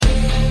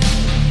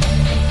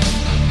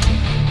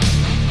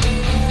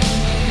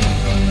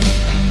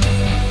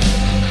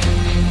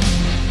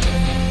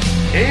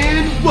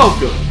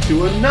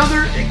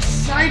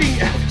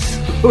exciting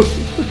episode.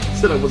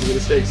 Said I wasn't going to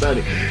say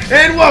exciting.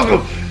 And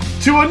welcome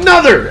to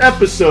another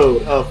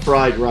episode of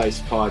Fried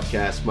Rice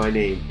Podcast. My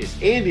name is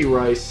Andy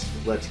Rice.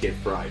 Let's get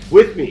fried.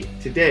 With me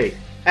today,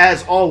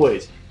 as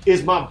always,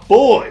 is my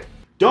boy,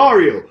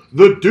 Dario,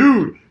 the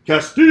Dude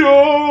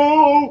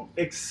Castillo.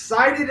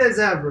 Excited as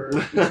ever.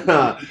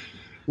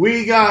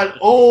 We got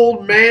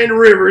old man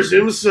Rivers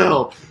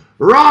himself,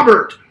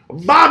 Robert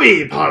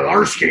Bobby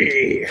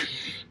Polarski.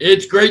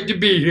 It's great to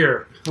be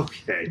here.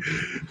 Okay.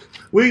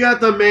 We got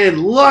the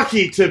man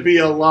lucky to be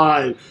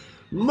alive,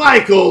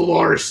 Michael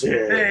Larson.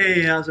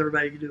 Hey, how's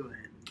everybody doing?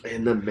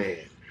 And the man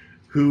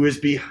who is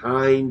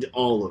behind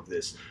all of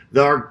this,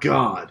 our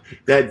God,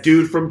 that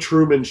dude from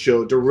Truman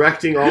Show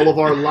directing all of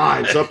our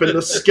lives up in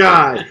the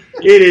sky.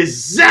 It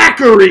is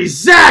Zachary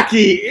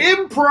Zachy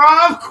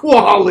Improv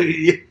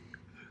Quality.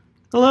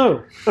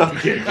 Hello.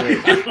 Okay,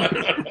 great.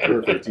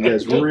 Perfect. You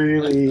guys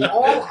really... After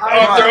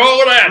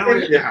all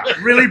that. Yeah.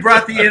 Really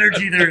brought the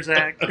energy there,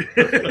 Zach.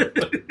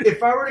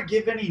 If I were to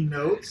give any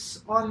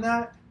notes on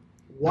that,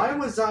 why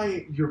was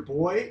I your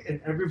boy and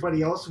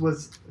everybody else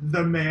was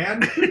the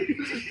man?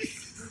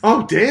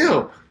 Oh,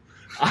 damn.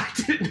 I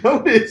didn't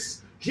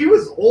notice. He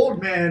was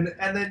old man,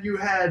 and then you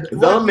had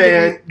The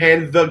man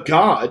and the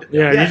God.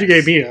 Yeah, Yes. you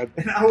gave me a...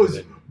 and I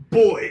was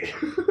boy.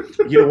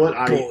 You know what?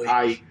 Boy.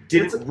 I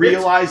didn't It's-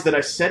 realize that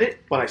I said it,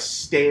 but I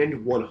stand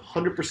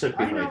 100% I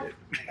behind know. it.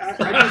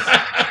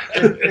 I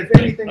just, if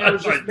anything, I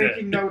was just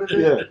making note of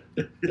it.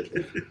 Yeah.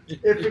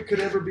 If it could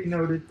ever be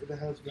noted, it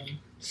has been. He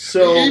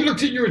So,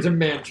 looks at you as a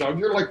man-child.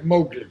 You're like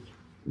Mowgli.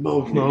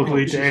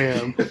 Mowgli,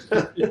 damn.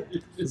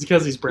 It's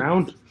because he's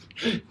brown?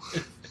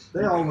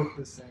 They all look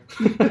the same.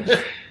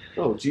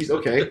 Oh, jeez.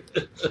 Okay.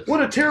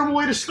 What a terrible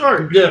way to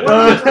start. Yeah.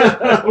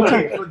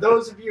 Okay, for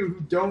those of you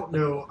who don't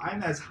know,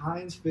 I'm as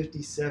Heinz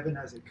 57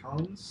 as it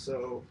comes,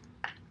 so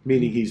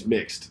Meaning he's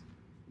mixed.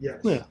 yes.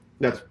 Yeah.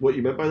 That's what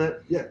you meant by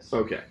that? Yes,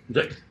 Okay.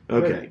 Very-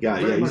 Okay. Got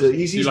it. very Yeah. much.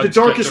 He's He the likes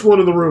darkest ketchup. one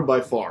in the room by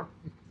far.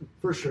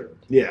 for sure.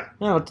 Yeah.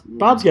 Oh,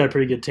 Bob's got a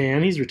pretty good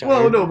tan. He's retired.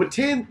 Well, no,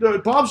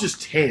 but Bob's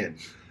just tan.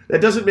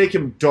 That doesn't make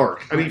him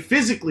dark. I mean,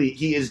 physically,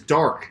 he is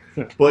dark,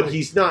 but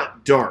he's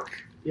not dark.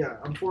 Yeah,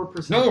 I'm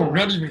 4%. No, black.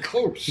 not even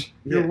close.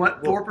 You're Yeah,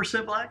 what, well-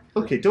 4% black?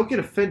 Okay, don't get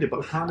offended.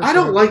 But Wakanda I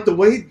don't forever. like the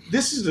way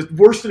this is the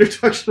worst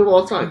introduction of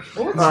all time.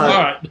 Oh, it's Uh,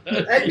 not. All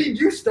right. I mean,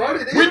 you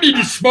started it. We need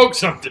to smoke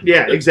something.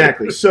 Yeah,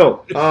 exactly.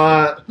 So,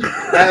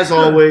 as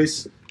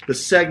always, the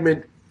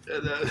segment,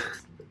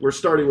 we're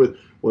starting with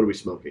what are we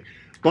smoking?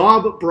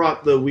 Bob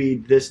brought the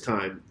weed this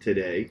time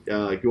today. You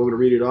want me to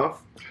read it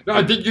off? No,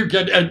 I think you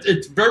can. And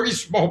it's very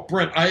small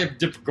print. I have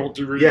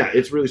difficulty reading. Yeah,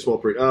 it's really small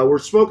print. We're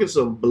smoking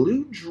some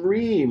Blue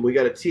Dream. We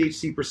got a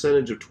THC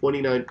percentage of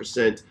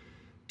 29%.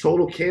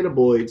 Total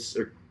cannabinoids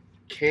or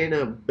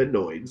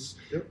cannabinoids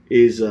Yep.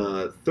 is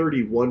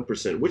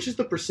 31%, which is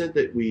the percent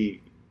that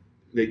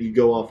you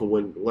go off of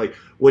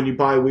when you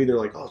buy weed. They're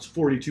like, oh, it's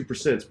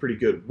 42%. It's pretty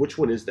good. Which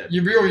one is that?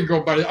 You really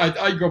go by.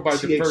 I go by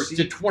the THC? first,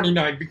 the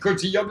 29,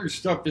 because the other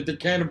stuff, the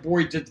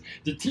cannabinoids,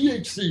 the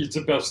THC is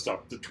the best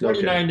stuff. The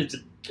 29 is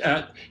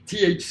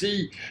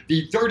THC.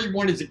 The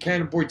 31 is the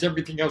cannabinoids.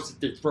 Everything else that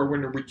they throw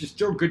in there, which is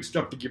still good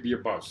stuff to give you a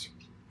buzz.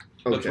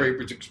 That's the way Okay. it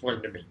was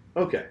explained to me.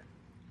 Okay.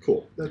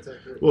 Cool. That's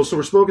accurate. Well, so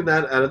we're smoking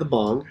that out of the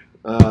bong,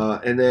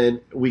 and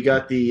then we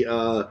got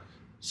the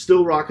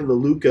still rocking the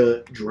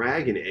Luca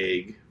Dragon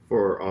Egg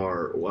for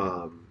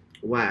our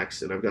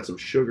wax, and I've got some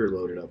sugar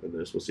loaded up in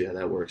this. We'll see how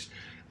that works.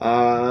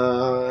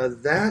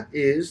 That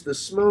is the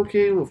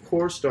smoking. Of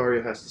course,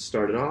 Dario has to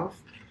start it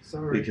off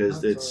Sorry.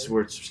 because I'm sorry.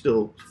 we're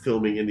still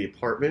filming in the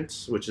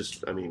apartments, which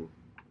is, I mean,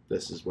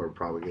 this is where we're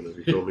probably going to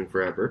be filming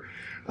forever.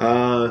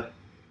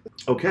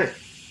 Okay.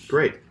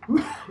 Great.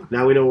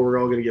 Now we know where we're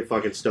all going to get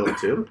fucking stoned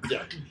to,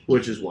 Yeah.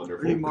 which is Are you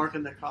wonderful.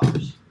 marking the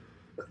cops?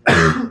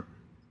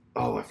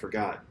 Oh, I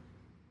forgot.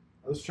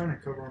 I was trying to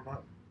cover him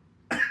up.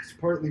 It's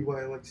partly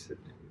why I like sitting.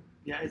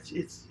 Yeah,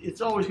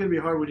 it's always going to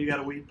be hard when you got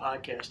a weed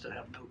podcast to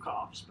have no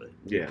coughs, but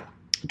Yeah.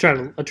 I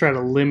try to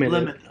limit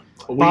limit it.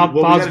 them.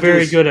 Bob's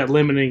very good at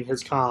limiting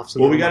his coughs.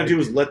 What we got to do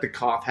is let the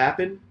cough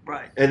happen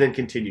Right. and then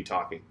continue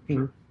talking.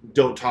 Mhm.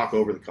 Don't talk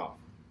over the cough.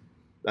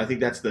 I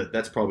think that's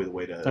probably the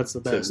way to, That's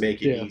the to best,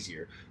 make it yeah.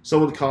 easier.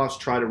 Someone coughs,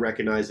 try to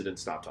recognize it and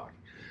stop talking.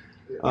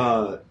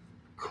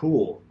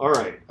 Cool. All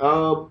right.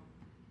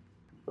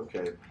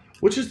 Okay.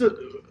 Which is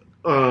the?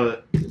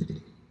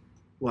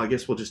 Well, I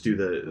guess we'll just do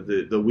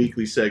the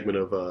weekly segment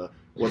of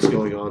what's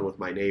going on with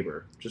my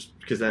neighbor, just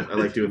because I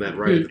like doing that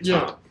right at the Yeah.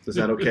 top. Is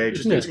that okay?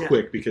 Just Yeah. it's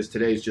quick because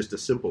today's just a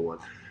simple one.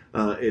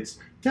 It's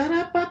da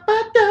da ba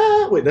ba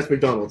da. Wait, that's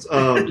McDonald's.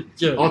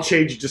 Yeah. I'll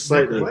change it just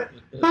slightly. What?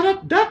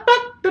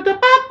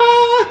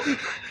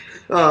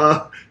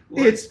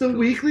 It's the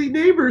weekly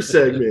neighbor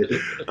segment.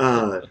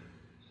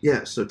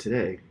 Yeah, so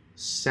today,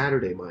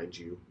 Saturday, mind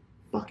you,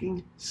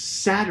 fucking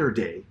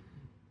Saturday,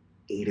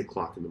 8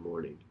 o'clock in the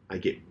morning, I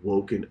get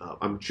woken up.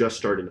 I'm just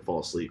starting to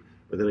fall asleep,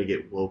 but then I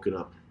get woken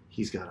up.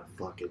 He's got a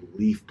fucking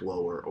leaf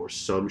blower or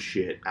some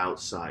shit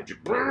outside.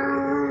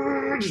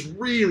 Just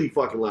really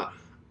fucking loud.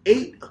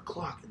 8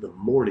 o'clock in the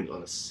morning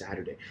on a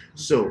Saturday.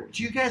 So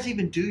Do you guys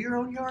even do your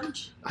own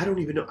yards? I don't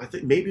even know. I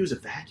think maybe it was a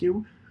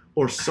vacuum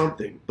or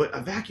something, but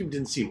a vacuum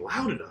didn't seem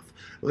loud enough.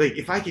 Like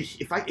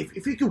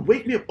if he could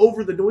wake me up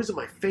over the noise of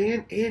my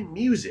fan and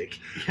music,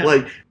 Yeah.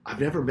 like I've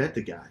never met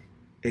the guy,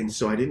 and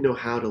so I didn't know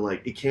how to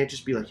like. It can't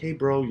just be like, hey,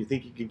 bro, you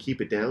think you can keep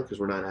it down because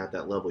we're not at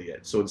that level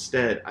yet. So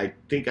instead, I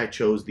think I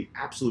chose the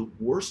absolute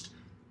worst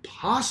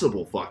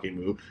possible fucking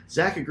move.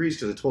 Zach agrees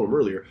because I told him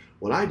earlier.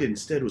 What I did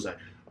instead was I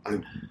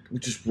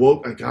just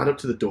woke. I got up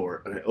to the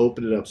door and I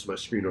opened it up so my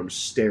screen door. I'm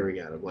staring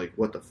at him like,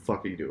 what the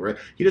fuck are you doing? Right?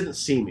 He doesn't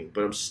see me,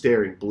 but I'm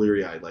staring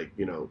bleary eyed, like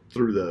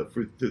through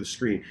the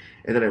screen.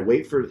 And then I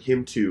wait for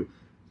him to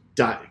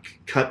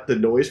cut the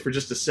noise for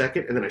just a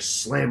second, and then I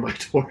slam my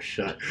door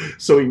shut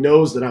so he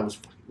knows that I was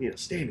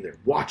standing there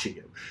watching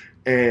him.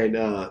 And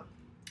I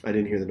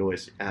didn't hear the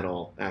noise at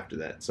all after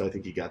that. So I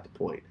think he got the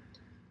point,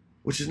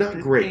 which is not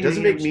great.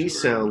 Doesn't make me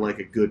sound like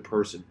a good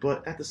person,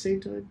 but at the same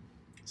time,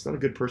 it's not a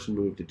good person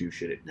move to do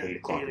shit at 8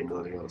 o'clock in the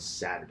morning on a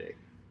Saturday.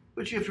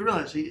 But you have to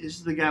realize, this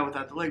is the guy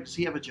without the leg. Does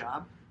he have a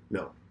job?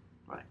 No.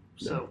 Right.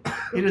 So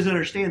he doesn't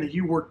understand that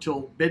you work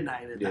till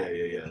midnight at night.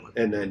 Yeah.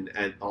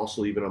 And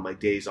also even on my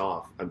days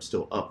off, I'm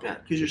still up. Yeah,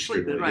 because you're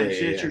sleeping, right?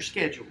 So it's your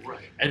schedule,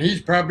 right? And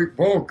he's probably,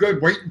 good,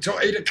 wait until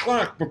 8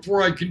 o'clock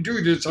before I can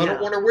do this. I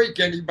don't want to wake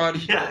anybody.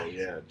 Yeah. Oh,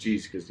 yeah.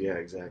 Jeez, because,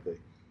 exactly.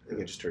 I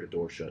think I just turned a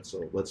door shut,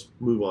 so let's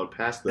move on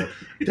past the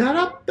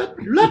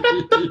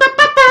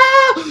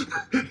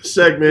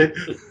segment.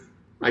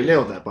 I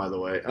nailed that, by the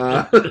way.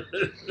 I'm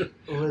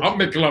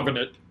McLovin'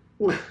 it.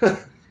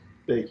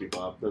 Thank you,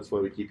 Bob. That's why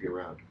we keep you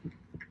around.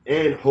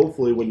 And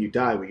hopefully when you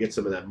die, we get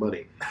some of that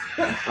money.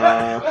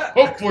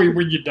 Hopefully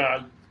when you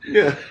die.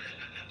 Yeah.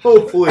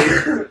 Hopefully.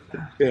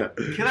 Yeah.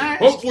 Can I ask,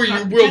 hopefully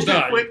you will just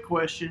die. a quick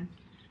question.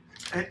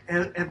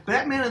 Have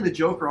Batman and the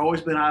Joker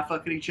always been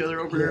eye-fucking each other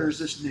over there, or is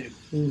this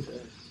new?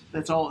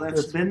 That's all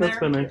that's been there? That's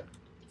been there.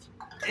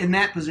 In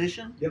that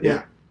position? Yep.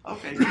 Yeah.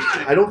 Okay.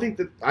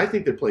 I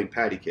think they're playing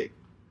patty cake.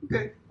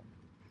 Okay.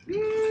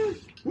 Okay.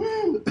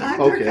 They're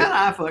kind of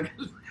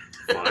eye-fucking.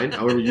 Fine.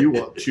 However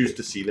you choose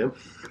to see them.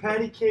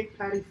 Patty cake,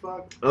 patty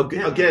fuck. Okay,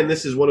 Yeah. Again,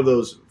 this is one of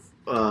those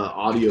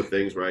audio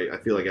things, right? I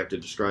feel like I have to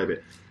describe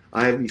it.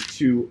 I have these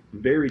two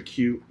very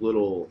cute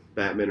little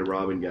Batman and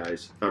Robin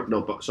guys. A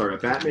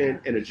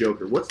Batman and a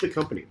Joker. What's the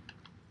company?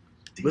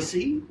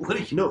 DC? What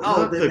do you No,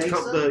 Oh, not that makes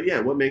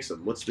them? what makes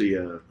them? What's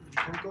the?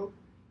 Funko?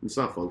 It's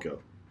not Funko.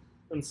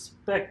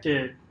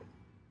 Inspected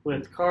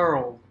with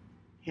Carl.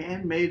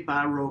 Handmade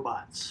by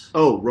robots.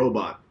 Oh,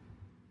 Robot.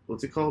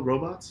 What's it called?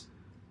 Robots?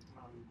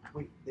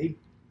 Wait,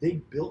 they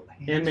built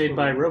hands Handmade for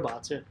by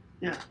robots. robots,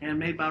 yeah. Yeah,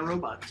 handmade by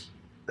robots.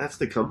 That's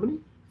the company?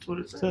 That's what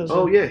it says. Says-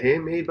 Oh yeah,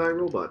 handmade by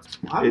robots.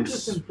 I'm It's-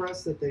 just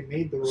impressed that they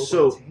made the robot's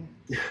So-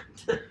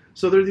 hands.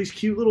 So they're these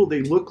cute little.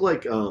 They look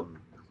like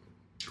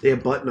they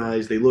have button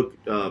eyes. They look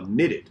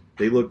knitted.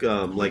 They look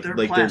like They're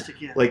like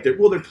plastic, yeah.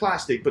 they're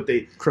plastic, but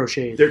they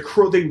Crocheted.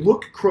 they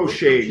look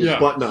crocheted with Yeah.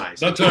 button eyes.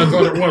 That's what I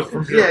thought it was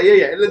from here.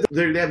 Yeah. And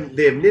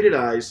they have knitted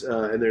eyes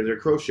and they're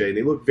crochet.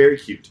 They look very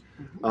cute.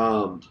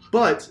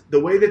 But the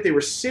way that they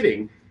were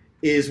sitting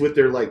is with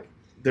they're like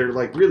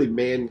really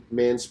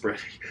man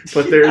spreading,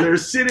 but they're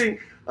sitting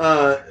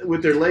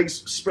with their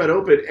legs spread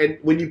open. And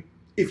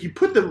if you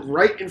put them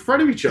right in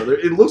front of each other,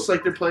 it looks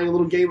like they're playing a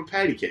little game of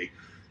patty cake.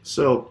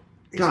 So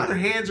Except their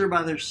hands are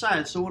by their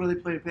sides, so what are they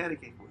playing patty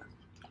cake with?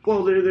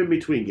 well, they're in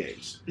between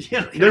games.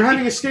 Yeah, okay. They're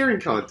having a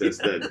staring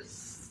contest then.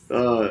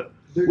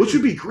 Which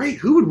would be great.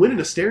 Who would win in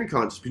a staring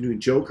contest between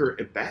Joker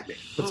and Batman?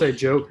 Let's say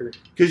Joker.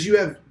 Because you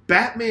have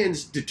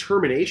Batman's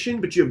determination,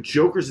 but you have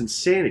Joker's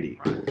insanity.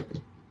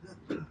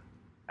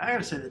 I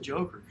gotta say the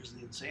Joker because of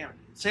the insanity.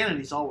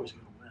 Insanity's always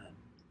going to win.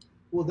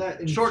 Well,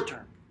 that Short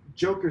term,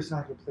 Joker's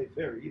not going to play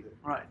fair either.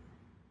 right?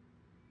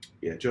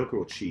 Yeah, Joker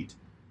will cheat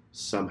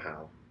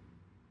somehow.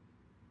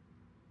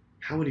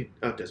 How would he?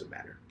 Oh, it doesn't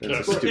matter.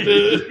 That's a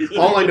stupid.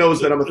 All I know is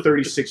that I'm a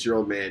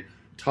 36-year-old man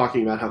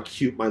talking about how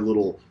cute my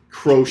little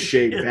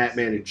crochet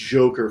Batman and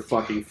Joker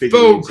fucking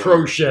figurines Faux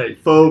crochet.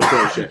 Faux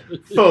crochet.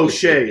 Faux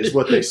shay is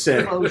what they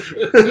say. Oh,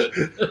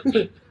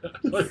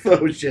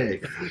 Faux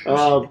shay.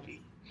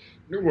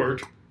 New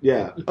word.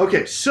 Yeah.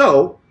 Okay.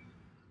 So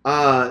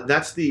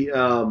that's the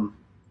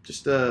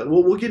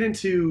we'll get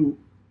into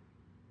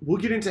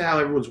how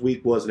everyone's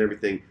week was and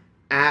everything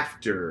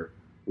after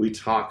we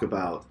talk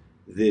about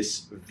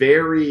this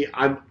very,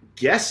 I'm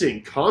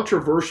guessing,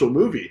 controversial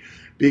movie,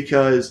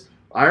 because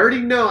I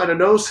already know, and I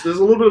know there's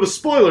a little bit of a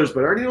spoilers,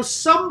 but I already know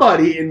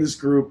somebody in this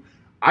group,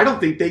 I don't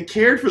think they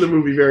cared for the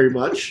movie very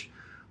much.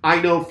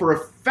 I know for a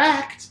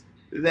fact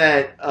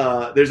that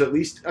there's at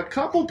least a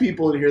couple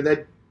people in here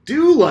that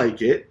do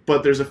like it,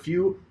 but there's a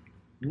few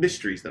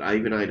mysteries that I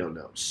don't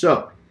know.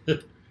 So,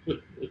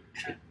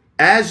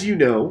 as you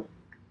know,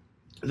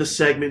 the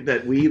segment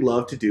that we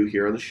love to do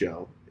here on the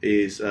show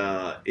is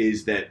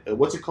that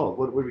what's it called?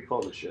 What do we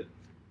call this shit?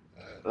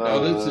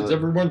 This is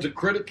everyone's a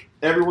critic.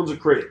 Everyone's a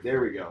critic.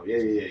 There we go.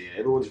 Yeah.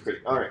 Everyone's a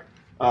critic. All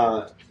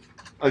right.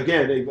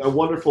 Again, a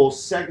wonderful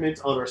segment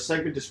on our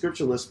segment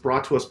description list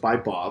brought to us by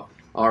Bob.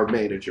 our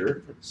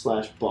manager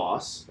 /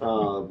 boss,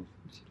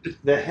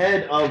 the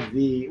head of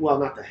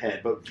not the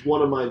head, but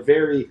one of my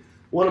very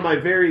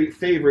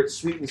favorite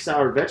sweet and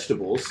sour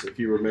vegetables. If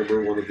you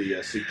remember one of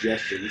the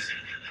suggestions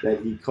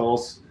that we call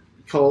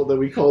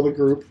the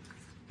group,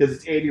 because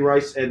it's Andy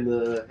Rice and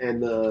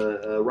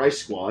the Rice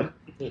Squad.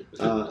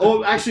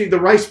 Actually, the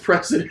Rice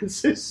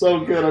Presidents is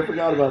so good. I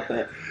forgot about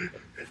that.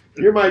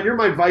 You're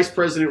my Vice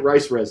President,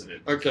 Rice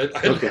resident.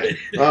 Okay.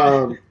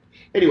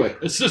 Anyway,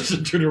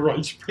 assistant to the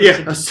Rice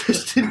President. Yeah,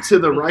 assistant to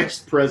the Rice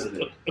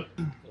President.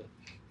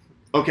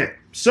 Okay,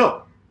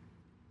 so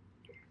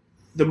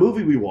the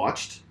movie we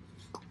watched,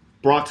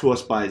 brought to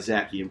us by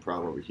Zach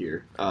Improv over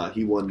here.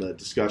 He won the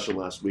discussion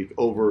last week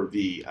over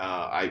the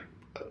I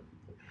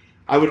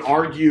would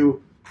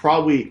argue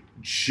probably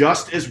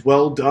just as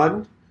well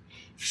done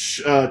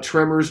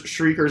Tremors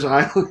Shrieker's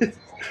Island.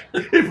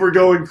 If we're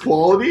going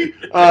quality,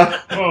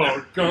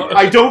 oh God!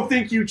 I don't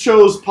think you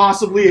chose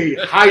possibly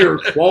a higher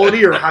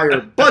quality or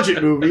higher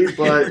budget movie,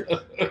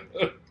 but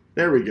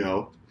there we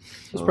go.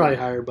 It's probably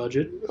higher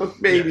budget.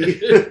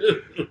 Maybe,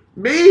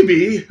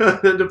 depending on look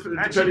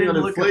up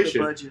the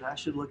inflation. budget. I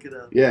should look it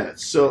up. Yeah.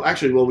 So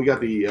actually, we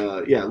got the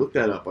look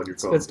that up on your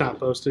phone. It's not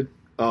posted.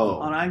 Oh,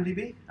 On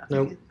IMDb?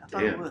 Nope. I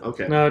thought it damn. was.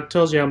 Okay. No, it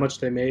tells you how much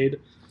they made.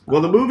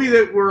 Well, the movie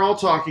that we're all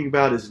talking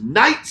about is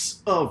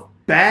Knights of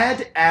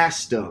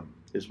Badassdom,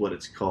 is what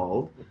it's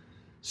called.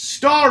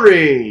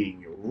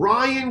 Starring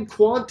Ryan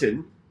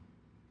Quanten.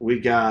 We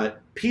got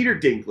Peter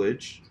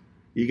Dinklage.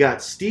 You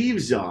got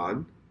Steve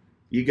Zahn.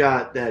 You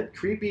got that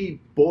creepy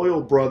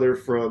Boyle brother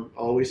from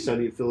Always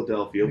Sunny in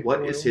Philadelphia.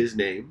 What is his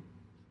name?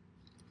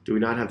 Do we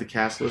not have the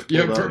cast list?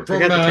 Yeah, pulled up?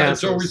 from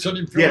It's Always Sunny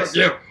in Yes.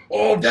 Philadelphia. Yeah.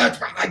 Oh,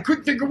 that's right. I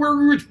couldn't think of where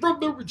he was from.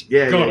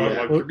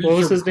 Yeah. What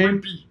was his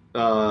name?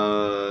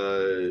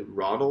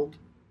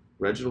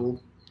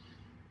 Reginald?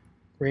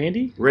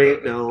 Randy?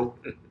 No.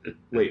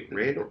 Wait,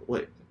 Randall?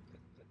 Wait.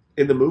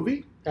 In the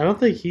movie? I don't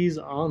think he's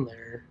on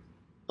there.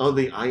 On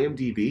the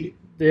IMDb?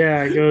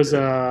 Yeah, it goes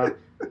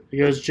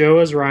Joe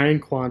as Ryan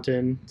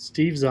Quanten,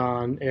 Steve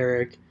Zahn,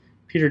 Eric,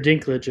 Peter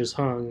Dinklage as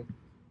Hung,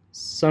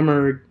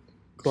 Summer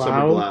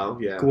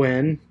Glau, yeah.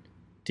 Gwen,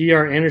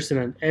 D.R. Anderson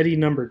and Eddie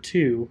number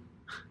 2,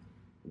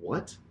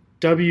 What?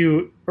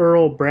 W.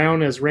 Earl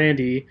Brown as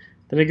Randy.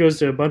 Then it goes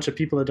to a bunch of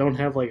people that don't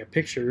have like a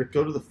picture.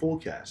 Go to the full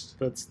cast.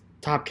 That's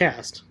top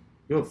cast.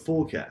 Go to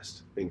full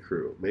cast and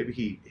crew. Maybe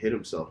he hit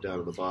himself down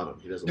at the bottom.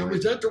 He doesn't Now, like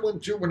was it. that the one,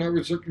 too, when I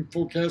was looking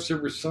full cast, there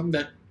were some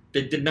that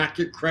they did not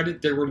get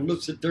credit. They were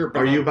listed there. But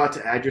Are you about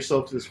to add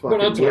yourself to this fucking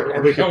Well, that's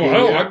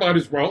Wikipedia? I might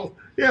as well.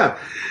 Yeah,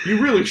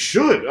 you really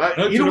should.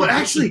 You know what?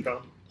 Actually,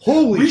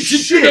 holy We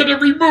should shit. do that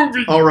every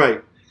movie. All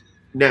right.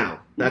 Now,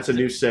 that's a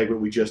new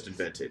segment we just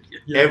invented.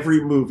 Yes.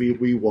 Every movie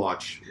we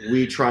watch,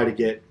 we try to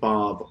get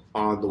Bob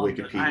on the On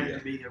the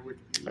Wikipedia. IMDb or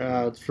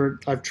Wikipedia.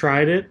 I've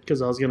tried it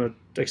because I was gonna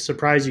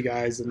surprise you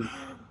guys and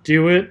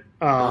do it.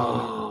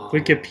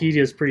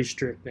 Wikipedia is pretty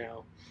strict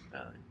now.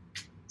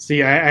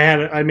 See,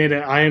 I made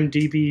an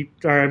IMDb,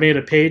 or I made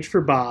a page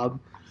for Bob,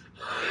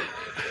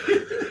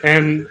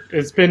 and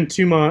it's been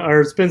 2 months,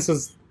 or it's been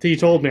since he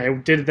told me. I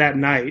did it that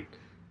night.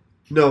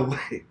 No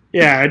way.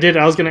 Yeah, I did.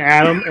 I was gonna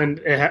add him, and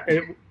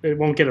it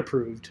won't get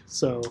approved.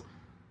 So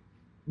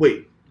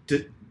Wait,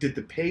 did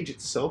the page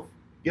itself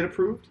get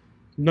approved?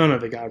 none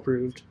of it got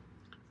approved.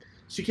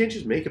 So you can't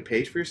just make a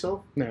page for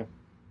yourself? No.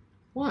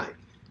 Why?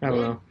 I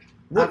don't know.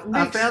 What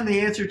I makes... found the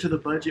answer to the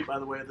budget, by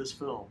the way, of this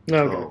film.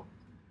 Okay. Oh.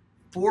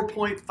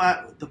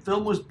 4.5. The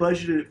film was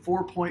budgeted at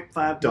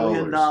 $4.5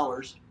 million.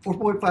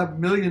 $4.5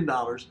 million,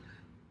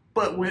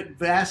 but went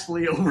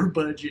vastly over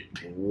budget.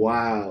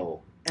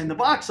 Wow. And the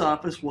box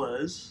office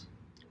was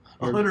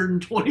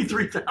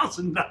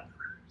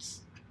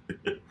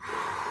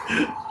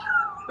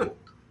 $123,000.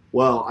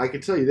 Well, I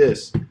can tell you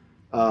this.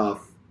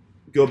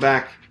 Go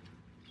back,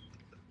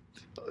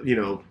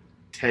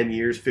 10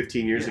 years,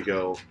 15 years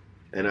ago,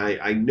 and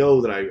I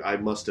know that I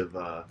must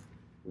have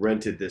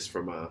rented this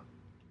from a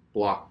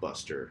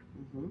Blockbuster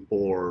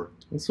or...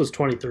 This was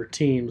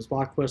 2013. Was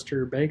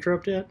Blockbuster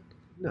bankrupt yet?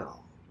 No.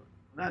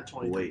 Not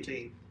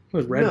 2013. It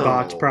was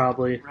Redbox, No.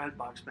 probably.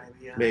 Redbox, maybe,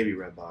 yeah. Maybe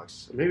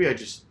Redbox. Maybe I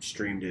just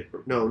streamed it.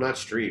 No, not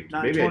streamed.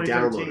 Not Maybe I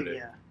 2013, downloaded it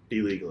yeah.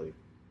 illegally.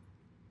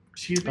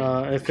 Excuse me?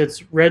 If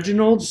it's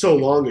Reginald, So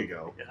long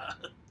ago. Yeah.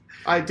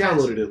 I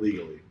downloaded it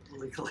legally.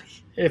 Legally.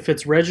 if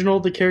it's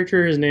Reginald, the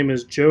character, his name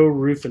is Joe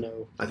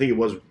Rufino. I think it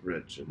was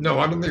Reginald. No,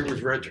 I don't think it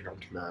was Reginald.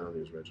 No, I don't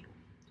think it was Reginald.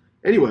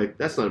 Anyway,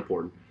 that's not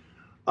important.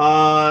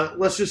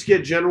 Let's just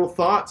get general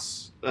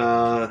thoughts.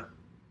 I'll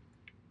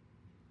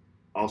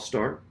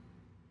start.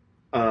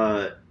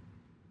 I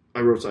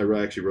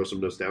actually wrote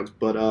some notes down,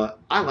 but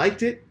I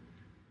liked it.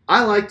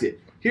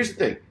 Here's the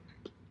thing.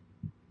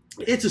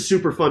 It's a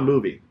super fun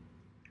movie.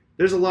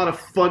 There's a lot of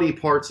funny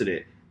parts in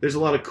it. There's a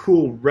lot of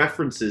cool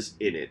references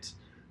in it.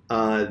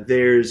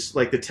 There's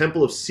like the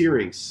Temple of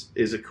Syrinx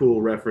is a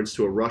cool reference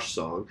to a Rush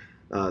song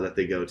that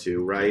they go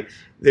to, right?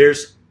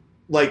 There's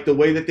like the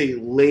way that they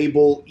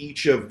label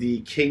each of the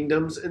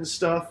kingdoms and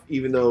stuff,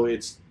 even though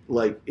it's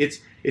like it's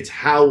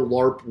how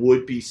LARP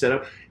would be set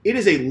up. It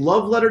is a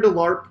love letter to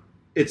LARP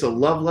it's a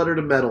love letter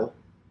to metal.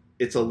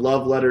 It's a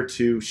love letter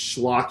to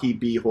schlocky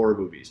B horror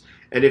movies.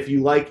 And if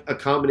you like a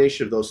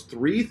combination of those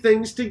three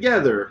things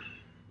together,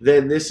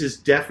 then this is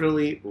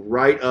definitely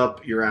right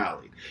up your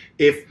alley.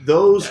 If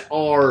those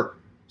are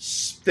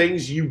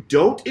things you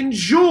don't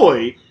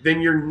enjoy, then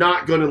you're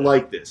not going to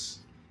like this.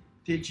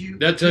 Did you?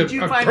 That's did a you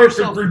find perfect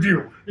yourself,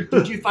 review.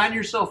 Did you find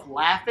yourself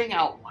laughing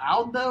out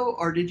loud though,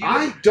 or did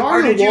you?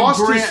 Dario or did you lost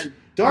grin? his. Or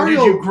Dario,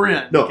 did you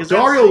grin? no, Because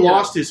Dario that's,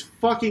 lost his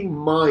fucking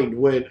mind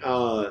when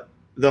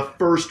the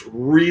first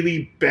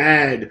really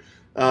bad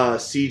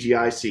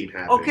CGI scene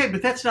happened. Okay,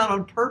 but that's not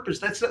on purpose.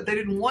 That's not, they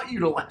didn't want you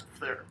to laugh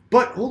there.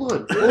 But hold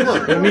on.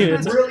 I mean,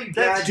 it's really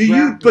that's- bad. do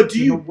you- but do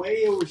you- The way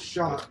it was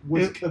shot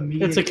was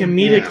comedic. It's a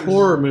comedic Yeah.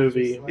 horror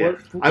movie. Yeah.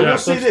 What- I Yeah. will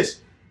say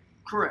this.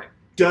 Correct.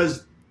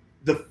 Does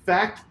the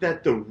fact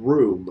that The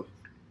Room,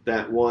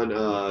 that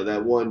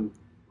one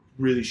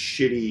really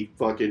shitty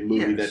fucking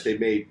movie Yes. that they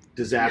made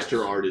Disaster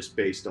Yes. Artist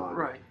based on,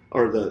 Right.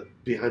 or the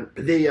behind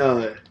they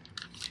where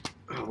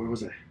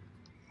was I?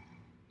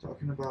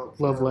 Talking about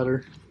Love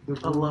letter. The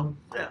I love.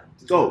 Yeah.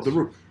 Oh, The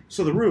Room.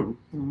 So The Room,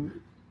 Mhm.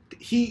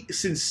 he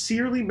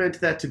sincerely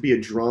meant that to be a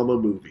drama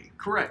movie.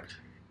 Correct.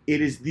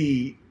 It is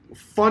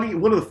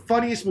one of the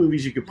funniest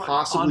movies you could Right.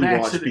 possibly On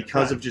watch accident,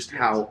 because right. of just Yes.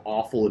 how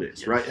awful it is.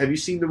 Yes. Right? Have you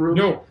seen The Room?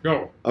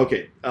 No.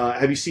 Okay.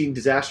 Have you seen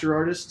Disaster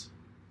Artist?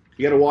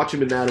 You got to watch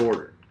them in that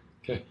order.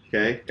 Okay.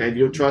 Okay. And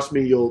you'll trust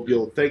me.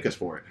 You'll thank us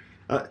for it.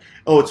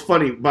 It's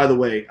funny. By the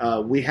way,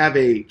 we have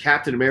a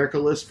Captain America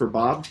list for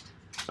Bob.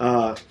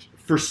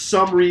 For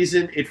some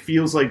reason, it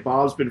feels like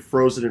Bob's been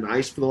frozen in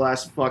ice for the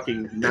last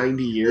fucking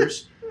 90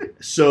 years.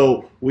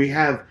 So we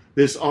have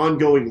this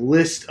ongoing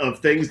list of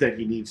things that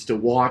he needs to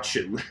watch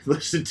and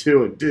listen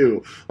to and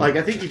do. Like,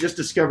 I think he just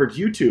discovered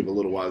YouTube a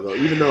little while ago,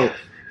 even though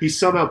he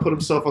somehow put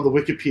himself on the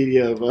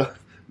Wikipedia of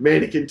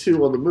Mannequin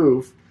 2 on the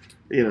Move.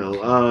 You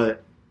know,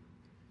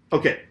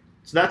 okay.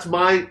 So that's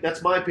my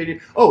opinion.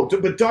 Oh,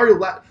 but Dario,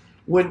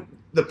 when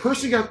the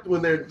person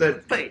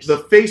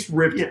the face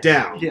ripped Yes.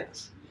 down.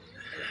 Yes.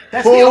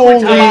 That's the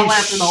only time I Holy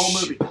laughed in the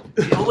whole movie.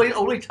 The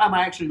only time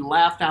I actually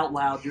laughed out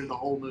loud during the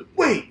whole movie.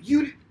 Wait,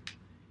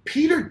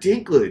 Peter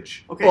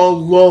Dinklage Okay.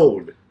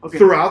 alone Okay.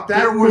 throughout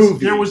that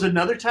movie. There was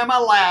another time I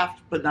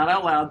laughed, but not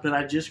out loud, but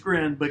I just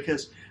grinned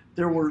because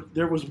there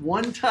was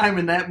one time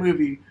in that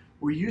movie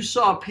where you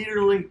saw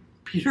Peter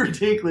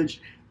Dinklage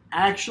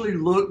actually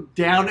look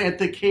down at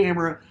the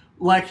camera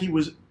like he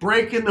was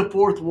breaking the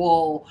fourth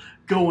wall,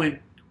 going,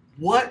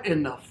 "What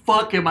in the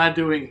fuck am I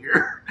doing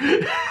here?"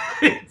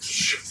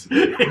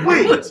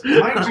 Wait,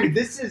 Mind you,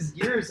 this is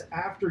years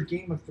after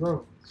Game of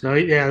Thrones. No,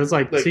 yeah, it's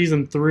like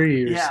season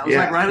 3 or Yeah, it was Yeah,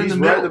 like right in he's the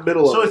middle. right in the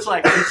middle of So it.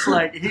 it's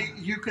like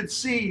you could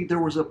see there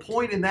was a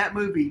point in that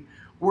movie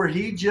where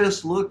he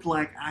just looked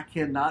like, I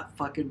cannot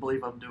fucking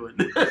believe I'm doing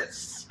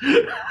this.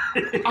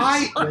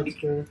 I That's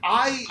fair.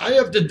 I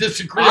have to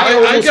disagree. I I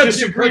almost got the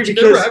disagree impression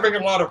they were because having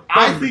a lot of fun.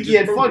 I with think this he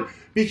had movie. fun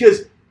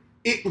because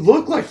it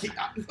looked like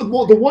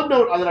well, the one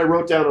note that I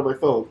wrote down on my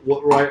phone,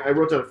 I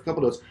wrote down a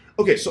couple notes.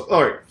 Okay, so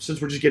all right,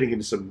 since we're just getting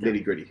into some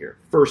nitty gritty here.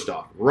 First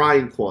off,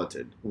 Ryan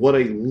Quanten, what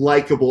a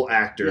likable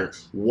actor.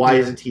 Yes. Why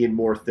isn't he in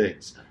more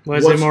things? why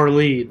is he more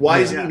lead? Why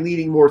Yeah. isn't he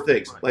leading more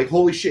things? Right. Like,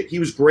 holy shit, he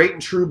was great in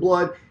True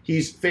Blood.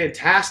 He's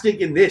fantastic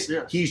in this.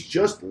 Yes. He's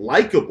just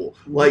likable.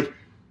 Like,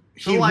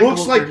 he So likable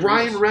looks like character,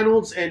 Ryan yes.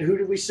 Reynolds and who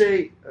did we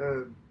say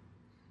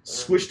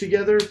squished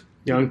together?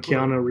 Young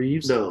Keanu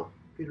Reeves? No.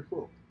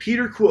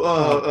 Peter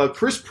Quill.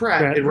 Chris Pratt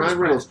Pratt. and Ryan Chris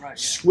Reynolds Pratt, right,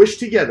 yeah. squished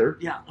together,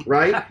 Yeah.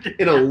 right?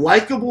 In a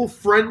likable,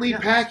 friendly Yeah.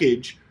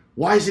 package.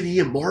 Why isn't he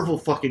a Marvel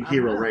fucking I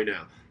hero don't know. right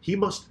now? He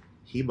must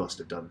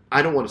have done.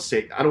 I don't want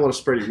to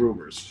spread any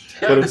rumors,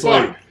 but it's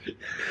like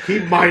he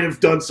might have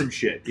done some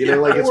shit. You know,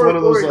 like it's Or- one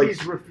of those or like.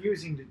 he's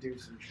refusing to do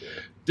some shit.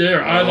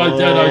 There, I like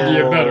that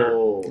idea better.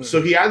 Oh.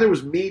 So he either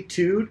was Me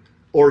Too'd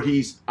or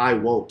he's I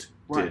won't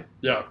Right.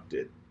 Yeah.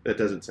 did. That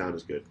doesn't sound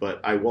as good,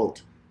 but I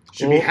won't.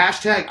 Should be Well-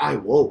 hashtag I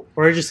won't.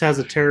 Or he just has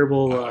a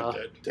terrible, I like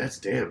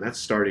that. That's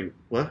starting.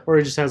 What? or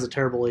he just has a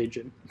terrible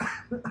agent.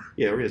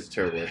 Yeah, or he has a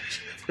terrible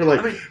age. They're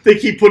like, I mean- they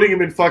keep putting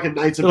him in fucking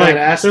Knights of They're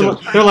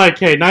Badass. like, they're like,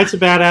 hey, Knights of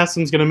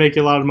Badassdom's going to make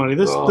you a lot of money.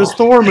 This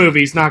Thor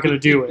movie's not going to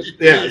do it.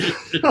 Yeah.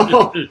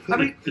 I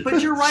mean,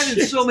 but you're right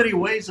in so many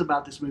ways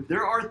about this movie.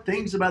 There are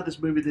things about this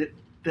movie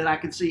that I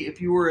can see if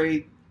you were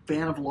a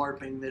fan of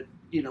LARPing that,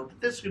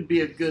 this would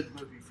be a good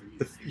movie for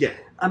you. Yeah.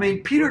 I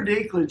mean, Peter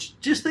Dinklage,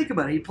 just think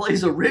about it. He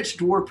plays a rich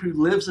dwarf who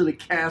lives in a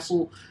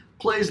castle,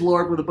 plays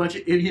LARP with a bunch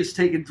of idiots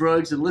taking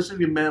drugs and listening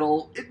to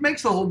metal. It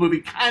makes the whole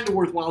movie kind of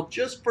worthwhile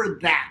just for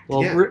that.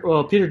 Well,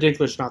 Yeah. Peter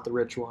Dinklage's not the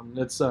rich one.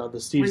 It's the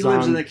Steve He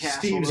lives in Zahn. the castle.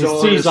 Steve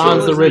Steve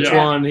Zahn's the rich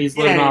Yeah. one. He's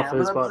living off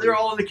his but buddy. they're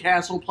all in the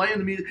castle playing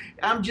the music.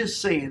 I'm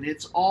just saying,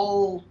 it's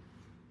all,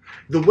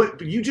 The way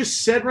you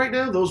just said right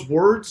now, those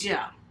words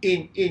yeah,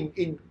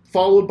 in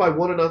followed by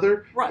one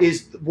another right.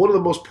 is one of the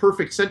most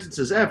perfect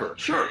sentences ever.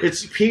 Sure.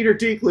 It's Peter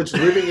Dinklage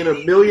living in a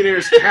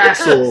millionaire's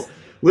castle,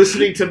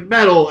 listening to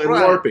metal and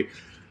Right. LARPing.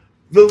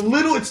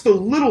 It's the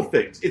little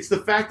things. It's the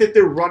fact that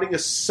they're running a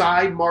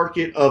side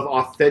market of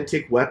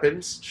authentic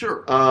weapons.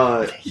 Sure.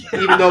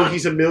 Even though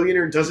he's a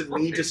millionaire and doesn't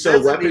need to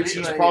sell weapons,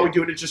 he's probably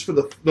doing it just for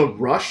the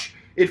rush,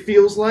 it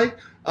feels like.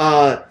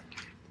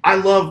 I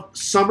love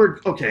Summer.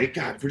 Okay,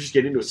 God, we're just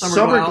getting into it.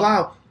 Summer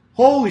Glau.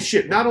 Holy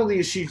shit. Not only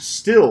is she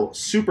still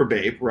super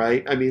babe,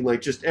 right? I mean,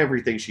 like, just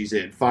everything she's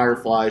in.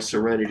 Firefly,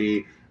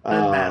 Serenity.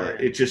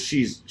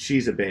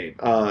 She's a babe.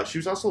 She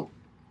was also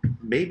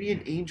maybe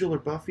an Angel or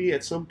Buffy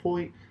at some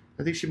point.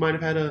 I think she might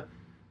have had a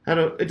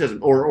it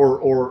doesn't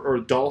or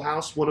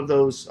Dollhouse, one of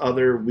those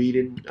other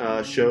Whedon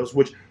shows.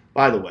 Which,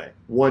 by the way,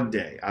 one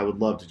day I would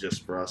love to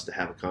just for us to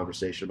have a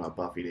conversation about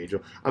Buffy and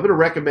Angel. I'm going to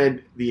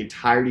recommend the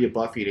entirety of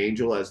Buffy and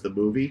Angel as the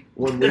movie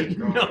one week.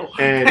 No,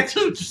 and that's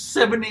a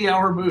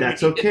 70-hour movie.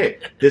 That's okay.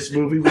 This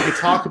movie we can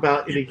talk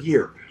about in a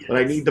year, but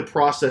I need the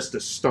process to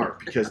start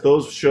because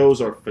those shows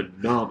are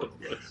phenomenal.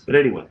 Yes. But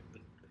anyway,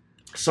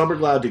 Summer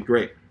Glau did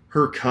great.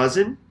 Her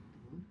cousin.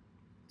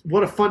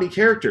 What a funny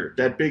character.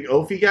 That big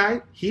Ophi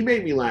guy, he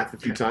made me laugh a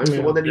few times.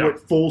 The one that he went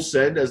full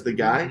send as the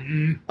guy.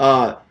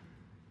 Mm-hmm.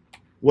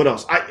 What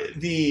else?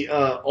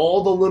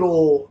 All the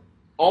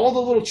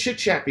little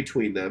chit-chat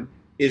between them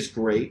is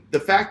great. The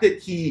fact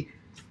that he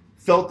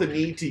felt the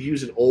need to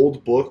use an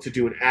old book to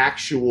do an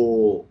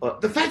actual...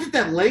 the fact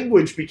that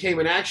language became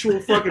an actual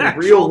fucking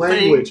real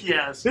language.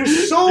 Yes.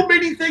 There's so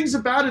many things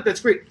about it that's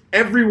great.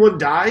 Everyone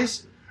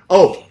dies.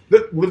 Oh,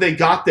 when they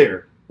got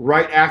there,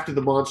 right after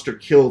the monster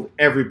killed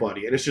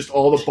everybody, and it's just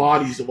all the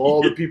bodies of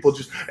all the people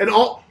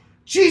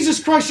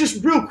Jesus Christ,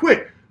 just real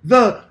quick.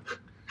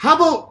 How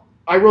about,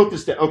 I wrote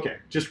this down. Okay,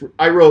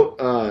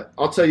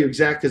 I'll tell you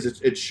exact because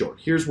it's short.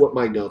 Here's what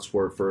my notes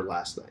were for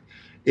last night.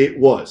 It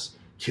was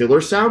killer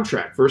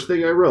soundtrack. First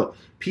thing I wrote,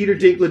 Peter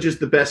Dinklage is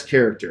the best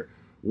character.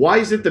 Why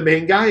isn't the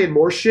main guy in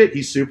more shit?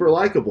 He's super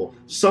likable.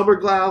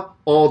 Summer Glau,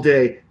 all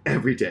day,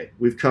 every day.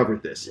 We've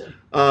covered this.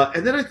 Yeah.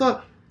 And then I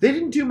thought, they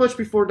didn't do much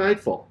before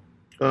Nightfall.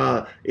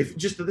 This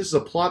is a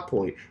plot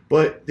point,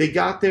 but they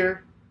got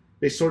there,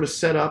 they sort of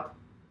set up,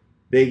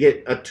 they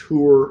get a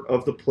tour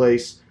of the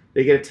place,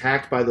 they get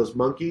attacked by those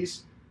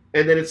monkeys,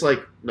 and then it's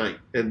like night,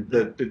 and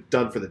they're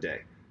done for the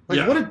day.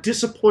 What a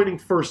disappointing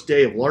first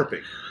day of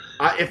LARPing.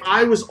 If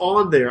I was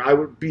on there, I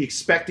would be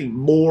expecting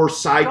more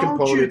side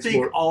components. Don't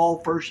you think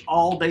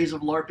all days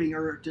of LARPing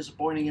are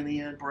disappointing in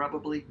the end,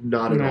 probably?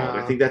 Not at all.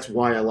 I think that's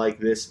why I like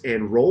this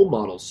and role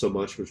models so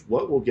much, which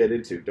what we'll get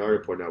into. Daria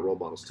pointed out role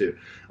models too.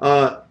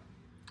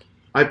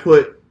 I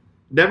put,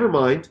 never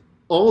mind,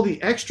 all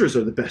the extras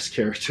are the best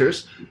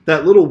characters.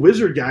 That little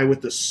wizard guy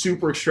with the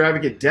super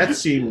extravagant death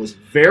scene was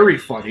very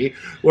funny,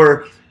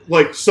 where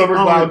like Summer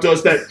Glau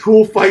does that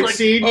cool fight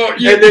scene,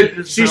 and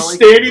then she's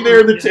standing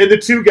there, and the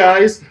two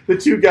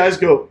guys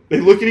go,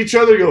 they look at each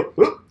other, and go,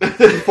 whoop, and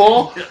then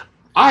fall.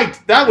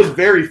 That was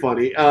very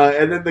funny.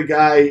 And then the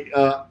guy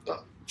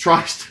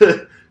tries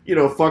to,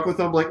 fuck with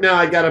them, like, no,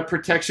 I got a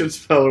protection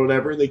spell or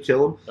whatever, and they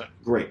kill him.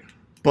 Great.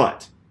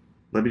 But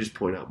let me just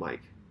point out,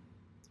 Mike,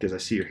 because I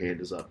see your hand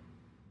is up.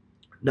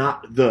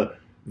 Not the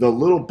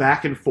little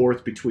back and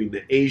forth between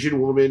the Asian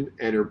woman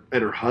and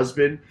her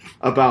husband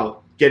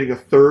about getting a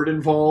third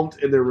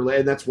involved in their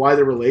and that's why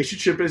their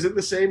relationship isn't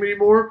the same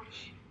anymore.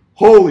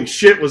 Holy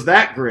shit, was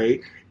that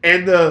great?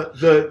 And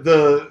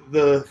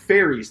the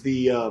fairies,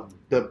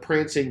 the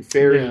prancing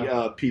fairy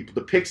people,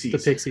 the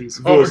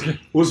pixies.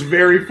 Was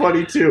very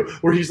funny too.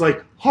 Where he's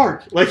like,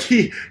 hark, like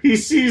he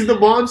sees the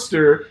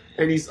monster.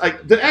 And he's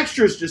like, the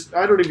extras just,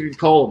 I don't even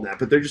call them that,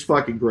 but they're just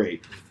fucking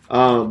great.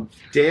 Damn,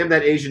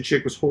 that Asian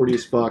chick was horny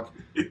as fuck.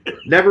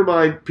 Never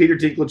mind, Peter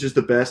Dinklage is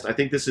the best. I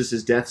think this is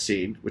his death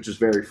scene, which is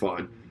very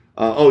fun.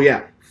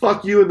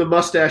 Fuck you and the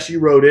mustache you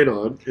rode in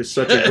on is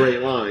such a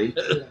great line.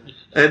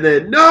 And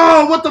then,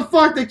 no, what the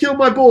fuck, they killed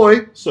my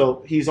boy.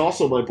 So he's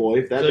also my boy,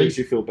 if that makes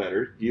you feel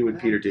better, you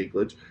and Peter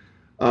Dinklage.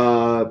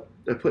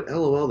 I put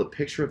LOL, the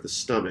picture of the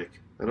stomach.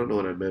 I don't know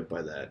what I meant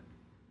by that.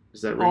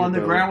 Is that right? On the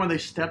ground when they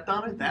stepped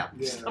on it? That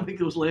stomach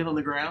that was laying on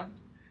the ground?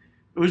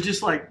 It was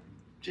just like,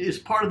 it's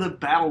part of the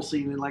battle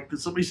scene, and like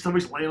somebody's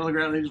laying on the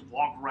ground, and they just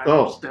walk right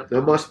over and step on it.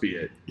 That must be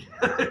it.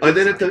 And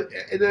then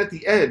at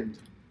the end,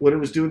 when it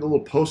was doing the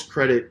little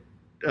post-credit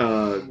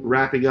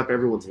wrapping up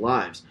everyone's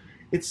lives,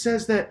 it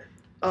says that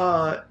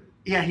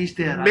he's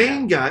dead.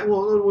 Main guy,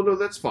 well, no,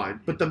 that's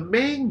fine. But the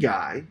main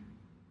guy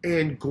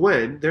and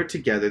Gwen, they're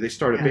together. They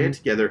start a band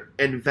together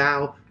and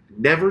vow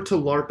never to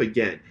LARP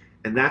again.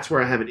 And that's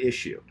where I have an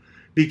issue.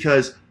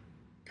 Because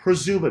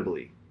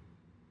presumably,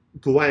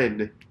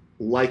 Gwen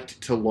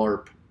liked to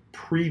LARP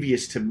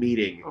previous to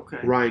meeting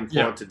Ryan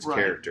Quanten's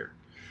character.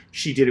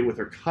 She did it with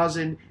her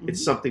cousin. Mm-hmm.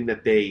 It's something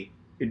that they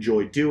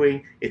enjoy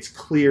doing. It's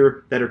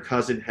clear that her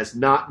cousin has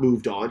not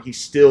moved on. He's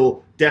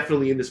still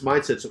definitely in this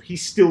mindset, so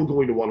he's still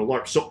going to want to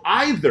LARP. So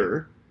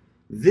either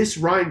this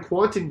Ryan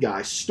Quanten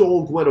guy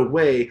stole Gwen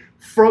away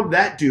from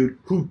that dude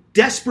who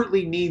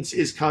desperately needs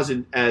his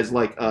cousin as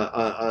like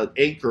a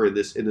anchor in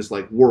this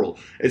like world,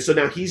 and so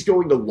now he's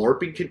going to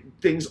LARPing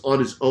things on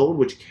his own,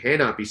 which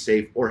cannot be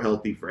safe or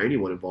healthy for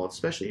anyone involved,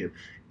 especially him.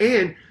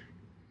 And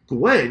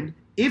Gwen,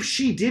 if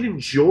she did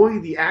enjoy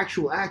the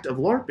actual act of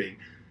LARPing,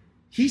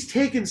 he's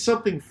taken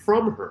something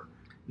from her.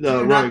 Do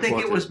you not think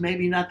it was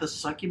maybe not the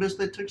succubus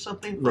that took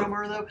something from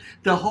her, though?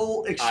 The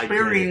whole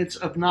experience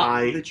of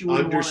not that you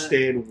would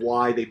understand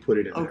why they put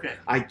it in there. Okay.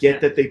 I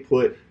get that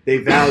they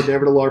vowed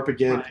never to LARP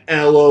again.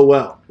 Right.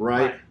 LOL,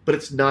 right? But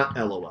it's not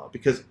LOL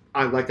because,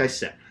 like I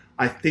said,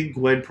 I think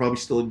Gwen probably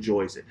still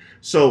enjoys it.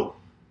 So,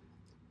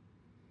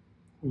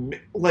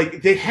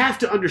 like, they have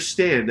to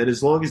understand that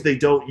as long as they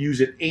don't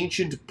use an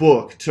ancient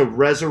book to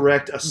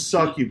resurrect a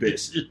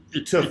succubus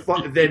and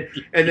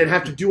then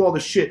have to do all the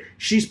shit,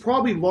 she's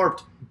probably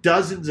LARPed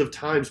dozens of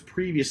times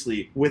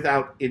previously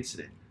without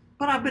incident.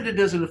 But I've been to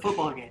dozens of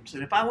football games,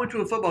 and if I went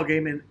to a football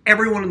game and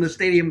everyone in the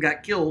stadium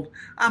got killed,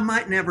 I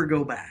might never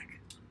go back.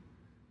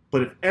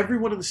 But if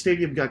everyone in the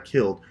stadium got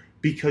killed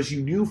because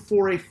you knew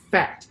for a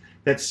fact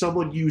that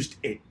someone used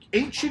an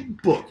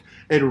ancient book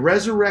and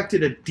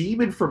resurrected a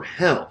demon from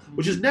hell,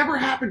 which has never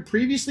happened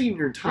previously in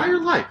your entire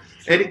life,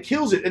 and it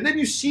kills it, and then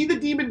you see the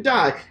demon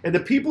die, and the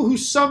people who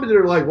summoned it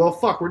are like, well,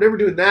 fuck, we're never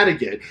doing that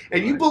again,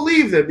 and you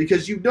believe them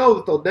because you know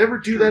that they'll never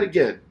do that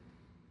again,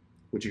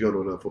 would you go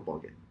to another football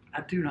game?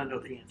 I do not know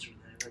the answer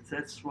to that.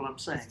 That's what I'm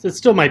saying. It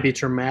still might be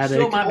traumatic.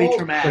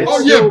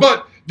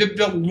 But the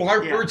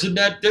LARPers and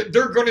that,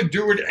 they're going to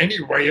do it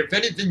anyway. If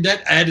anything,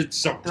 that added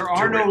something. There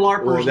are no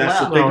LARPers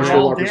left. They're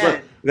all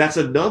dead. That's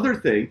another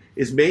thing,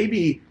 is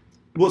maybe...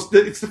 Well,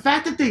 it's the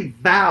fact that they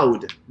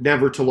vowed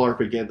never to LARP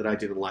again that I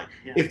didn't like.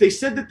 Yeah. If they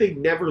said that they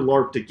never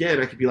LARPed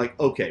again, I could be like,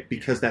 okay,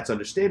 because that's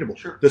understandable.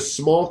 Sure. The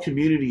small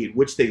community in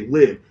which they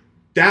live,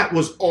 that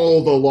was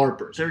all the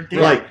LARPers. They're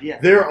dead. Like,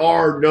 there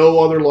are no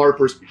other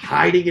LARPers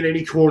hiding in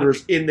any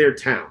corners in their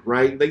town,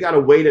 right? They got to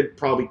wait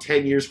probably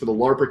 10 years for the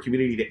LARPer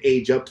community to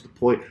age up to the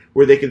point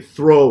where they can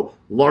throw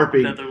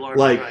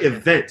LARPing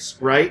events,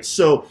 right?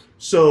 So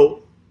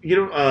you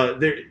know,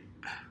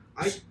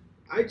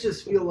 I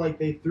just feel like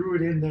they threw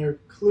it in there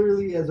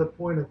clearly as a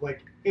point of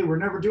like, hey, we're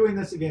never doing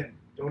this again.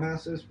 Don't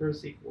ask us for a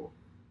sequel.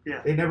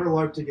 Yeah. They never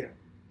LARPed again.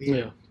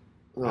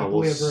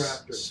 Happily ever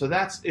after. So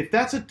if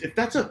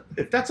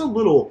that's a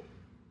little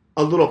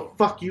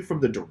fuck you from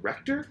the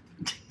director,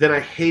 then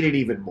I hate it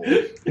even more.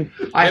 It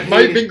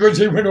might be because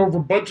they went over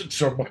budget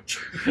so much.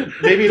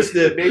 Maybe it's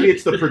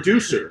the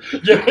producer.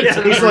 Yeah,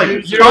 he's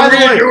like, by the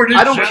way,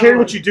 I don't care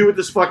what you do with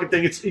this fucking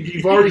thing.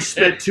 You've already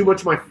spent too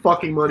much of my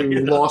fucking money. We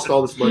lost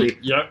all this money.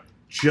 Yeah.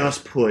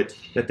 Just put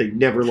that they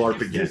never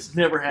LARP again. It's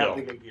never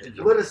happening again.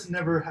 Let us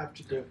never have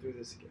to go through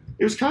this again.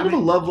 It was kind of a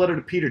love letter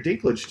to Peter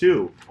Dinklage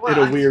too, in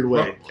a weird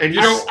way. And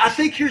I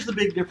think here's the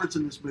big difference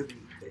in this movie,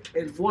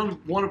 and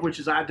one of which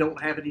is I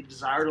don't have any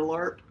desire to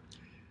LARP.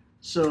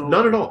 So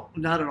not at all.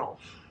 Not at all.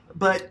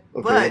 But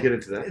I'll get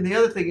into that. And the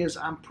other thing is,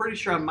 I'm pretty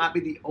sure I might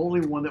be the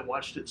only one that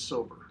watched it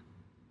sober.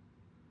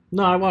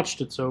 No, I watched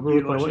it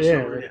sober.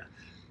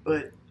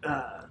 But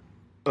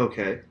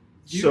okay.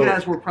 You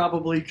guys were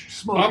probably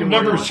smoking. I'm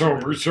never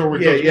sober, so it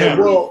doesn't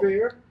matter. Well,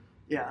 fair.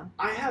 Yeah.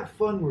 I have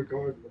fun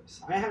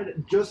regardless. I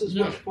had just as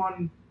much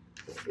fun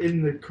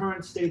in the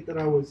current state that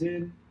I was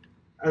in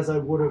as I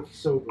would have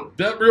sober.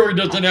 That really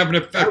doesn't have an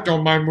effect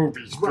on my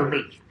movies for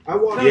me.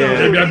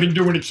 Maybe I've been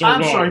doing it so long.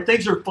 I'm sorry.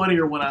 Things are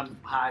funnier when I'm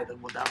high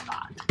than when I'm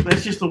not.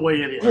 That's just the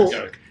way it is.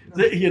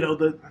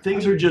 The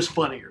things are just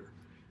funnier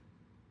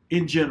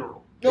in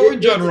general. No,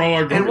 in general,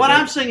 I agree. And what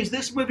I'm saying is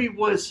this movie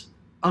was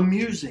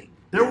amusing.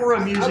 There were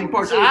amusing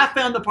parts. I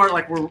found the part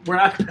like where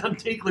I found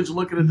Dinklage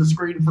looking at the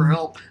screen for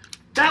help.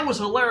 That was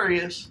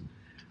hilarious.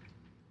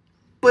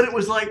 But it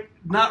was like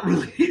not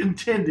really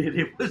intended.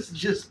 It was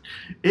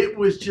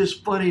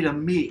just funny to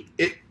me.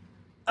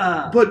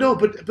 But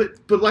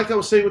like I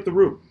was saying with The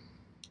Room.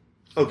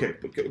 Okay,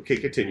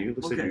 continue.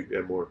 Looks like you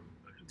have more.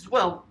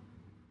 Well,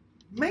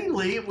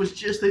 mainly it was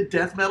just that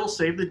death metal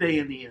saved the day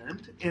in the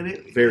end, and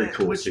very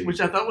cool,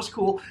 which I thought was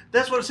cool.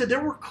 That's what I said. There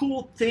were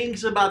cool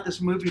things about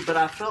this movie, but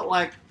I felt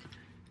like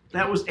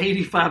that was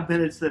 85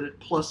 minutes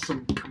plus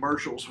some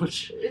commercials,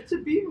 which it's a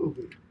B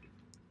movie.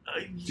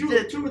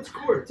 To its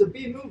core, it's a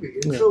B movie,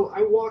 and so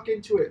I walk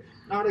into it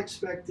not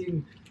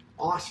expecting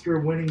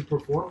Oscar-winning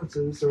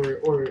performances or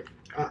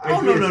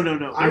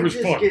no. I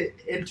just get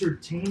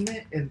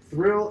entertainment and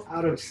thrill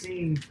out of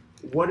seeing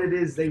what it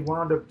is they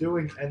wound up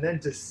doing, and then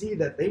to see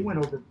that they went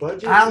over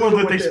budget. I love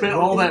that they spent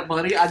all that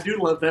money. I do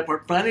love that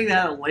part. Finding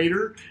that out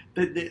later,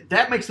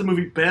 that makes the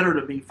movie better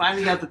to me.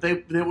 Finding out that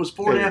it was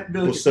 $4.5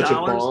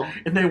 million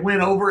and they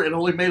went over and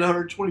only made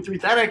 123.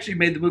 That actually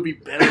made the movie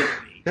better to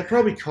me. That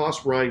probably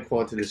cost Ryan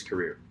Quanten his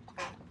career.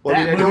 Well,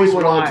 I know he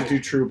went on to do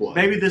True Blood.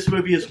 Maybe this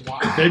movie is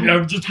why. Maybe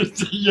I'm just going to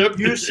say, yep.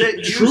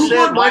 True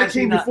Blood might have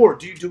came before.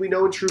 Do we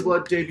know when True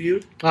Blood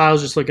debuted? I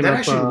was just looking up. That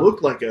actually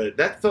looked like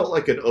that felt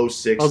like an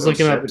 06, I was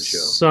looking up show.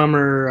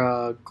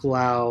 Summer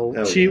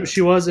Glau.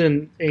 She was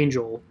an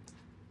angel.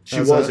 She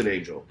was an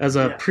angel. As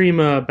a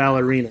prima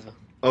ballerina.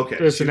 Okay.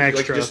 It's an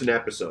extra. Like just an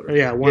episode. Right?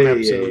 Yeah, one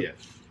episode. Yeah.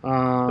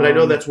 But I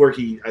know that's where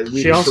she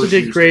also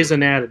did Grey's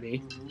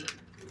Anatomy.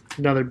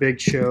 Another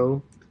big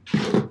show.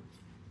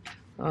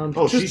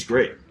 She's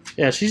great.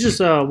 Yeah, she's just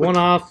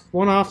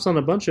one-offs on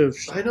a bunch of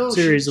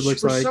series. It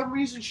looks like for some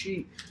reason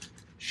she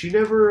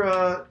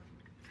never.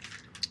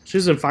 She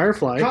was in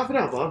Firefly. Cough it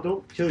out, Bob.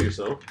 Don't kill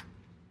yourself.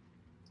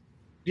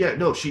 Yeah,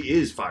 no, she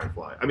is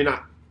Firefly. I mean,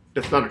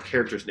 that's not her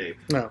character's name,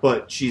 No.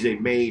 but she's a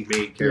main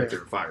character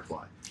in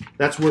Firefly.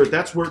 That's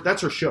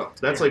her show.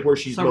 That's like where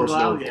she's most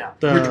known. Yeah.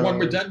 Which one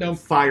was that now?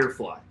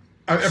 Firefly.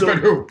 But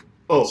who?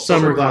 Oh,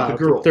 Summer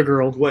Glau, the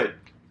girl. Gwen.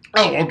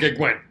 Oh, okay,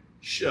 Gwen.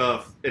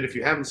 And if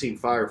you haven't seen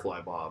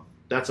Firefly, Bob,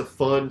 that's a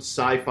fun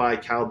sci-fi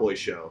cowboy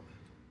show.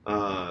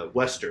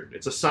 Western.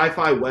 It's a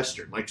sci-fi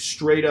Western. Like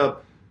straight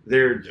up,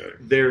 they're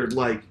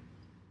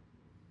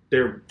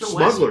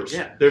smugglers.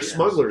 Yeah. They're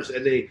smugglers,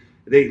 and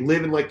they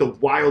live in like the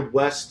Wild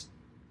West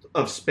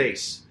of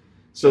space.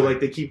 So like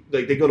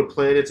they go to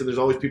planets, and there's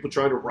always people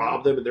trying to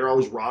rob them, and they're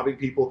always robbing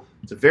people.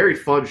 It's a very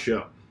fun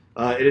show.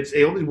 And it's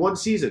only one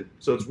season,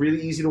 so it's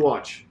really easy to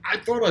watch. I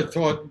thought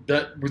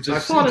that was I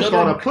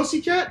thought a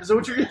pussycat? Is that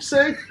what you're going to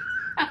say?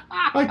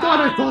 I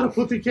thought a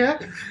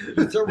pussycat.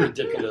 It's so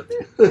ridiculous.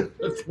 I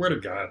swear to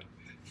God.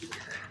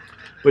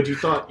 But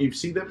you've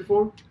seen that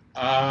before?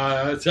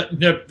 It's at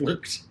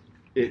Netflix.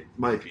 It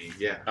might be,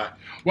 yeah.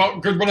 Well,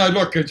 because when I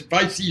look, if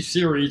I see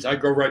series, I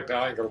go right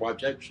back. I go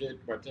watch that shit.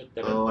 Watch that.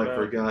 Oh, I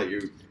forgot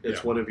you.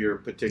 It's one of your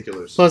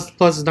particulars. Plus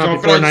it's not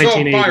before if I saw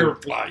 1980.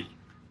 Firefly.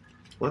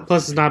 What?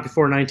 Plus it's not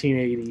before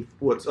 1980.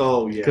 What's?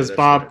 Oh, yeah. Because that's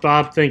Bob right.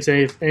 Bob thinks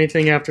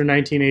anything after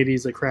 1980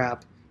 is a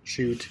crap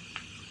shoot.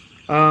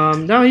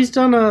 No, he's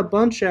done a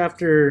bunch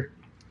after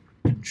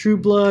True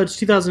Blood,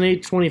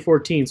 2008,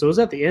 2014. So it was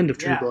at the end of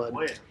True Blood.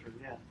 Way after,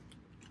 yeah.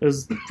 It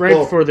was right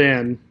before the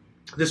end,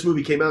 This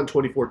movie came out in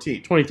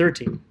 2014.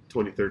 2013.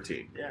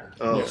 2013. Yeah.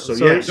 Oh, Yeah. so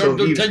So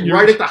he's 10 years.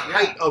 right at the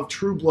height of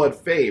True Blood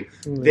fame.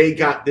 They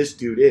got this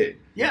dude in.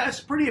 Yeah, it's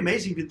pretty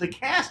amazing. The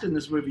cast in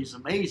this movie is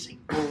amazing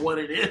for what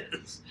it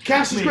is.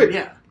 Cast is great.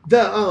 Yeah.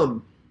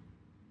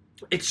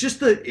 It's just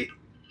the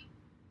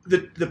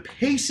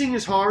pacing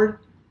is hard.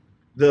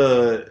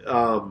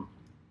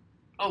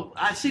 Oh,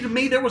 I see. To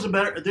me, there was a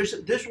better.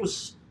 This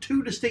was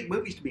two distinct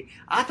movies to me.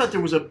 I thought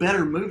there was a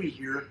better movie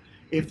here.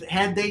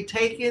 Had they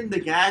taken the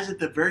guys at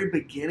the very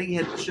beginning,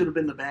 it should have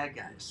been the bad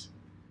guys.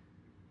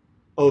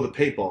 Oh, the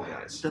paintball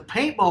guys. The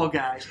paintball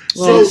guys.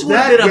 Well, This would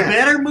have been a yeah.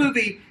 better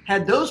movie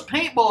had those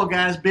paintball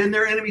guys been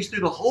their enemies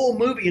through the whole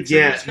movie. And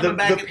Yeah, just coming the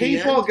back at the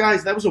paintball end.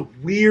 guys. That was a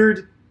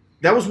weird.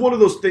 That was one of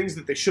those things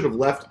that they should have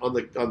left on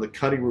the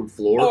cutting room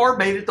floor, Or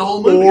made it the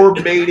whole movie. or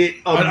made it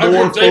a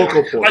more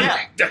focal point.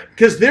 Yeah.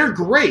 Because they're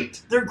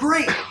great, They're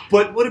great.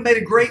 but Would have made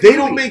a great they movie.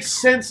 don't make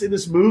sense in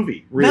this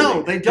movie. Really.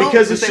 No, they don't,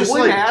 Because but it's they just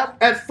would like have.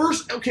 at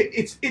first, okay,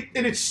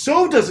 it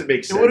so doesn't make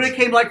It sense. would have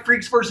became like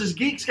Freaks versus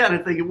Geeks kind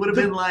of thing. It would have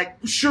been like,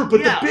 Sure,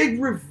 but Yeah. the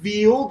big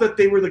reveal that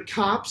they were the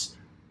cops,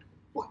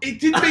 well, it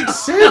didn't make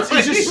sense.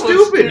 It's just It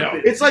was stupid.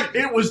 stupid. It's like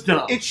it was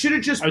dumb. it should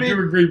have just I do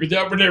been. agree with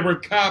that when they were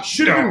cops.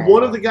 Should have been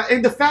one of the guys.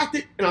 And the fact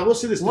that, and I will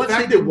say this, the Once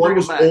fact they that one bring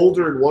was him back.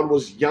 older and one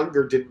was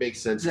younger didn't make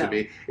sense No. to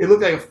me. It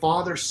looked like a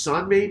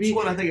father-son, maybe. That's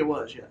what I think it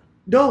was, yeah.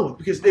 No,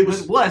 because it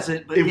was. It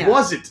wasn't, but It yeah.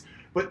 wasn't.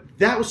 But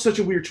that was such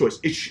a weird choice.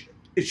 It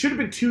should have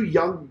been two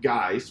young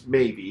guys,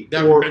 maybe,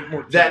 That or would make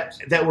more that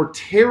sense. that were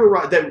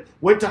terrorized, that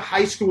went to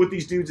high school with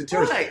these dudes and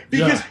terrorized. Right.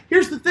 Because Yeah.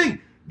 here's the thing: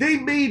 they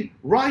made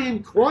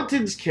Ryan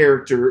Quanten's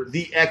character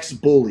the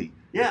ex-bully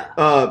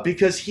Yeah.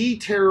 because he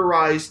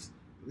terrorized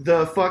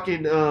the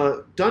fucking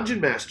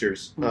dungeon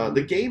masters, Mhm.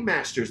 the game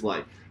masters.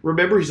 Like,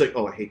 remember, he's like,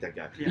 "Oh, I hate that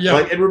guy." Yeah.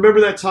 Like, and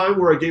remember that time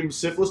where I gave him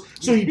syphilis?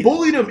 So he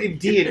bullied him in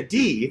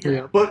D&D.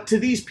 Yeah. But to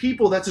these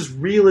people, that's as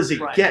real as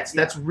it Right, gets.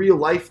 yeah. That's real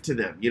life to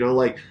them,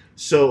 like.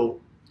 So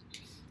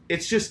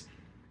it's just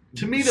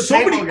To me, the so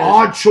paintball many guys-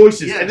 odd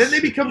choices, Yes. and then they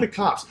become the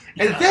cops,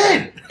 and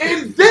Yeah.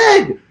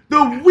 then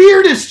the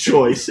weirdest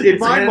choice in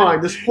my Yes.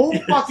 mind, this whole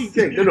Yes. fucking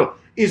thing,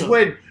 is No.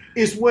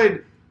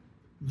 when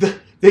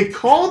they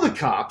call the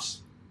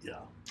cops. Yeah.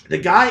 The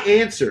guy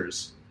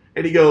answers,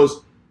 and he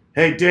goes,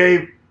 "Hey,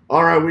 Dave.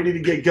 All right, we need to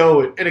get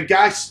going." And a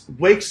guy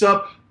wakes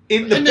up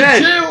in the In the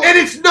bed, jail. and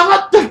it's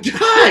not the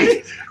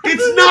guy.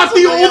 It's not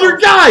the somebody older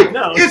else. guy.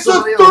 No, it's it's a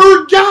somebody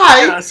third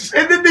guy. Yes.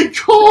 And then they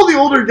call the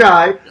older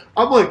guy.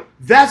 I'm like,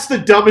 that's the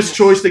dumbest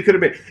choice they could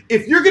have made.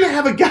 If you're gonna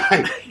have a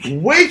guy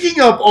waking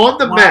up on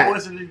the Why mat,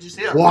 wasn't it just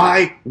him?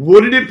 why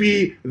wouldn't it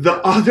be the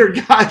other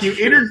guy you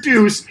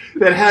introduced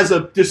that has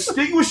a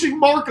distinguishing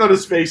mark on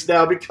his face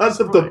now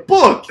because of the Right.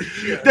 book?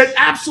 Yes. That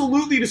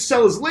absolutely to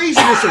sell his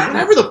laziness or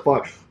whatever the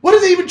fuck. What are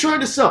they even trying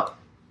to sell?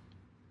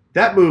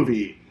 That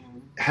movie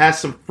has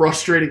some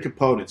frustrating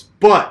components,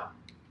 but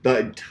the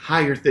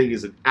entire thing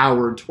is an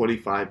hour and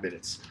 25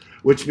 minutes,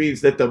 which means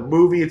that the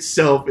movie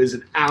itself is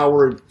an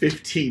hour and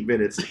 15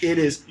 minutes. It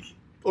is,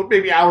 or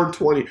maybe hour and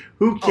 20.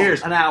 Who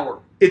cares? Oh, an hour.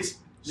 It's,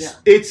 Yeah.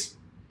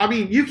 I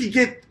mean, you can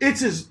get,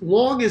 it's as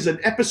long as an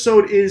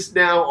episode is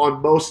now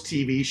on most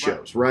TV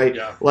shows, right?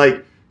 Yeah.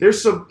 Like, there's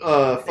some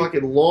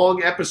fucking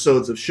long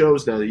episodes of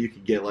shows now that you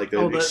can get, like the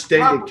The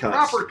extended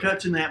cuts. proper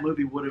cuts in that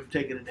movie would have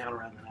taken it down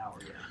around an hour,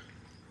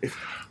 yeah.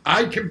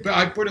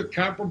 I put it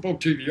comparable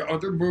to the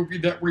other movie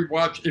that we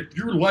watched. If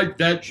you like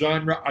that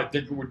genre, I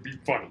think it would be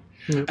funny.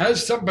 Yeah.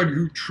 As somebody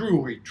who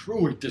truly,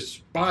 truly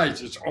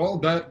despises all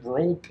that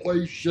role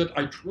play shit,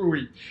 I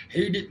truly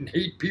hate it and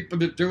hate people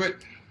that do it.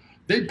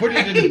 They put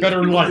it in a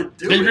better light.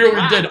 They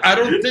really did. I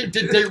don't think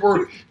that they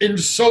were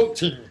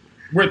insulting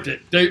with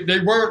it. They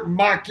weren't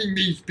mocking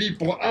these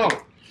people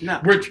out. No.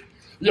 Which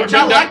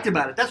I liked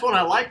about it. That's what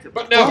I liked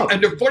about it. But now,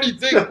 and the funny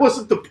thing... That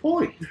wasn't the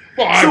point.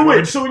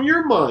 Well, so in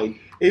your mind,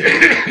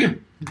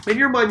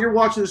 you're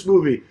watching this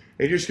movie,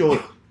 and you're just going,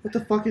 what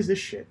the fuck is this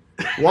shit?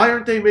 Why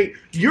aren't they making...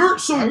 in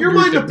your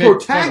mind, the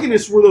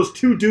protagonists were those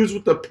two dudes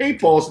with the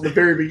paintballs in the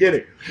very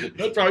beginning.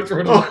 That's right.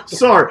 Oh,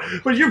 sorry.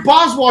 But your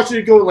boss watching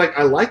it going like,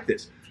 I like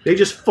this. They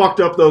just fucked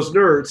up those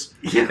nerds,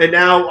 and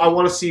now I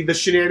want to see the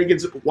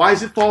shenanigans. Why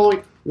is it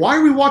following? Why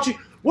are we watching...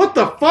 What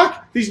the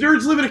fuck? These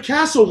nerds live in a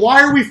castle.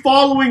 Why are we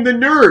following the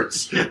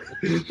nerds?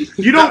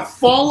 You don't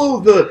follow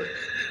the...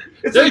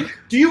 It's like,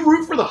 do you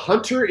root for the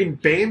hunter in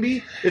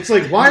Bambi? It's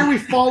like, why are we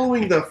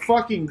following the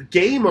fucking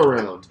game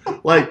around?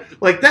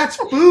 Like that's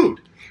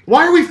food.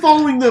 Why are we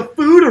following the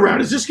food around?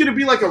 Is this going to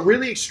be like a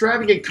really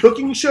extravagant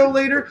cooking show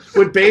later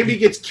when Bambi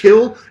gets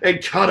killed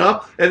and cut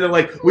up? And they're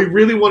like, we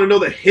really want to know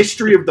the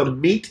history of the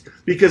meat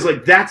because,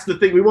 like, that's the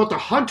thing. We want the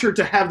hunter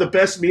to have the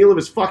best meal of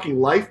his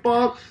fucking life,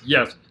 Bob.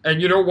 Yes.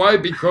 And you know why?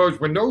 Because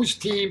when those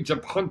teams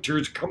of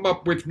hunters come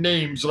up with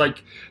names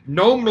like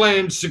Gnome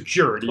Land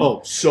Security.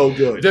 Oh, so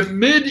good. The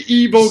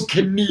Medieval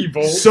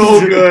Knievel.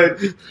 So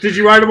good. Did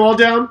you write them all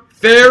down?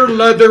 Fair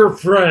Leather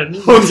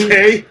Friends.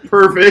 Okay,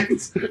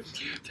 perfect.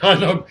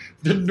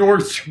 The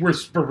Norse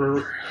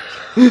Whisperer.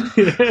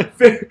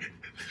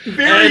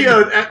 Very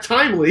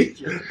timely,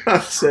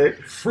 I'd say.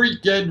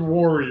 Freakend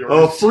Warrior.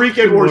 Oh,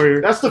 Freakend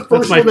Warrior. That's the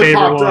first one that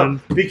popped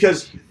up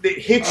because it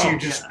hits you.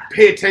 Just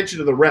pay attention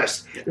to the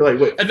rest. You're like,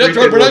 wait. And that's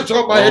right. When I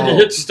saw my head to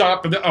hit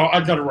stop, and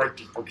I got to write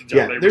these books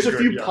down. Yeah, there's a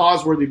few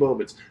pause-worthy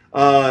moments.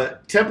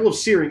 Temple of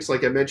Syrinx,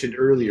 like I mentioned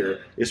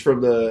earlier, is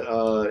from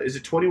the, is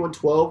it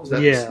 2112? Is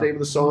that the name of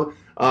the song?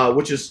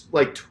 Which is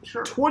like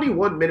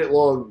 21-minute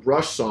long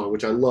Rush song,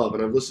 which I love,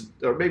 and I've listened,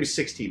 or maybe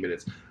 16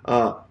 minutes.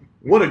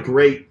 What a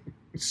great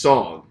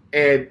song.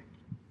 And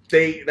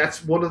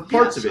that's one of the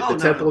parts of it. The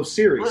Temple of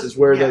Syrinx is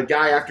where the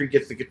guy, after he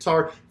gets the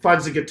guitar,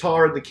 finds the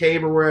guitar in the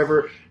cave or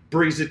wherever,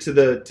 brings it to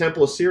the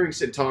Temple of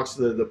Syrinx and talks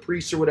to the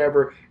priest or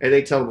whatever, and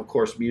they tell him, of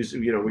course, music,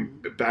 we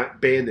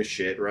ban this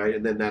shit, right?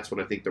 And then that's when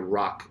I think the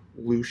rock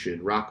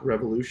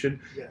revolution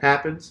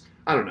happens.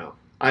 I don't know.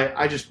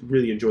 I just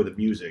really enjoy the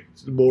music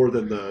more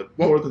than the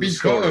story.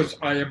 Because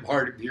I am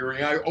hard of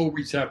hearing, I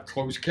always have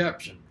closed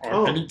caption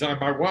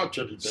anytime I watch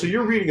anything. So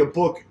you're reading a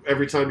book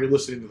every time you're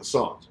listening to the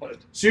songs.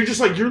 So you're just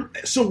like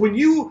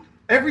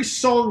every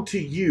song to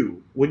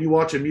you when you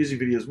watch a music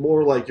video is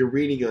more like you're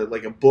reading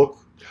a book.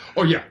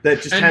 Oh yeah,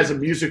 that just has a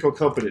musical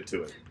accompaniment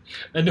to it.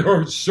 And there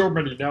are so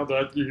many now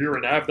that you hear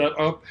and have that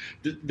up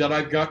that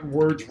I've gotten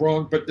words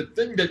wrong. But the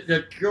thing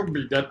that killed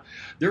me, that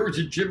there was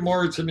a Jim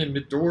Morrison in The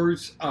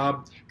Doors,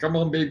 Come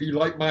On Baby,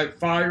 Light My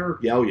Fire.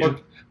 Yeah, oh yeah.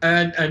 But,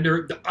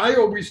 and I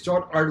always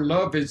thought our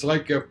love is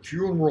like a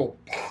funeral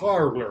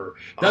parlor.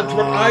 That's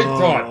what I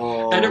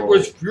thought. And it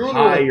was funeral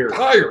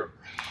pyre.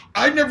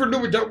 I never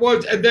knew what that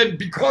was. And then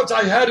because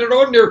I had it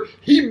on there,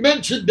 he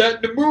mentioned that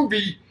in the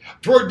movie.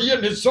 Toward the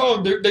end of the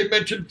song, they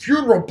mentioned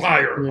funeral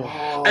pyre.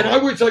 Oh. And I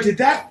was like... Did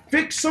that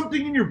fix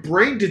something in your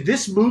brain? Did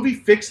this movie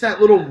fix that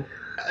little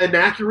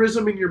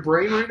anachronism in your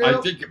brain right now?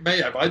 I think it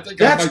may have. I think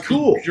that's I might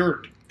cool. be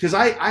cured. Because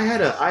I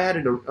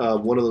had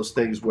one of those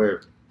things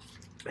where...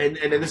 And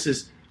this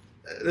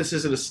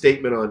isn't a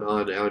statement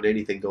on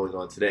anything going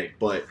on today,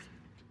 but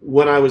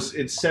when I was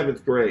in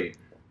 7th grade,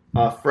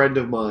 a friend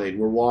of mine,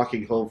 we're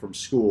walking home from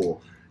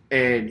school...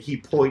 And he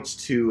points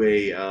to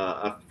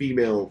a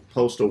female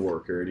postal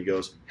worker, and he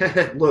goes,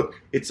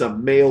 "Look, it's a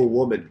male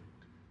woman,"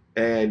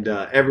 and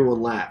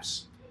everyone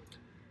laughs.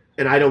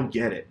 And I don't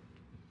get it,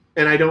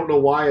 and I don't know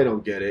why I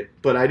don't get it,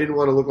 but I didn't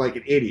want to look like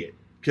an idiot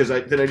because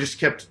we just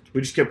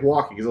kept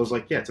walking because I was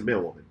like, "Yeah, it's a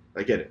male woman.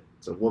 I get it.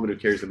 It's a woman who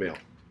carries the mail.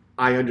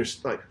 I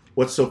understand.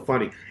 What's so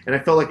funny?" And I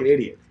felt like an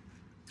idiot.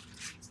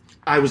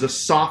 I was a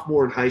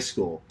sophomore in high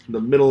school, in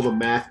the middle of a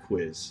math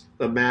quiz,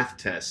 a math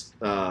test.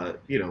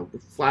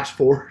 Flash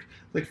forward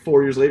like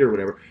 4 years later or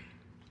whatever.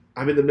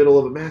 I'm in the middle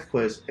of a math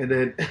quiz,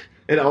 and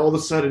all of a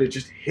sudden it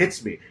just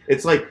hits me.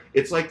 It's like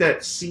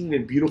that scene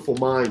in Beautiful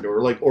Mind,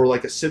 or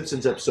like a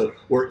Simpsons episode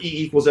where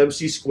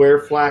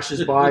E=MC²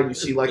 flashes by, and you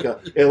see like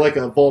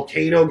a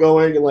volcano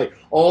going, and like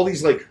all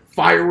these like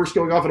fireworks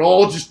going off, and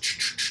all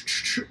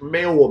just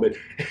male woman,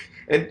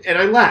 and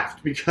I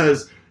laughed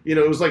because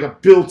it was like a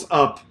built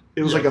up.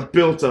 It was like a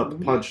built-up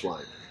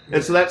punchline.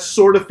 And so that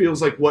sort of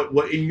feels like what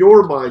in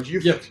your mind,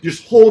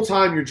 this whole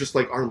time you're just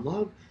like, our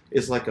love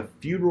is like a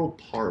funeral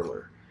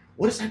parlor.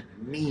 What does that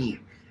mean?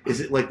 Is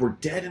it like we're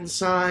dead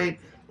inside?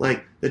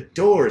 Like the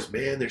Doors,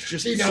 man, there's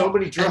just so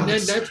many drugs. And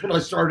then that's when I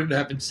started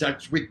having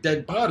sex with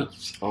dead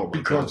bodies. Oh my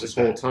God, this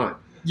whole time.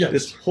 Yes.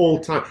 This whole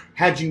time.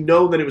 Had you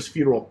known that it was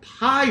funeral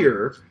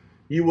pyre,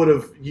 you would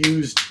have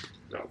used...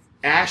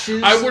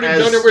 ashes. I would have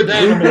done it with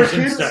animals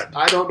instead.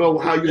 I don't know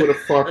how you would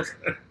have fucked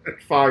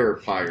fire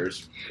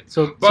pyres.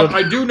 But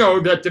I do know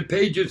that the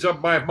pages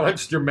of my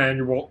monster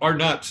manual are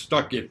not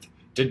stuck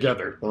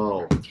together.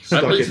 Oh,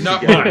 at least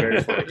not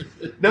mine.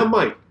 Now,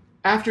 Mike,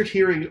 after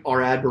hearing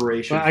our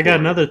admiration, I got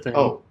another thing.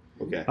 Oh,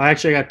 okay. I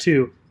got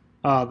two.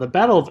 The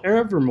Battle of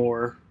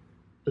Evermore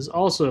is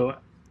also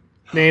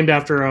named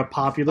after a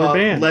popular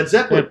band. Led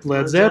Zeppelin.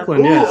 Led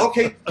Zeppelin, Ooh, yes.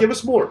 okay. Give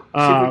us more. See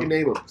if we can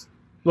name them.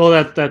 Well,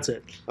 that's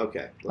it.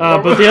 Okay.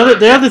 But the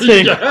other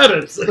thing, You had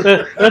it.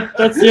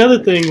 that's the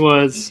other thing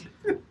was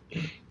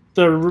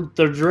the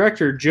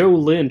director Joe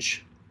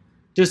Lynch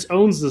just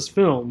owns this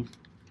film,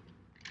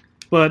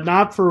 but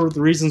not for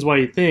the reasons why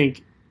you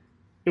think.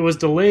 It was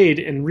delayed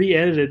and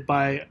re-edited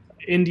by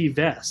Indie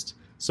Vest,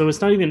 so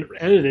it's not even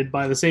edited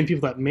by the same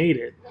people that made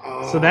it.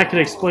 So that could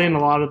explain a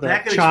lot of the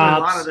That could explain a lot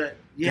chops of that.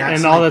 Yeah,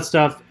 and all that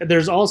stuff.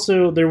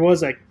 There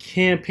was a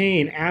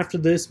campaign after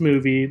this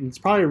movie, and it's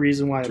probably a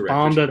reason why it Director's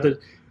bombed at cut?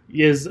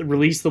 is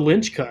release the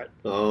Lynch cut.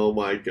 Oh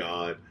my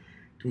God!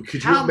 Could you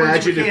How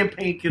much imagine?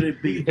 campaign could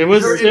it be? It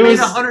was- It it made was-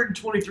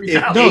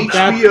 123,000. No,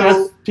 HBO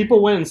that's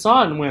people went and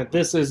saw it and went,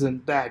 "This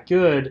isn't that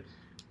good."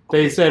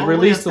 They said only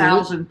release the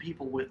 1,000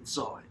 people went and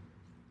saw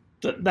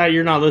it. that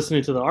you're not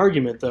listening to the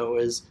argument though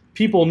is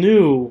people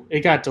knew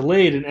it got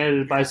delayed and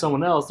edited by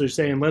someone else. They're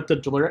saying let the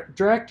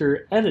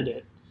director edit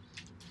it.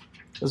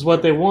 Is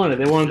what they wanted.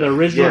 They wanted the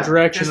original Yeah.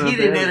 direction. 'Cause he of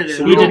didn't the- edit it.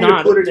 So He we don't did need to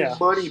not. put any Yeah.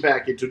 money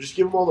back into it. Just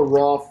give them all the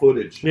raw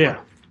footage.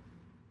 Yeah.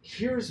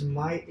 Here's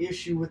my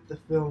issue with the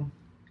film,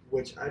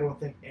 which I don't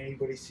think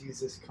anybody sees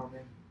this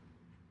coming,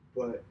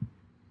 but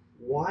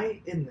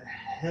why in the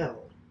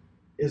hell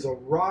is a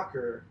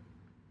rocker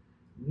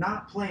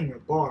not playing a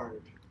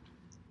bard?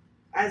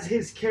 As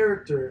his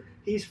character,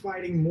 he's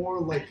fighting more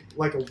like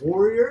a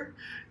warrior.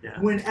 Yeah.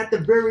 When at the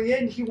very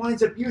end he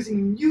winds up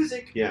using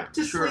music Yeah.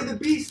 to Sure. slay the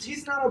beast.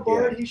 He's not a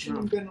bard. Yeah. He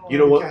shouldn't have been allowed You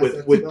know to what, cast with-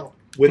 that with- spell.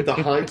 With the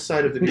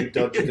hindsight of the new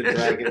Dungeons and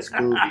Dragons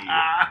movie,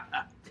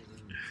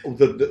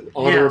 the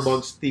Honor Yes.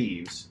 Amongst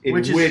Thieves, in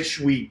Which which,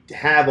 is- we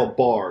have a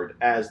bard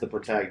as the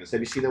protagonist.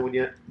 Have you seen that one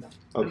yet? No.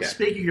 Okay.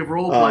 Speaking of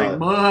role playing,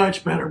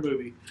 much better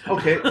movie.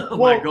 Okay. Oh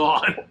Well, my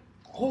God.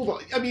 hold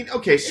on. I mean,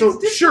 okay, so It's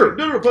different. sure,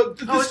 no, but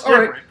this, Oh, it's all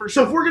right. different, for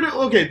So sure. if we're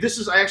gonna, this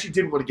is. I actually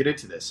didn't want to get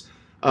into this.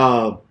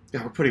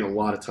 We're putting a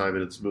lot of time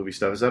into this movie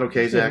stuff. Is that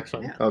okay, Zach?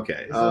 Fine. Yeah.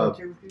 Okay. Is that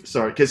okay with you?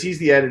 Sorry, because he's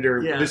the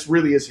editor. Yeah. This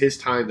really is his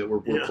time that we're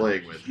Yeah.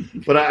 playing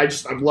with. But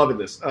I'm loving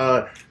this.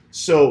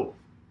 So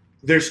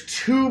there's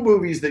two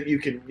movies that you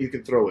can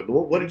throw in.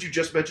 What did you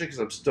just mention? Because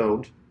I'm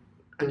stoned.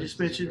 I just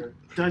mentioned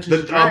Dungeons The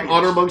and Dragons.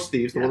 Honor Amongst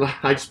Thieves, the Yeah. one that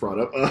I just brought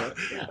up.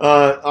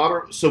 Yeah.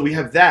 Honor. So we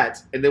have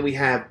that, and then we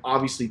have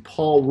obviously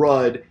Paul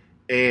Rudd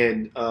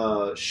and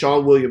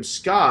Sean William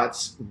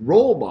Scott's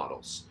Role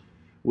Models,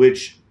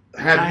 which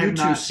I have you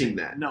two not seen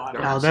that? No, I've Oh,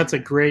 not that's a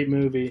seen great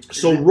movie.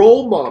 So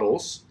Role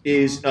Models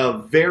is a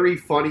very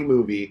funny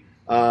movie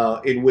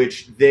in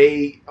which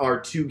they are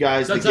two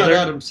guys. That's that not get-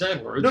 Adam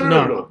Sandler. is No, it?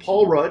 no.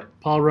 Paul Rudd.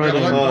 Paul Rudd Yeah,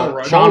 I and like Paul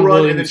Rudd. Paul Rudd, and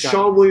then William Scott.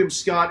 Sean William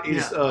Scott is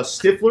Yeah.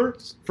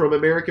 Stifler from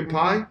American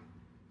Pie.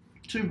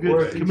 Two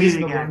Or good he's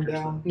in comedic the actors.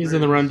 Rundown. He's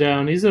in the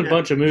Rundown. He's in a Yeah.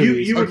 bunch of You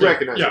movies. would Okay.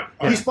 recognize Yeah.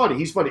 him. He's funny.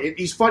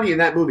 He's funny in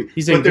that movie.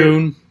 He's But in they're-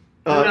 Goon.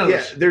 Who knows?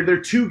 Yeah, they're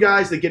two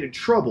guys that get in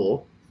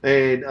trouble,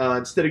 and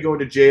instead of going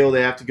to jail,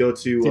 they have to go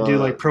to They do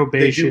like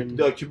probation.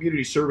 They do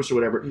community service or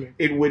whatever, Yeah.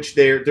 in which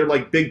they're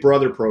like Big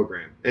Brother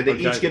program, and they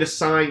Okay. each get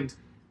assigned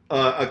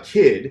a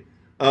kid.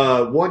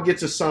 One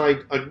gets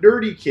assigned a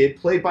nerdy kid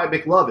played by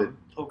McLovin,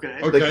 Okay.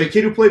 Okay. like the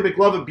kid who played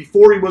McLovin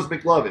before he was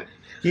McLovin.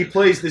 He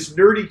plays this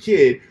nerdy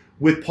kid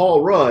with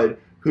Paul Rudd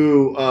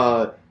who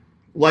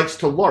likes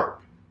to LARP,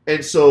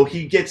 and so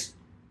he gets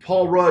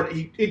Paul Rudd.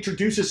 He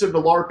introduces him to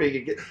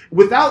LARPing. And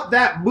without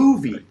that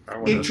movie, I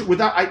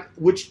wanna-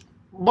 which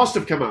must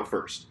have come out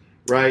first,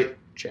 right?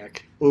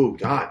 Check. Oh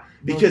God,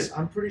 No, because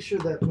I'm pretty sure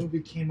that movie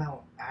came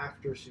out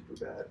after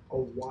Superbad, a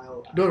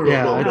while after. no,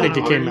 Yeah, I think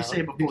it came you out.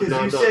 say before. Because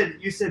No, you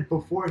no. said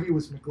before he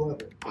was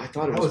McLovin. I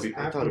thought it That was. was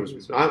I thought after it was. he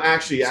was- I'm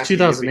actually It's asking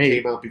if it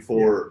 2008. came out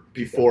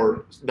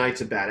before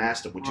Knights of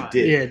Badassdom, which Right. it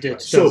did. Yeah, it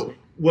did. So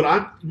what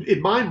I'm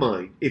in my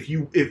mind, if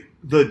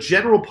the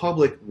general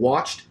public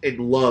watched and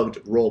loved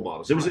Role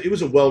Models, it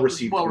was a well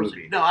received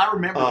movie. No, I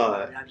remember. that.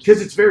 I just-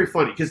 Because it's very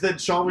funny. Because then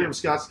Sean William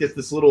Scott gets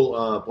this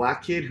little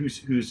black kid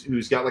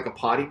who's got like a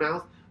potty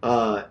mouth,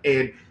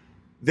 and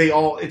they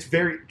all. It's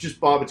very just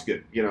Bob. It's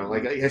good. You know,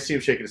 like I see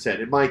him shaking his head.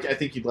 And Mike, I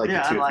think you'd like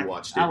Yeah, it too I if like you it.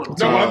 watched I it. would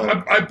No,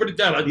 Uh, I put it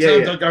down. It yeah,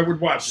 sounds yeah. like I would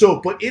watch. So,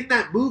 but in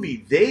that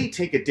movie, they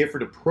take a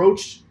different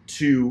approach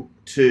to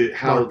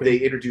how LARPing. they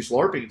introduce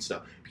LARPing and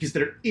stuff because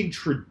they're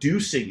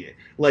introducing it.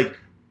 Like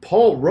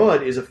Paul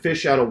Rudd is a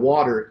fish out of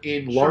water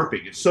in Sure.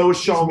 LARPing, and so is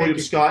Sean William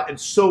making- Scott, and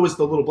so is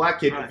the little black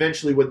kid. Right.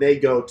 Eventually, when they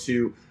go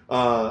to,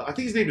 I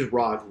think his name is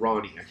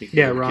Ronnie. I think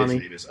Yeah, the Ronnie.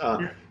 kid's name is.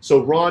 Yeah.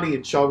 So Ronnie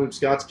and Sean William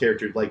Scott's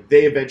character, like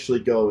they eventually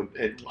go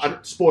and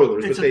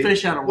spoilers, it's but a they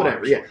fish out of water.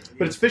 whatever, yeah.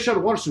 But it's fish out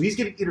of water, so he's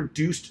getting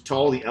introduced to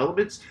all the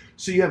elements.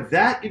 So you have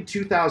that in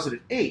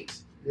 2008.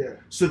 Yeah.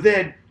 So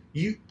then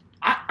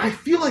I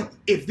feel like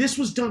if this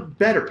was done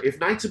better, if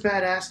Knights of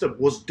Badassdom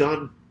was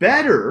done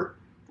better,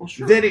 Well,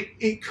 sure. then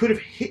it could have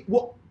hit.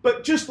 Well,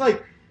 but just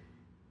like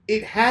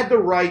it had the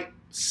right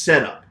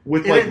setup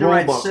with It like had the role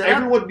right models. setup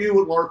Everyone knew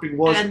what LARPing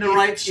was and the if,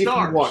 right if you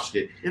stars. watched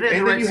it. It had And the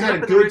then right you had setup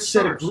a and the right good set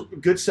stars.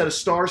 of good set of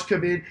stars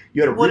come in.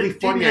 You had a What really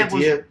it funny didn't have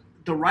was idea.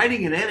 the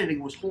writing and editing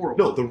was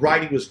horrible. No, the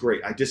writing was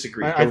great. I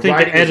disagree. I The think the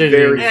writing was editing-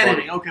 very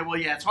editing. funny. Okay, well,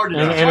 yeah, it's hard to.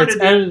 And, it's hard it's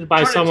to edited by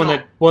hard to someone tell.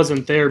 that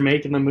wasn't there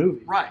making the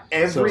movie. Right.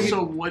 Every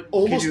So what?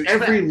 almost can you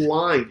every expect?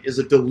 line is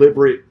a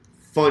deliberate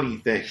funny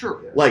thing.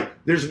 Sure. Like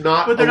there's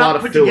not But they're a lot not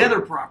of put filler.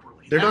 together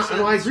properly. They're That's- not.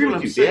 No, I that's agree what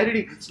with I'm you. saying. The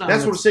editing. It's not-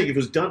 That's what I'm saying. If it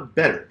was done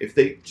better, if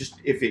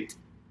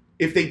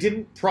they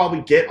didn't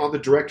probably get on the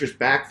director's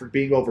back for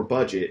being over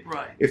budget,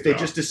 right. if they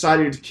just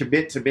decided to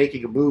commit to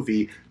making a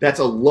movie that's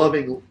a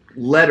loving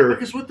letter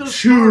Because with those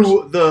to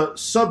stars, the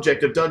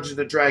subject of Dungeons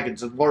and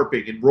Dragons and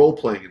LARPing and role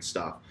playing and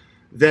stuff,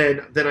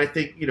 then I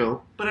think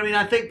but I mean,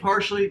 I think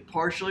partially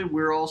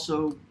we're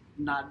also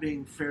not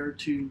being fair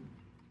to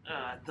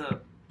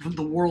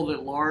the world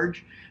at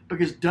large,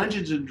 because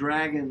Dungeons and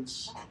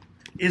Dragons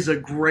is a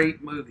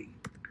great movie.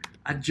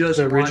 I just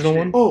The original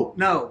watched it. one? Oh,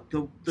 No,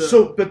 the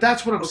so but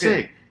that's what I'm Okay.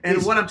 saying. and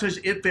is- what I'm telling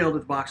you, it failed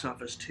at the box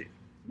office too.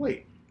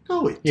 Wait,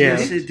 no, it Yeah.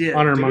 Yes, didn't. it did.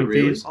 Honor Did it Among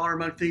really? Thieves. Honor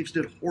Among Thieves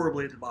did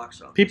horribly at the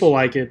box office. People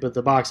like it, but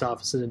the box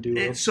office didn't do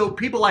well. And so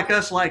people like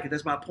us like it.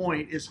 That's my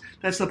point.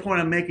 That's the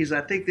point I'm making. Is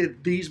I think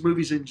that these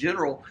movies in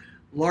general,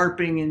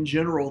 LARPing in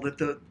general,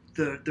 that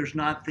there's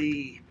not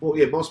the Well,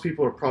 yeah, most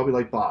people are probably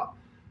like Bob,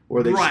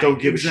 where they just Right, don't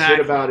give a exactly.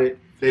 shit about it.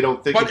 They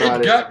don't think But about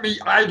it it. got me.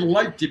 I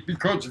liked it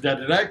because of that.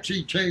 It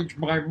actually changed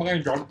my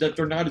mind on that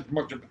they're not as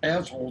much of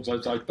assholes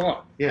as I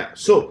thought. Yeah.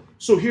 So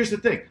here's the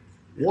thing.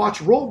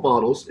 Watch Role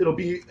Models. It'll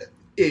be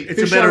a it's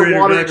fish a better out of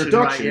water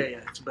introduction. introduction. Right?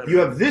 Yeah, it's a better. You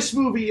have this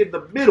movie in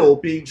the middle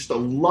being just a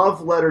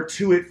love letter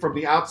to it from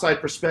the outside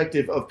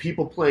perspective of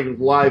people playing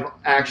live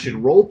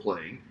action role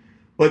playing.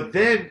 But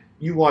then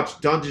you watch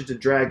Dungeons and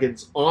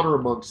Dragons Honor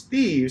Amongst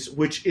Thieves,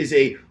 which is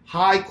a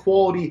high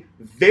quality,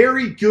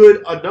 very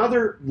good,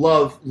 another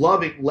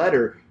loving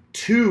letter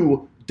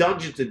to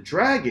Dungeons and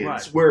Dragons,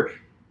 Right. where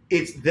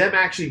it's them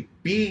actually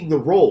being the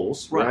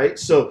roles, Right. right?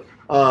 So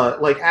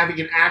like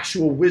having an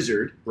actual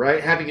wizard,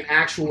 right? Having an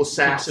actual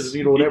assassin,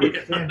 whatever.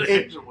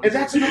 And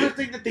that's another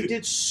thing that they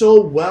did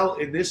so well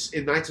in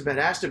Knights of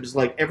Badassdom is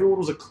like everyone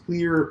was a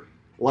clear,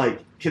 like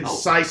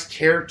concise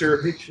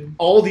character. Fiction.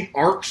 All the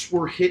arcs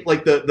were hit,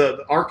 like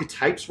the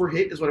archetypes were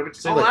hit. Is what I meant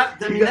to say. Oh,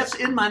 Like, I you mean, got- that's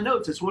in my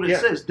notes. It's what it Yeah.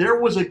 says. There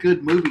was a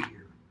good movie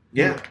here,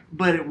 yeah,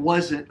 but it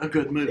wasn't a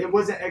good movie. It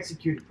wasn't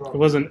executed It properly.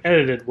 wasn't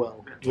edited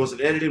well. it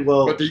wasn't edited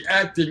well. But the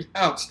acting,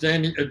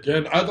 outstanding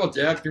again. I thought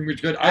the acting was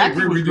good. I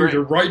Acting agree was with you. great.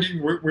 The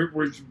writing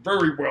was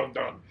very well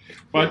done.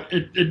 But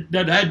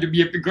that had to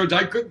be it because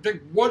I couldn't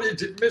think, what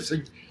is it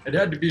missing? It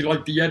had to be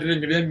like the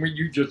editing, and then when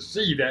you just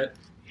see that.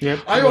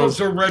 Yep. I it was.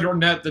 also read on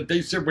that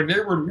they said when they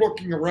were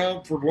looking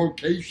around for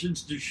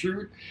locations to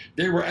shoot,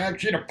 they were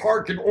actually in a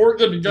park in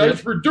Oregon, and guys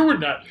Yep. were doing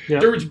that. Yep.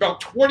 There was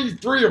about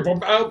 23 of them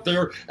out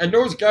there, and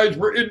those guys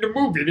were in the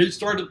movie. They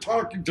started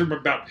talking to them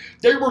about.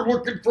 They were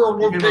looking for a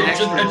Looking for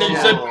location, and they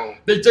extras, said, Oh,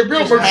 we'll Just shit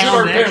our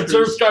found pants. extras.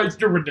 There's guys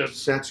doing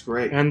this. that's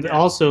great. And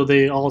also,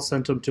 they all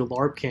sent him to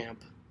LARP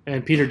camp,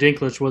 and Peter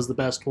Dinklage was the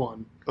best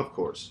one. Of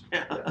course.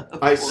 Of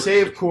I course. say,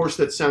 of course,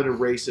 that sounded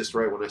racist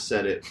right when I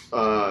said it.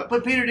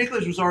 But Peter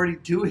Dinklage was already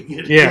doing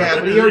it. Yeah.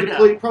 But he already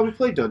Yeah. probably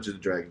played Dungeons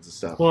and Dragons and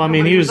stuff. Well, I No,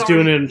 mean, but he he was was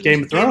doing it already- in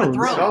Game of Game of Thrones.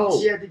 Thrones. Oh.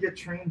 He had to get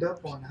trained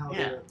up on how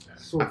Yeah. to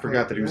sword I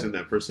forgot that he was in fight.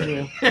 that for a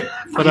second.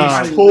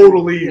 But, He's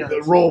totally Yeah.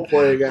 the role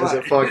playing as a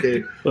Right.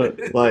 fucking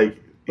But like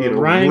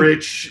Ryan-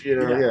 rich,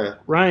 Yeah. yeah.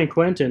 Ryan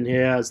Quentin, he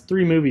has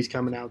 3 movies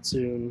coming out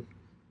soon.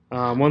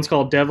 One's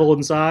called Devil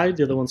Inside,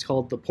 the other one's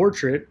called The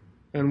Portrait,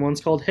 and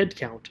one's called Head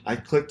Count. I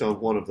clicked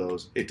on one of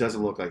those. It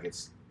doesn't look like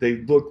they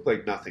look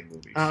like nothing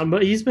movies.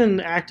 But he's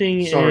been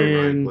acting Sorry,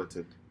 Ryan in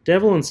Clinton.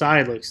 Devil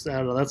Inside. Looks, I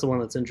don't know, that's the one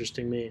that's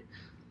interesting me.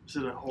 Is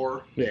it a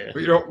horror? Yeah.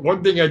 But,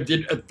 one thing a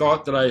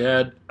thought that I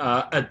had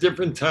at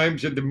different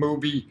times in the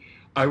movie,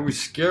 I was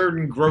scared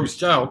and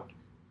grossed out,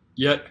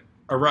 yet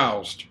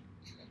aroused.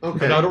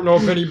 Okay. And I don't know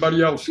if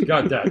anybody else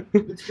got that.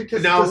 It's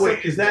because Now it's a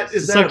wait, is that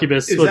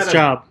Succubus is was that a,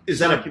 job. is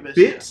that a Succubus,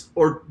 bit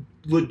or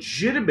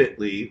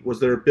legitimately was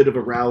there a bit of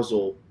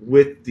arousal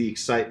with the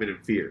excitement and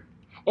fear?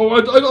 Oh,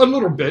 a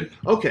little bit.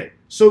 Okay,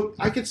 so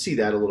I could see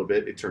that a little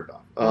bit. It turned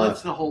off. Well,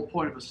 that's the whole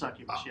point of a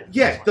succubus. Yeah,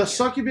 Yeah, the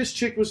succubus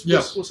chick was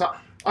Yes.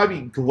 hot. I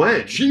mean,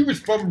 Gwen. She was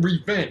from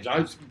Revenge.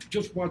 I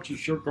just watched a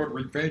show called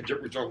Revenge.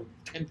 It was on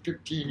 10,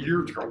 15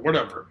 years ago,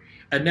 whatever.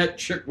 And that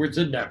chick was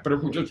in that, but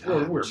it was just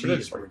really God, weird. But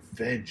jeez, anyway.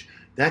 Revenge.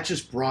 That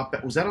just brought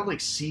back. Was that on like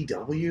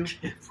CW?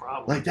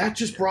 probably. Like that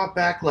just brought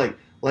back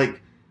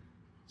like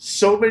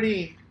so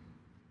many.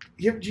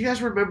 Do you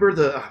guys remember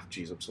the? Oh,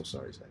 jeez, I'm so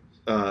sorry, Zach.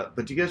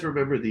 But do you guys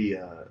remember the?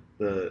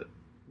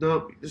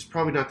 No, this is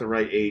probably not the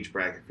right age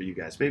bracket for you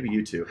guys. Maybe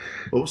you two.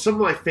 But some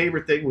of my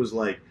favorite thing was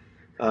like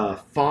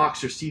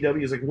Fox or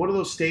CW is like one of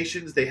those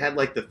stations. They had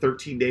like the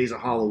 13 Days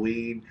of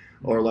Halloween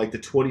or like the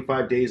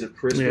 25 Days of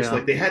Christmas. Yeah.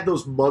 Like they had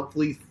those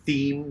monthly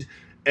themed.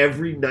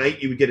 Every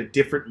night you would get a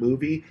different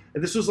movie,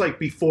 and this was like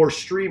before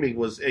streaming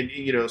was, and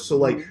so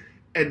like,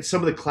 and some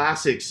of the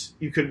classics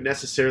you couldn't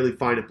necessarily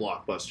find at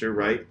Blockbuster,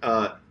 right?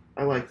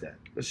 I like that.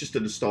 It's just a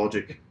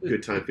nostalgic,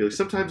 good time feeling.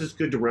 Sometimes it's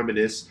good to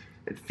reminisce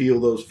and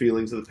feel those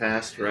feelings of the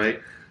past, right?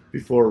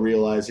 before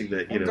realizing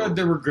that, I'm glad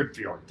there were good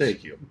feelings.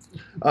 Thank you.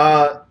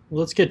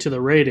 Let's get to the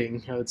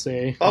rating, I would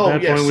say. Oh,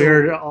 At that yeah, point, so- we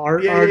heard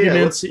yeah,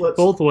 arguments let's-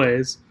 both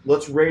ways.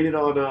 Let's rate it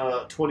on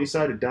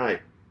 20-sided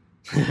die.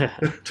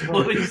 That's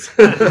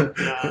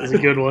a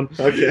good one.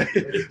 Okay.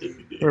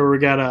 Where we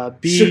got a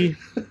B,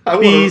 I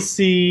B, wanna-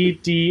 C,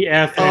 D,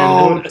 F,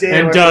 Oh, and,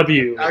 damn, and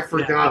W. I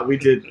forgot we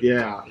did.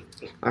 Yeah,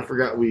 I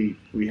forgot we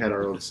had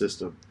our own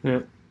system.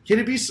 Yeah. Can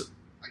it be?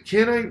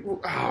 Can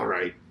I? All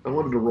right. I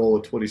wanted to roll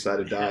a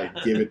 20-sided die.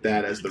 Give it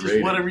that as the Just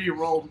rating. whatever you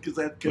rolled, because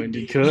that could When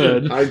be. you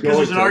could. I'm Because going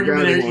there's an to. argument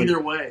I'm there grabbing either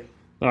one. way.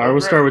 All right,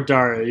 we'll start with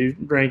Dario. You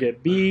rank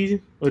it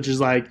B, which is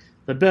like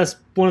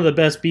one of the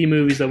best B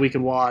movies that we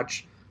could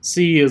watch.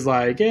 C is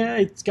like,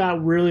 it's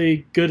got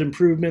really good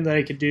improvement that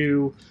I could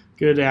do,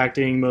 good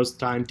acting most of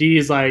the time. D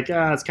is like,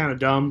 it's kind of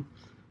dumb.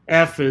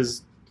 F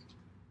is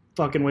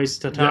fucking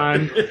waste of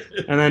time.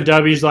 And then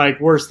W's like,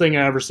 worst thing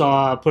I ever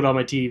saw put on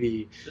my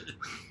TV.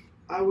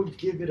 I would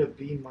give it a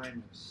B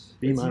minus.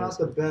 B It's minus.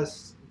 not the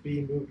best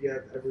B movie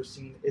I've ever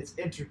seen. It's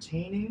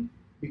entertaining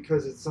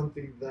because it's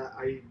something that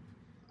I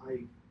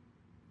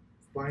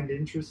find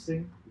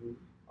interesting.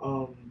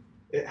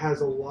 It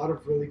has a lot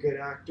of really good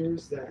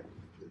actors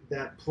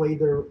that play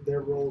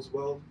their roles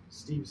well.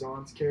 Steve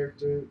Zahn's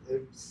character,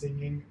 him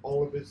singing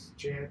all of his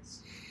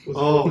chants. Was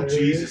Oh hilarious.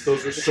 Jesus,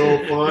 those are so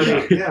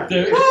funny. Yeah.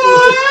 There-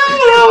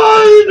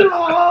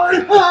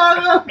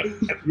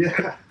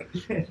 Yeah,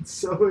 and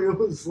so it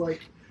was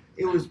like,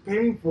 it was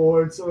painful,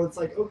 and so it's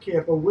like, okay,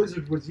 if a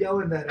wizard was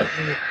yelling that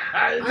at me,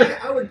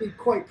 I would be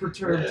quite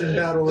perturbed in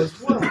battle as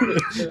well,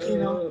 you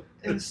know.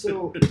 And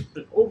so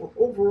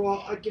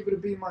overall, I'd give it a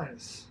B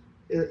minus.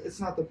 It's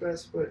not the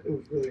best, but it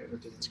was really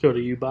entertaining. Let's go to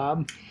you,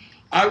 Bob.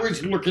 I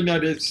was looking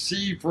at it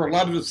C for a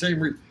lot of the same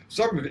reasons.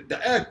 Some of it,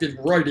 the acting,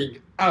 writing,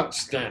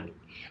 outstanding.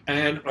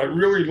 And I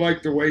really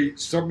like the way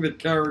some of the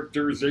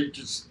characters, they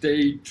just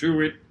stayed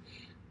to it.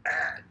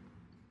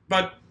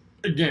 But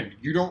again,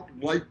 you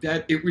don't like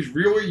that. It was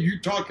really, you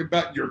talk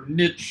about your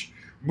niche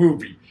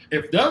movie.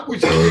 If that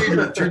was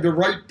catered to the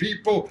right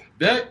people,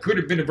 that could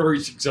have been a very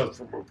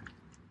successful movie.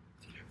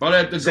 But I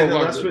have to So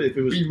go that's on what- if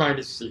it was- B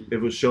minus C. If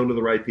it was shown to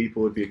the right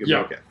people, it'd be a good. Yeah.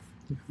 Okay.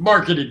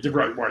 Marketed the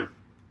right way.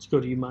 Let's go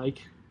to you,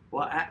 Mike.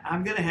 Well,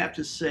 I'm going to have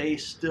to say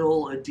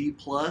still a D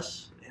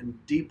plus and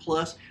D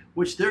plus,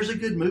 which there's a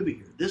good movie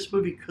here. This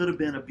movie could have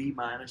been a B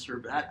minus,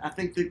 or I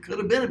think it could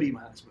have been a B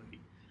minus movie.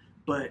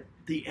 But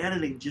the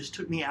editing just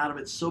took me out of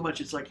it so much.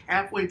 It's like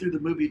halfway through the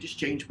movie, it just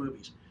changed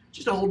movies.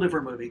 Just a whole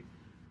different movie.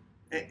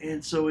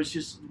 And so it's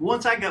just,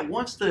 once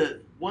the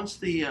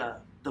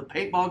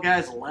paintball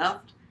guys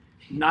left,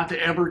 not to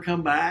ever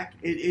come back,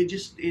 it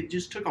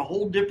just took a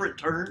whole different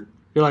turn.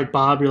 You're like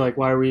Bob. You're like,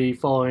 why are we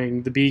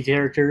following the B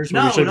characters?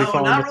 when we No, should be no,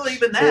 following not the- really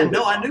even that. Hold No,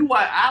 the I knew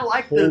why. I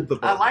like Hold the I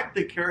button. like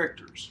the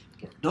characters.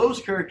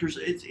 Those characters.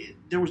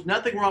 There was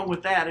nothing wrong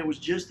with that. It was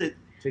just that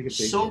Take a big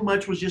so hit.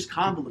 much was just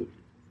convoluted.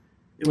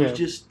 It was Yeah.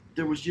 just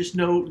there was just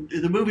no.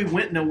 The movie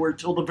went nowhere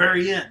till the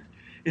very end.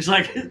 It's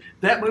like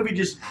that movie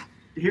just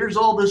here's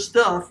all this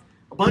stuff,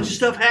 a bunch of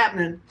stuff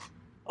happening.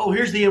 Oh,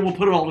 here's the end. We'll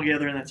put it all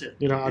together, and that's it.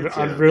 You know, I'd, It's,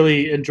 I'd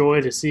really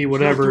enjoy to see no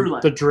whatever through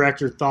line. the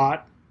director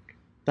thought.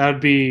 That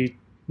would be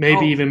maybe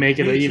Oh, even make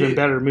it an me even too.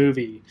 better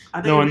movie. I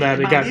think Knowing it that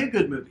it might got- be a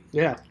good movie.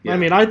 Yeah. Yeah. I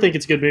mean, I think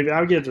it's a good movie. I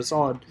would give it a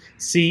solid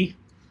C.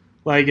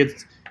 Like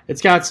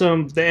it's got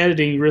the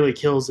editing really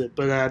kills it,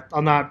 but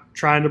I'm not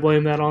trying to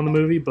blame that on the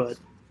movie, but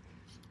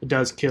it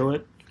does kill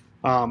it.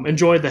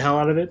 Enjoyed the hell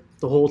out of it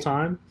the whole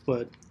time,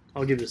 but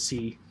I'll give it a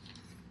C.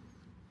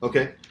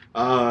 Okay.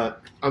 I'm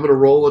gonna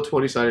roll a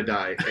 20-sided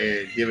die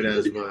and give it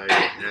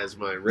as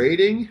my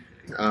rating.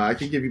 I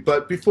can give you,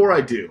 but before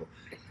I do,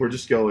 we're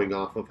just going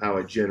off of how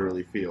I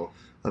generally feel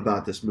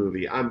about this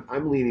movie. I'm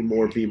leaning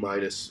more B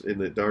minus in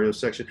the Dario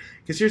section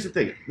because here's the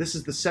thing: this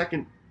is the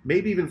second,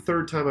 maybe even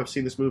third time I've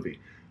seen this movie.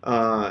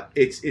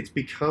 It's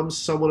become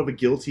somewhat of a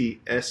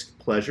guilty-esque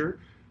pleasure,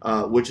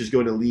 which is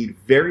going to lead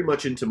very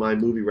much into my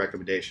movie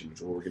recommendation, which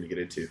is what we're going to get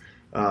into.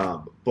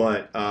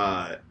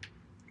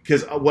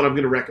 Because what I'm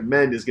going to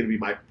recommend is going to be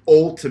my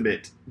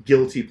ultimate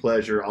guilty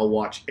pleasure. I'll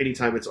watch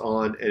anytime it's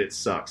on, and it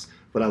sucks,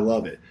 but I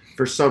love it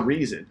for some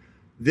reason.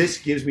 This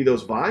gives me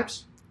those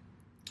vibes,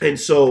 and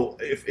so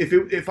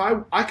if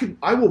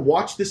I will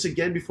watch this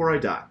again before I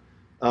die,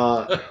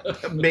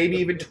 maybe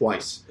even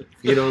twice.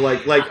 You know,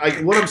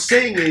 what I'm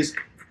saying is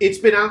it's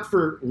been out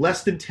for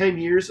less than 10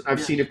 years.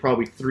 I've seen it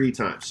probably 3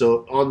 times.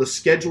 So on the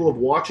schedule of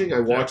watching, I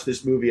watch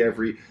this movie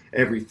every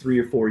 3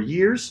 or 4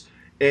 years.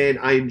 And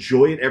I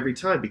enjoy it every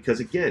time because,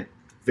 again,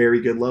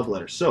 very good love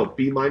letter. So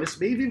B minus,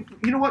 maybe,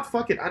 you know what?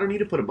 Fuck it. I don't need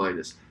to put a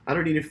minus. I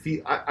don't need to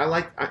feel.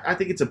 I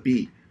think it's a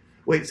B.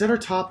 Wait, is that our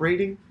top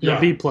rating? Yeah, Yeah.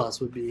 B plus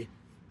would be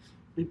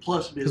B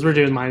plus because we're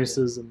doing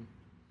minuses, and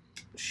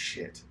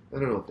Shit. I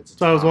don't know if it's a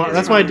so I was. top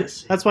That's rating. why.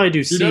 That's why I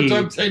do See, C. that's what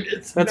I'm saying.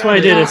 That's why I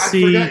did Oh, a I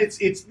C. forgot.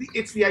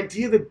 It's the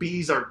idea that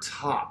B's are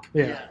top.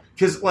 Yeah.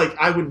 Because,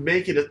 I would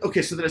make it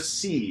okay, so then a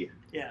C.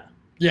 Yeah.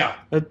 Yeah.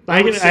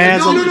 I would can. say- I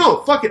had some-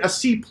 no. Fuck it. A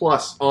C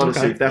plus,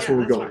 honestly, Okay. if that's Yeah, where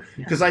we're that's going. fine.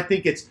 Yeah. Because I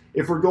think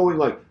if we're going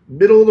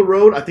middle of the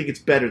road, I think it's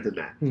better than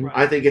that. Mm. Right.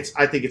 I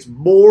think it's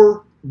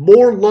more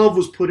more love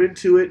was put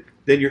into it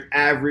than your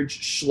average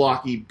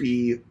schlocky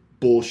B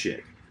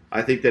bullshit.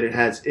 I think that it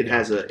has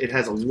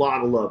a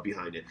lot of love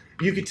behind it.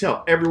 You could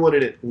tell everyone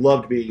in it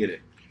loved being in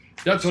it.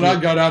 That's what I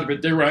got out of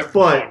it. They were having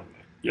But fun.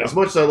 Yeah. as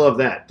much as I love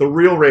that, the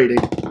real rating,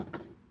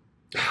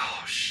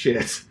 oh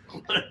shit,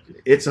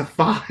 it's a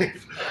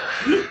 5.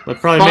 I'd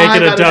probably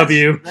make it a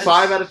W.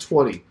 5 out of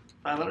 20.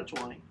 5 out of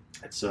 20.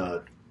 That's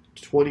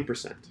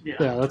 20%. Yeah.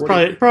 Yeah, that's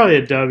 20. probably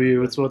a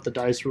W. It's what the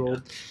dice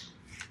rolled.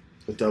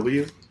 A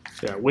W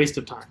Yeah, waste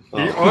of time.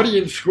 The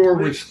audience score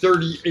was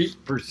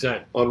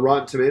 38%. On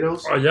Rotten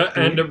Tomatoes. Oh yeah,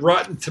 and the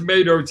Rotten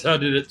Tomatoes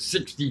had it at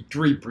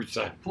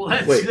 63%. Well,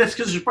 that's Wait. because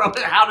there's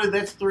probably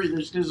that's 3.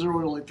 There's because there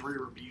were only 3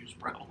 reviews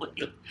probably.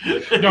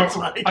 No, It's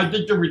like- I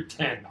think there were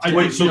 10. I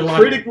Wait, didn't see a so lot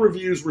critic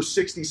reviews were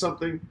 60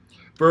 something.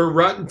 for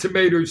Rotten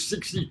Tomatoes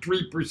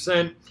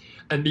 63%,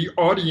 and the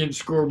audience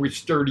score was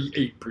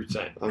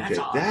 38%. Okay, That's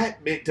odd.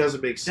 that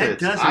doesn't make sense.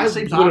 doesn't. I It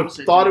seems would have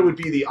opposite. thought it would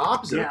be the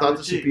opposite. Yeah, I thought me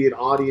this would too. be an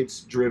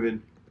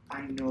audience-driven.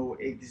 I know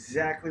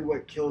exactly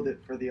what killed it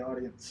for the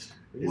audience.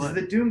 It's What?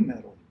 the doom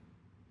metal.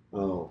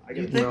 Oh, I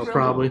You guess think No, so?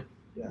 probably.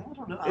 Yeah. I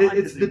don't know. I like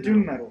It's the doom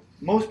doom metal.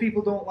 Most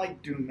people don't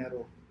like doom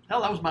metal,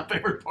 Hell, that was my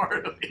favorite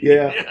part of it.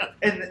 Yeah.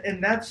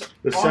 and that's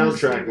the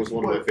honestly soundtrack was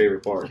one of my what-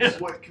 favorite parts.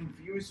 What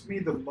confused me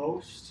the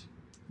most,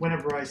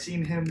 whenever I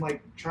seen him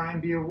like try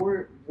and be a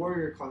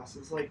warrior class,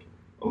 is like,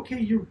 okay,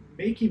 you're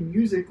making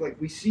music. Like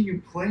we see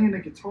you playing a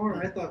guitar.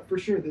 I thought for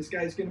sure this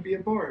guy's gonna be a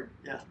bard.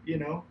 Yeah. You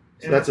know.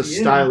 So And that's a at the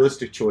end-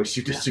 stylistic choice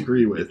you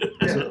disagree with.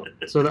 Yeah.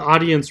 So the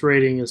audience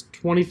rating is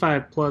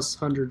 25 plus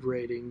 100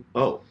 rating,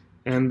 Oh,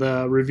 and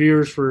the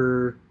reviewers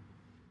for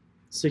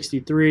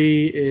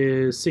 63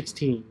 is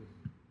 16.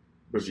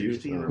 reviews.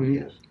 16 Oh.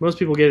 reviews. Most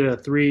people get it a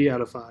 3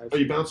 out of 5. Are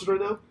you bouncing right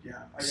now? Yeah.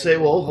 I got Say,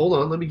 it. well, hold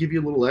on. Let me give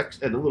you a little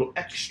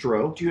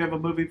extra. Do you have a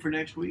movie for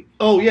next week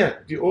Oh yeah.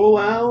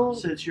 Well,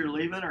 since you're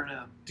leaving or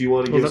no? do you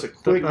want to Well, give us a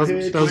quick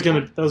pitch? that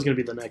was gonna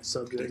be the next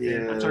subject.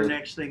 Yeah. That's our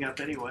next thing up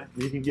anyway.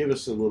 You can give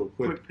us a little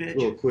Quick pitch.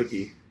 little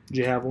quickie. Did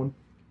you have one?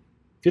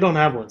 If you don't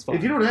have one, it's fine.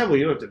 If you don't have one,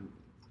 you don't have to.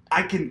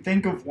 I can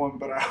think of one,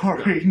 but I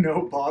already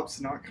know Bob's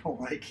not gonna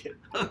like it.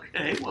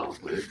 Okay, well,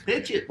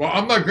 pitch it. Well,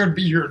 I'm not going to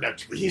be here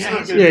next week. He's Yeah, not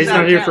he's- gonna- Yeah, he's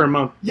not here out. for a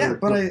month. Yeah,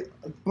 but it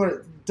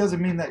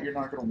doesn't mean that you're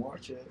not gonna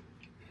watch it.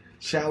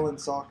 Shaolin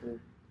Soccer.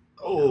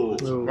 Oh.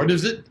 No. What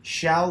is it?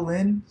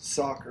 Shaolin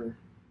Soccer.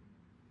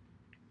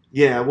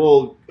 Yeah.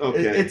 Well.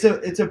 Okay.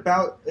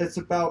 It's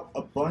about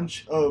a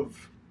bunch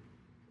of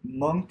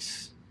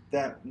monks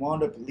that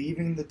wound up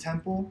leaving the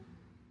temple,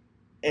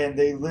 and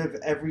they live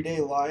everyday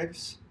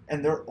lives,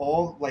 and they're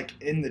all like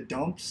in the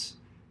dumps,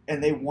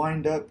 and they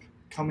wind up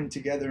coming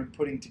together and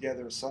putting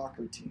together a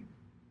soccer team.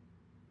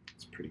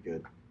 It's pretty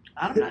good.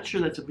 I'm not sure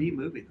that's a B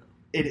movie though.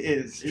 It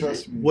is, Is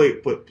trust me.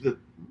 Wait, but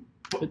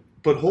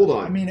hold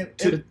on. I mean,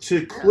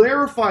 to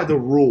clarify the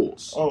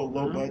rules. oh,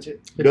 low budget.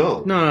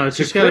 No. No, it's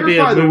To just got to be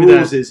a clarify the movie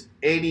rules that. is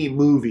any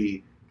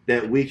movie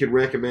that we can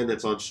recommend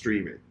that's on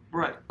streaming.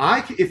 Right.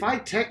 If I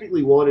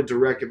technically wanted to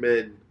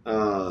recommend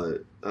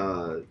the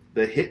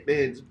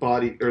Hitman's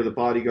Bodyguard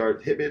or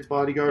Hitman's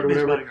Bodyguard or Hitman's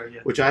whatever, Bodyguard, yeah.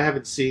 which I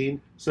haven't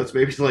seen, so that's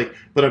maybe like,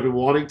 but I've been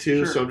wanting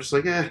to, Sure. so I'm just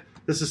like,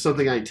 this is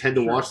something I intend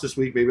to Sure. watch this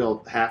week. Maybe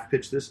I'll half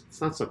pitch this.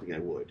 It's not something I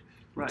would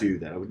Right. do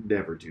that. I would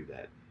never do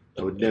that.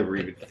 I would never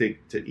even think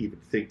to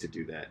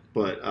do that.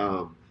 But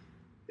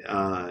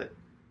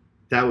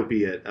that would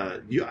be it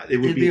would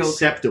It'd be be okay.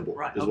 acceptable,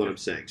 Right, is what okay. I'm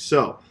saying.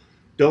 So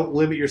don't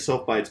limit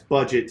yourself by its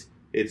budget,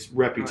 its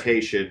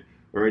reputation,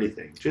 or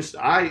anything. Just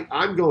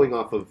I'm going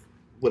off of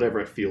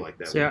whatever I feel like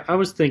that. So, yeah, I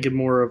was thinking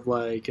more of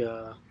like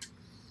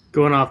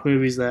going off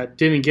movies that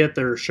didn't get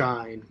their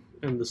shine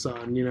in the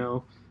sun. You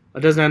know,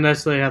 it doesn't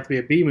necessarily have to be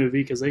a B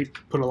movie because they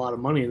put a lot of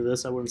money into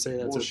this. I wouldn't say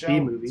that's a B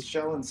movie.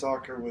 Shaolin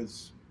Soccer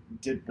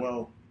did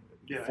well.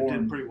 Yeah, it Foreign.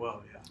 did pretty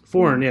well, yeah.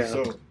 Foreign, yeah.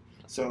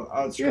 So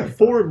I would Yeah, strike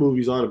foreign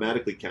movies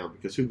automatically count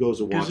because who goes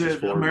and Because watches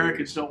foreign Americans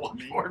movies? don't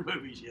watch foreign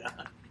movies, yeah.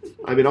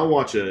 I mean, I'll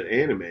watch an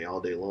anime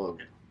all day long.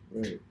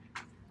 that. Right.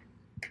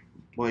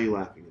 Why are you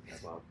laughing at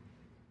that, Bob?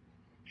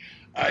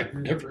 I've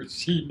never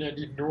seen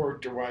any, nor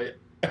do I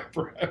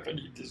ever have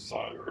any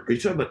desire. Are you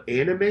talking about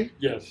anime?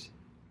 Yes.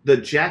 The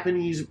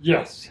Japanese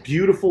Yes.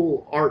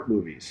 beautiful art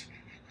movies.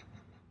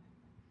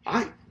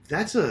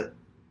 That's a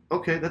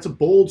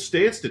bold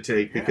stance to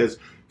take because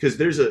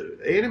there's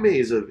anime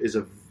is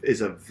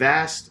a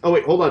vast. Oh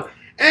wait, hold on.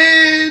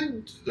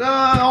 And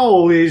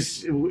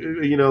always,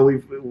 you know,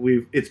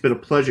 we've it's been a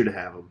pleasure to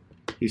have him.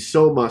 He's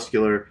so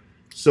muscular,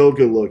 so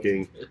good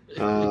looking.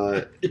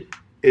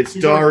 It's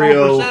He's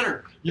Dario. a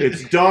 4%er.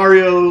 It's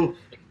Dario,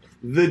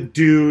 the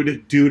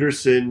dude,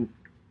 Duderson,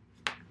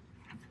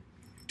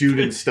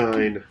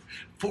 Dudenstein,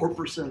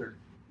 4%er.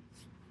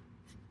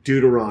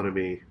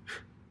 Deuteronomy,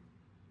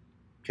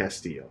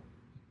 Castillo.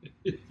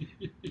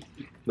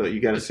 No, you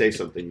got to say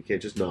something. You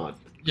can't just nod.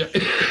 Yeah.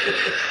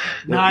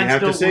 No, Nines you have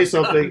to don't say work.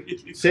 something.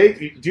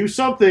 Say, do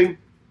something.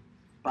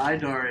 Bye,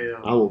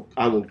 Dario.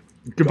 I will.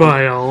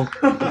 Goodbye, all.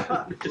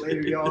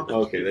 Later, y'all.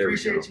 Okay, there we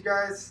go. Appreciate you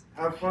guys.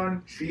 Have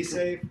fun. Be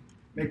safe.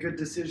 Make good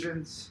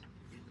decisions.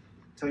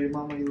 Tell your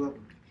mama you love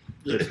her.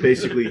 That's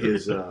basically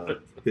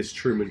his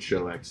Truman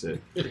Show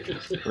exit.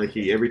 Like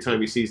every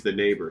time he sees the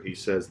neighbor, he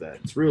says that.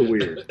 It's real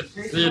weird.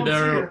 Hey, See you, Tom,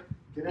 Daryl.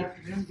 Good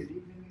afternoon, good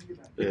evening, and good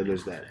night. Yeah,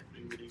 there's that.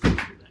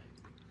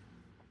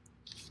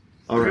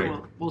 All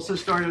right. Well,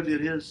 since Dario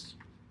did his,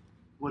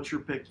 what's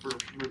your pick for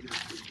movie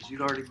this week? Because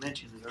you'd already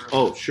mentioned it earlier.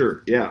 Oh,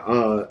 sure. Yeah.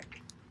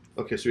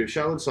 Okay, so we have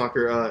Shaolin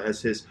Soccer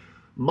as his.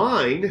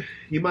 Mine,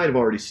 you might have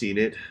already seen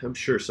it. I'm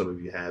sure some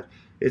of you have.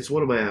 It's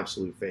one of my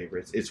absolute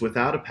favorites. It's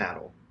Without a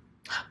Paddle.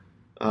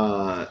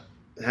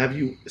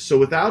 So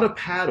Without a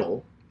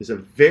Paddle is a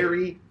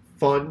very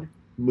fun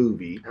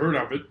movie Heard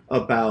of it.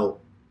 about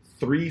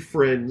three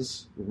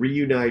friends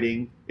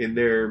reuniting in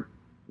their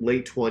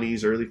late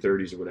 20s, early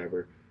 30s, or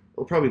whatever.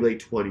 Well, probably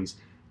late 20s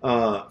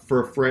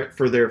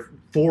for their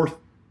fourth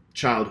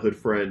childhood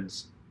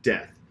friend's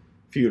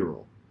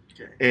funeral.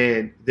 Okay.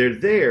 And they're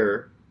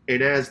there,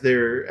 and as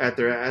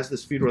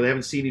this funeral, they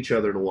haven't seen each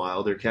other in a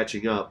while. They're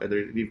catching up, and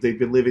they've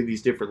been living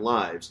these different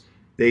lives.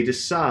 They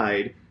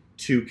decide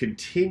to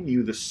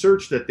continue the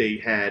search that they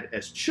had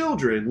as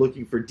children,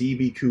 looking for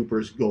D.B.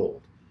 Cooper's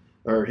gold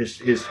or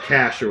his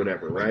cash or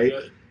whatever, right?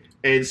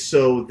 And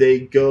so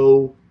they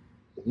go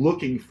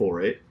looking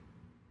for it,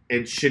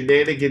 and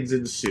shenanigans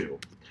ensue.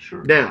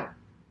 Sure. Now,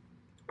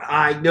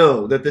 I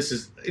know that this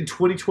is in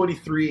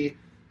 2023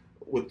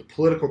 with the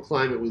political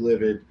climate we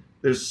live in.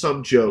 There's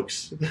some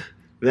jokes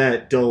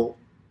that don't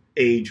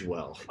age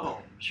well, Oh,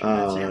 sure.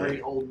 That's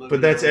every old movie.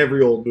 but that's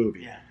every old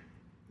movie. Yeah.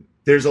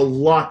 There's a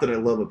lot that I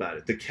love about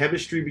it. The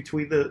chemistry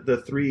between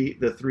the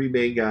three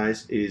main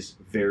guys is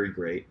very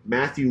great.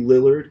 Matthew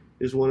Lillard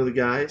is one of the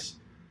guys.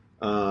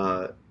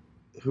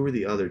 Who are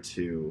the other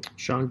two?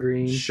 Sean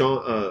Green.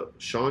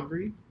 Sean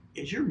Green?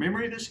 Is your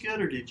memory this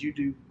good, or did you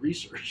do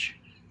research?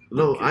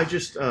 No, Okay. I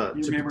just Your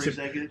memory is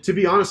that good? to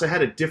be honest, I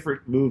had a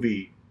different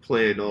movie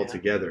planned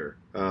altogether.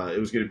 It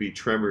was going to be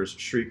Tremors: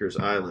 Shriekers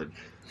Island.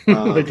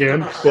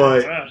 Again.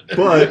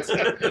 But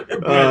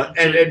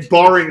and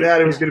barring that,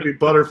 it was going to be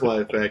Butterfly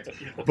Effect.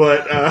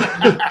 But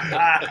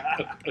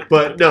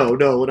no.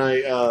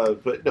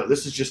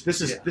 This is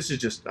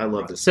just I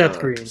love this. Seth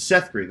Green.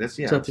 Seth Green. That's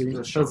Seth Green.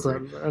 that's Sean That's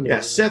Green. I know Yeah,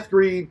 that. Seth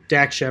Green,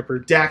 Dak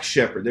Shepard. Dax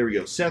Shepard. There we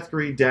go. Seth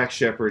Green, Dax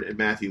Shepard, and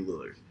Matthew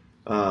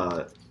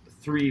Lillard.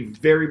 Three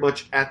very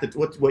much at the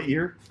what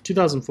year?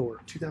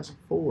 2004.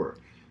 2004.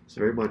 So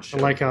very much. I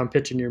like how I'm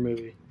pitching your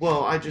movie.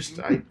 Well, I'm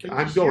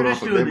going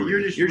off of memory.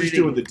 You're just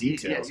doing the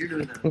details. Yeah, you're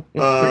doing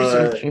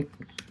the Research.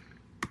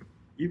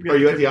 You've got Are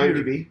you at the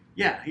computer. IMDb?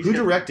 Yeah. Who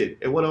directed,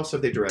 and what else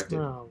have they directed?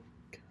 Oh,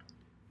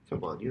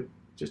 Come on,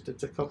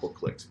 it's a couple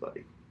clicks,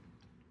 buddy.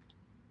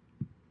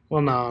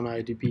 well, not on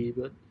IMDb,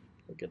 but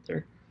I'll get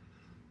there.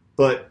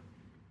 But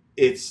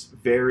it's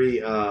very,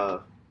 yeah.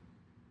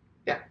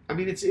 I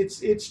mean, it's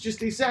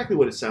just exactly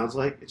what it sounds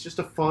like. It's just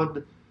a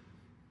fun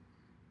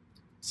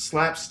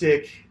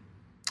slapstick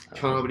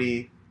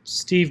comedy.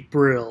 Steve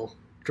Brill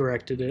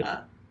directed it.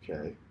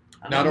 Okay,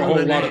 I Not don't a know whole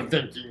the lot name. of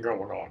thinking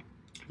going on.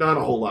 not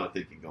a whole lot of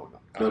thinking going on.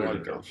 I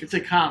like No. those. It's a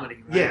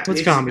comedy, right? Yeah,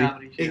 It's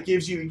comedy. yeah. It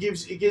gives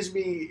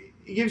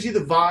you the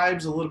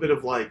vibes a little bit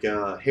of like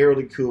Harold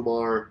and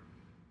Kumar,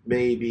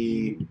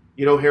 maybe.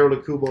 You know Harold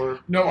and Kumar?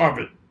 No of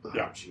it. Oh,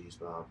 Yeah. jeez,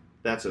 Bob.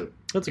 That's a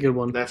That's a good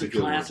one. That's a It's a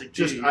good one. classic,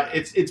 Just too.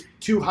 it's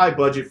too high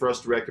budget for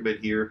us to recommend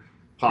here.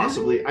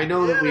 Possibly, I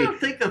know that I we. don't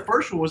think the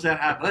first one was that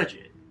high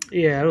budget.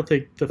 Yeah, I don't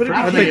think But it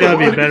I became, think that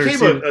would be better it became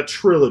suited. a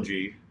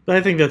trilogy. But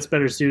I think that's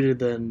better suited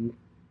than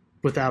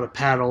Without a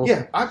Paddle.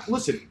 Yeah,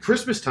 listen.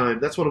 Christmas time.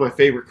 That's one of my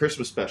favorite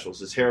Christmas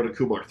specials. Is Harold and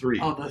Kumar 3.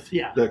 Oh,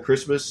 yeah. The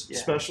Christmas Yeah.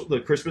 special, the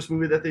Christmas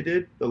movie that they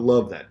did. I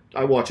love that.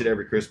 I watch it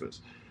every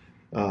Christmas.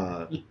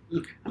 I'm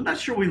not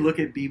sure we look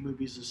at B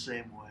movies the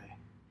same way.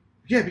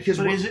 Yeah, because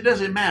But it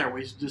doesn't matter.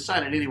 We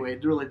decided anyway.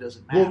 It really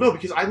doesn't matter. well, no,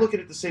 because I look at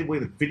it the same way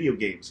that video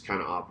games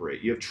kind of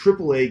operate. You have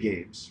AAA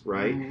games,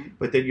 right? Mhm.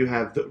 But then you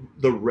have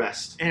the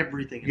rest.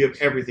 Everything. You have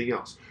else. everything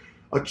else.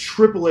 A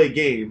AAA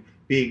game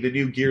being the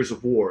new Gears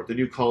of War, the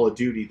new Call of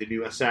Duty, the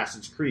new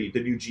Assassin's Creed, the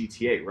new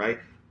GTA, right?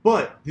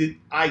 But the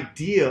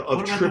idea of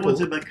What about the ones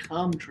triple, that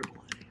become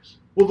AAAs?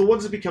 well, the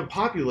ones that become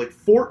popular, like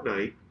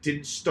Fortnite,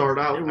 didn't start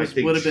out, It I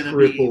think, would have been a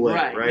B, AAA,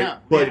 right, right? no,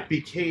 But yeah. it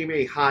became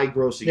a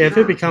high-grossing. Yeah, if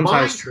game. it becomes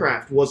high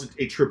Minecraft wasn't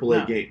a AAA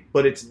No. game,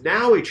 but it's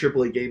now a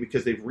AAA game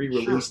because they've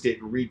re-released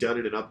it and redone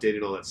it and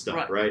updated all that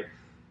stuff, right?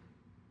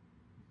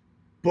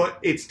 But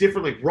it's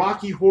different. Like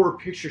Rocky Horror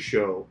Picture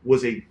Show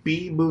was a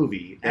B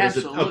movie that has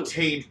Absolutely.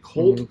 obtained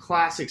cult Mhm.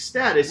 classic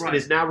status Right. and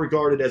is now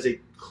regarded as a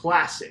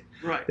classic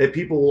Right. that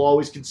people will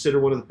always consider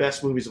one of the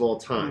best movies of all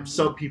time. Mhm.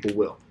 Some people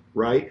will,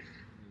 right?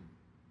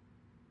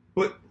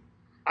 But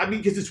I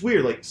mean, because it's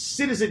weird. Like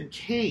Citizen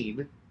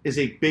Kane is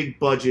a big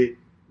budget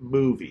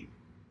movie,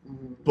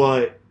 Mhm.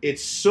 but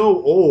it's so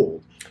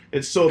old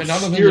and so And I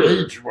don't think obscure.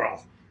 it aged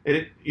well.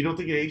 And you don't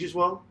think it ages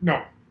well?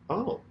 No.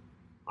 Oh,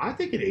 I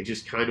think it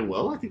ages kind of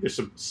well. I think there's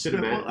some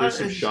cinematic, Yeah, well, there's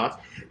some it's- shots.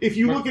 If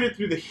you but- look at it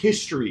through the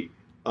history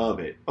of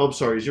it, oh, I'm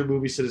sorry, is your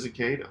movie Citizen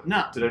Kane? No.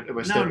 Am I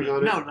No, stepping no,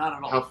 on it? not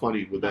at all. How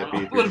funny would that No, be?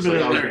 it If you're would've just like,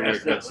 been I was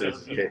hilarious. gonna make that No,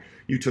 Citizen no. Kane.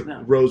 You took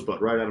No.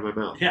 Rosebud right out of my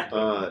mouth.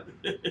 Yeah.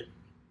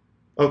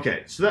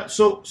 Okay,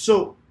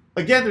 so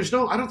again,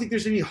 I don't think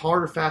there's any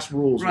hard or fast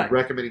rules Right. with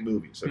recommending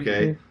movies.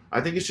 Okay, Mhm.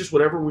 I think it's just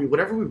whatever we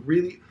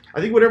really. I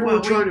think whatever Well,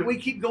 we're trying to. we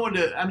keep going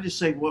to. I'm just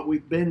saying what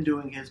we've been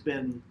doing has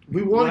been.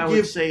 We What want I to would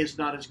give. say is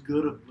not as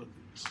good of movies.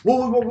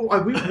 What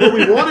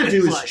we want to do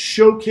It's is like-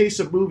 showcase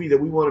a movie that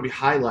we want to be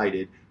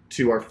highlighted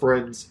to our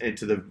friends and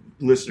to the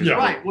listeners. Yeah.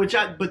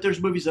 Right, but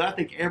there's movies that I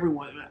think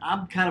everyone.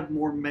 I'm kind of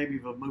more maybe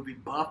of a movie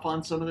buff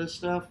on some of this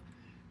stuff.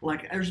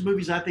 Like there's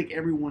movies I think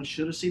everyone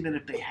should have seen, and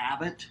if they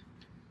haven't,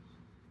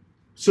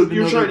 So Even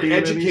you're though trying they're to B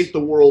educate movies? the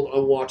world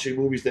on watching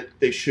movies that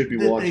they should be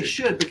that watching. they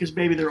should because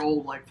maybe they're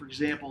old. Like for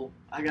example,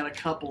 I got a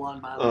couple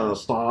on my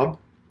list. Bob.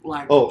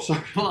 Like Oh,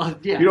 sorry. well,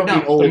 yeah, You don't no,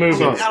 mean old The movies.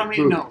 sorry, I don't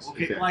mean no. movies.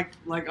 Okay,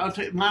 like I'll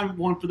tell you, my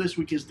one for this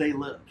week is They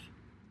Live.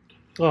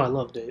 Oh, I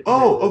love Dave.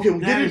 Oh, okay. Well,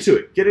 That get is- into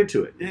it. Get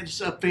into it. It's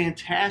a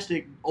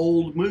fantastic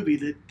old movie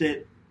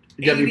that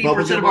You got any 80% of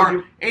bubblegum on our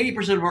you?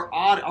 80% of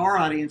our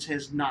audience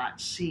has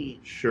not seen.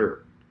 Sure.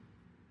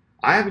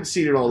 I haven't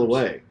seen it all the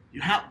way,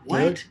 You have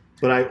what?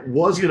 but I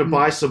was going to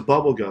buy some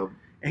bubble gum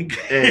And,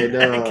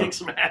 And, kick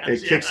some ass.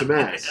 and kick some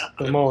ass.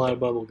 I'm all out of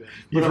bubblegum.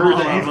 You've But heard I'm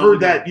that. all You've about heard bubblegum.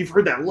 that. You've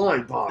heard that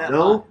line, Bob. That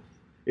No, line.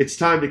 it's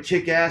time to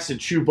kick ass and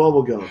chew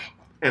bubble gum,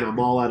 and I'm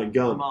all out of I'm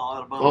gum. all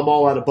out of I'm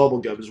all out of bubble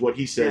gum is what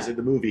he says Yeah. in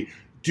the movie.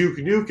 Duke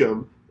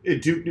Nukem in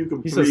Duke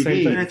Nukem He says the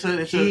same 3D. thing.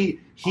 It's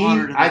He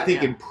honor to I that,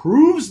 think yeah.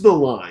 improves the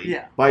line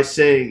Yeah. by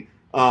saying,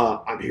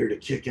 "I'm here to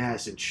kick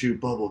ass and chew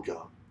bubble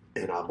gum,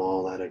 and I'm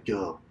all out of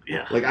gum."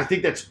 yeah. Like I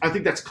think that's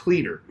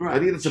cleaner. Right. I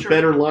think that's a Sure.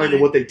 better line But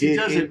than what they It did.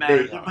 doesn't in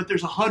matter. They- But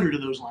there's 100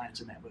 of those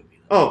lines in that movie.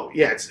 Though. Oh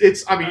yeah,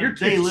 it's. I mean, you're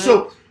They Live.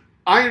 so.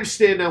 I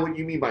understand now what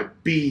you mean by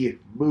B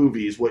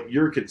movies. What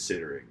you're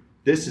considering.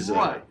 This is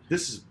Right.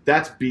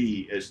 that's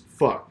B as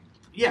fuck.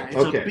 Yeah, it's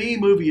Okay. a B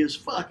movie as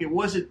fuck. It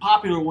wasn't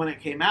popular when it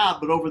came out,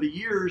 but over the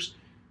years,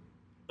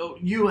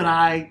 you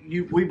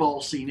and we've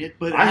all seen it.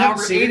 But I haven't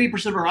however, seen it.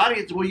 80% of our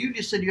audience. Well, you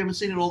just said you haven't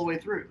seen it all the way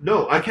through.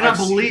 No, I cannot I've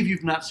seen believe it.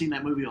 you've not seen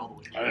that movie all the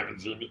way through. I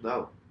haven't seen it.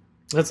 No.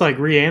 That's like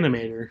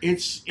Reanimator.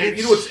 It's And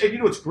you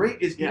know what's great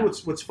is you Yeah. know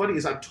what's funny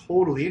is I'm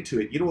totally into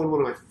it. You know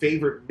one of my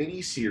favorite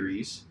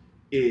miniseries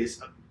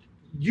is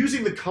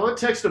using the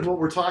context of what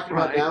we're talking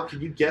about Right. now. Can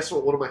you guess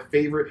what one of my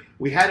favorite?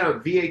 We had it on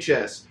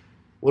VHS.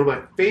 One of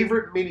my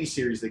favorite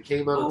miniseries that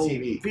came out on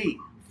TV. V.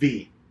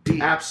 V.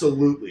 V.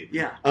 Absolutely.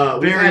 Yeah,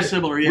 We very had,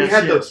 similar. we Yes,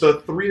 had yes.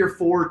 the 3 or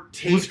 4 It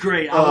tapes. was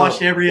great. I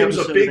watched every It episode.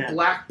 was a big of that.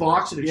 black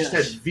box and it just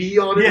Yes. had V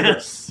on it.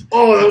 Yes.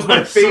 Oh, that was my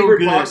That's so favorite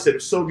good. box set. It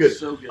was so good.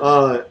 So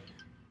good.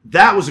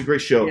 That was a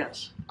great show.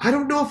 Yes, I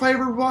don't know if I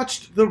ever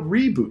watched the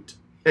reboot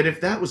and if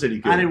that was any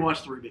good. I didn't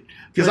watch the reboot.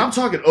 Because but- I'm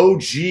talking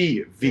OG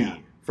V Yeah.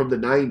 from the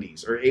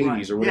 90s or 80s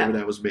Right. or whatever Yeah.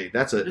 that was made.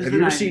 That's a. It's Have the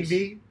you ever 90s. seen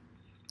V?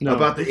 No.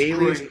 About the It's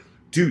aliens? great.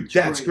 Dude, It's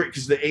that's great. great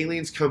because the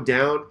aliens come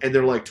down and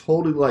they're like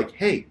totally like,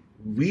 hey,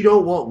 we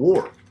don't want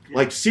war. Yeah.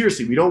 Like,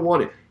 seriously, we don't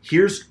want it.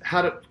 Here's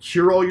how to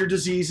cure all your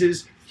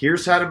diseases.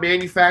 Here's how to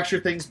manufacture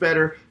things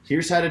better.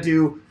 Here's how to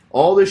do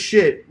all this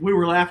shit. We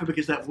were laughing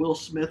because that Will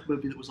Smith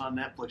movie that was on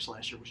Netflix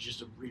last year was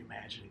just a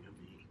reimagining of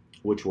V.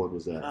 Which one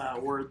was that?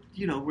 Where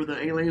the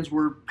aliens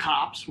were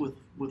cops with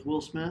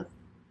Will Smith.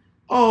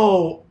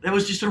 Oh, That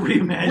was just a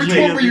reimagining. Which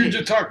one of were you V.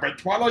 just talking about?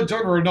 Twilight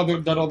Zone or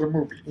that other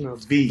movie? No,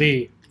 it's V.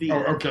 V. V.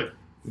 Oh, okay.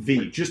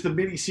 V. Just the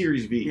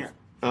miniseries V. Yeah.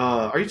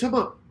 Are you talking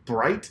about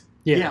Bright?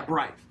 Yeah.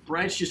 Bright.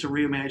 Bright's just a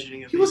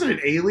reimagining of He V. wasn't an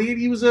alien.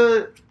 He was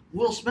a.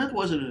 Will Smith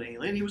wasn't an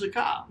alien. He was a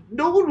cop.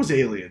 No one was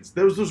aliens.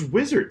 There was those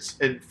wizards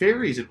and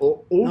fairies and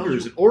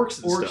ogres Those and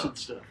orcs and Orcs stuff. and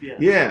stuff. Yeah.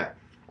 Yeah,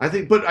 I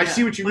think. But I Yeah.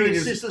 see what you But mean. It's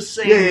Is just the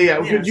same. yeah.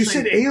 When you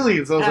same- said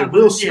aliens, I was Yeah, like but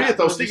Will yeah, Smith.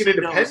 I was but thinking it's-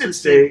 no, Independence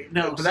it's the same- Day.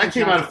 no, but it's that the came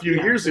same out a concept. few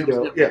Yeah, years it was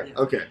ago. different, Yeah.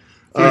 yeah. Okay.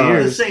 Few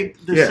years. The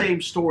Yeah. same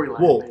storyline.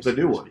 Well, the basically,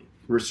 new to one, speak.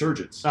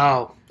 Resurgence.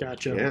 Oh,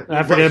 gotcha. Yeah.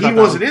 I But forget he about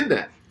wasn't that in that.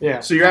 one. Yeah.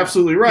 So you're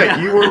absolutely right.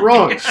 Yeah. You were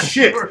wrong.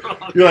 Shit. We're wrong.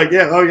 You're like,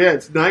 yeah,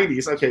 it's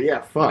 90s. Okay,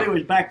 yeah, fuck.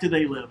 Anyways, back to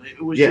They Live.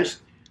 It was Yeah.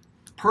 just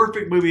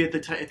perfect movie at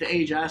the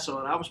age I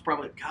saw it. I was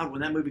probably God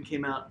when that movie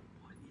came out.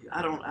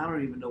 I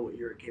don't even know what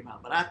year it came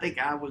out, but I think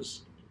I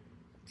was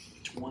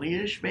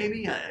 20-ish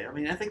maybe. I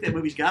mean, I think that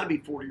movie's got to be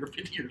 40 or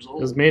 50 years It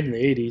was old. made in the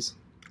 80s.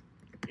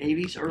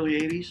 80s, early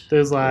 80s.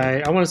 There's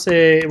like, I want to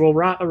say, well,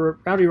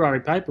 Rowdy Roddy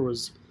Piper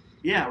was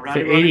Yeah,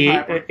 Roddy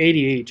Piper.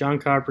 88. John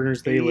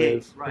Carpenter's They 88,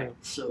 Live. Right. Yeah.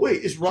 So,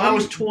 Wait, is so I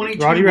was Roddy?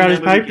 22. Roddy when Roddy that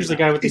movie Piper's the came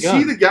guy out. with the Is gun.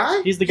 he the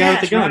guy He's the guy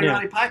Yes, with the gun, Roddy, yeah.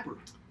 Roddy Piper,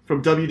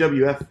 from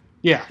WWF?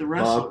 Yeah. the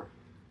wrestler.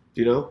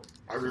 Do you know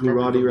I who remember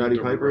Roddy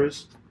the Piper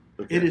is?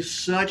 Okay. It is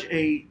such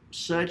a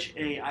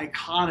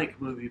iconic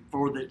movie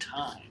for the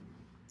time.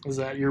 Is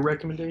that your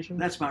recommendation?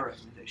 That's my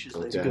recommendation.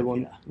 Okay. That's a good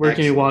one. Yeah. Where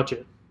can you Excellent. watch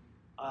it?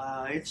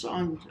 It's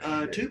on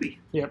Tubi.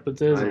 Yep,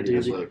 it is I on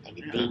didn't TV. look.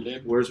 And They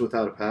Live. Where's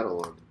Without a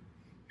Paddle on?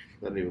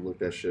 I didn't even look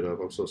that shit up.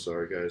 I'm so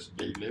sorry, guys.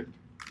 They Live.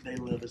 They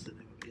Live is the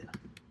name of it. Yeah.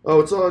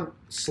 Oh, it's on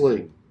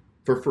Sling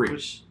for free.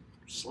 Which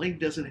Sling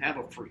doesn't have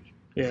a free.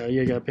 Yeah,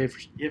 you gotta pay for.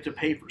 You have to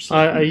pay for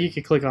Sling. You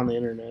could click on the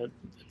internet.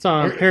 It's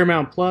on Okay.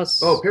 Paramount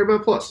Plus. Oh,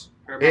 Paramount Plus.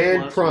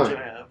 and Plus, Prime. which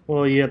I have.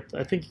 Well,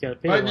 I think you gotta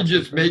pay. If I to can watch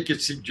just it. make a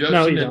suggestion,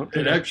 No, you it don't.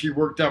 You don't. actually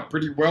worked out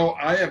pretty well.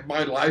 I have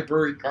my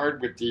library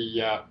card with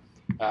the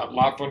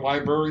Laughlin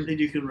Library. Then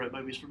you can rent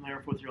movies from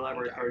there with your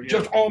library card. Yeah.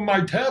 Just on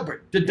my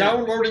tablet, the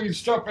downloading and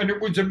stuff, and it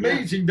was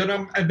amazing that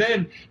and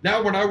then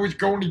now when I was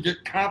going to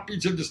get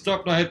copies of the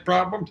stuff and I had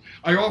problems,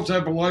 I also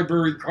have a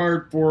library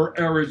card for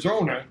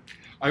Arizona.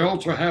 I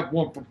also have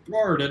one for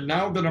Florida, and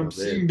now that I'm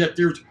seeing that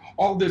there's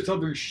all this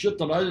other shit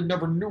that I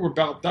never knew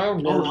about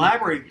downloading. Oh, the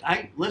library.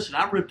 I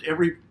ripped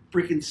every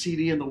freaking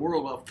CD in the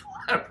world off the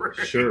library.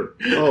 Sure.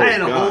 Oh, I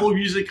had a God. whole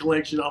music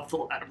collection off the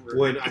library.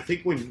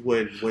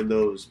 When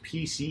those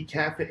PC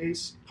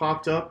cafes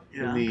popped up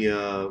in the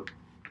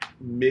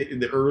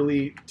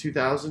early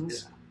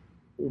 2000s,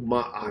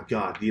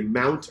 God, the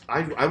amount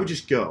I would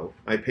just go.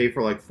 I'd pay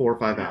for like 4 or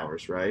 5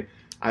 hours, right?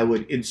 I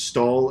would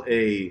install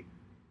a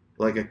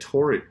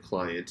torrent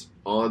client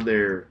on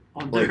their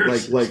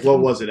like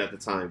what was it at the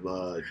time?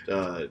 Wasn't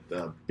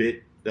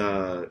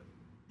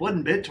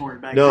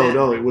BitTorrent back then.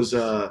 No, it was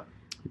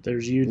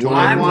There's YouTube,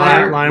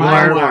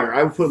 LimeWire.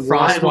 I would put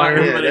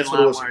FrostWire. Yeah, that's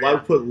what it was. I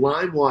would put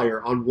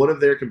LimeWire on one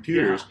of their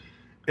computers,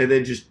 and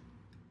then just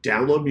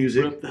download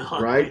music,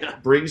 right? Yeah.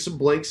 Bring some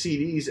blank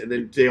CDs, and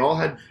then they all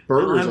had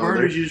burners on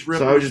there.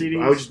 So I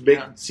would just make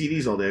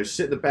CDs on there,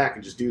 sit in the back,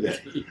 and just do that.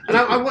 And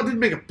I didn't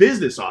make a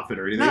business off it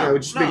or anything. I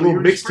would just make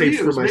little mixtapes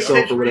for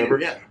myself or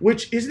whatever.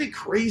 Which, isn't it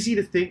crazy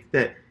to think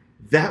that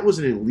was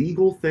an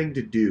illegal thing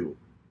to do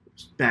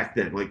back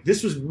then? Like,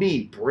 this was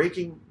me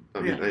breaking. I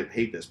mean, I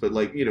hate this, but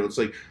it's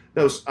like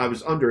I was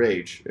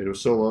underage, and it was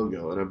so long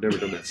ago, and I've never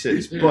done that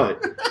since.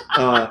 But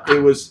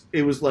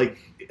it was like,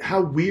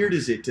 how weird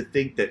is it to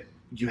think that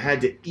you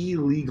had to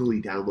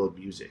illegally download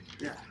music?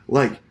 Yeah.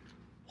 Like,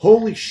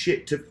 holy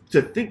shit! To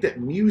think that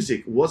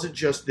music wasn't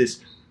just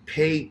this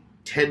pay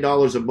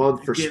 $10 a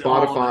month for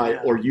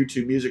Spotify or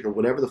YouTube Music or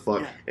whatever the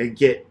fuck, and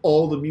get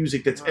all the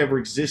music that's ever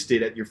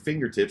existed at your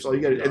fingertips. All you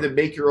got to, and then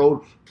make your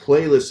own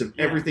playlist of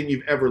everything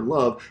you've ever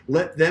loved.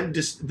 Let them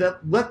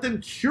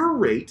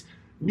curate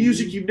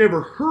music you've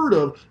never heard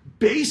of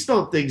based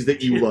on things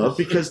that you love,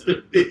 because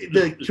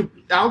the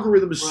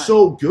algorithm is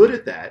so good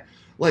at that.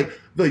 Like,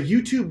 the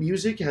YouTube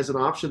Music has an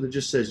option that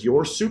just says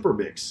your super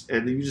mix,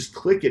 and then you just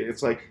click it, and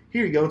it's like,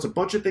 here you go. It's a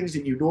bunch of things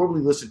that you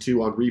normally listen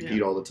to on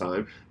repeat all the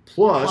time.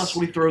 Plus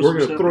we're going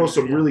to throw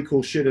some really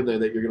cool shit in there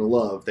that you're going to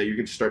love, that you're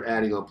going to start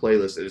adding on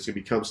playlists, and it's going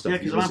to become stuff. Yeah,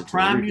 because my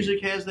Prime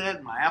Music has that,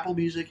 and my Apple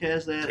Music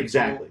has that.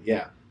 Exactly.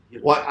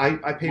 Well,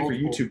 I pay for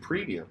YouTube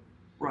Premium.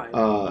 Right.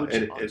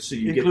 And so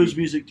you includes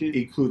music too.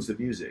 Includes the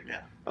music.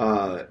 Yeah.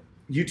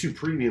 YouTube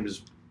Premium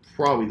is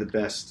probably the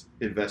best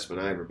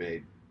investment I ever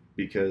made,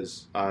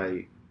 because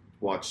I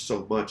watch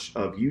so much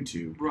of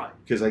YouTube. Right.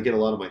 Because I get a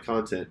lot of my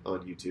content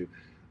on YouTube.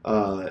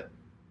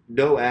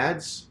 No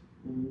ads.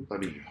 I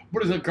mean,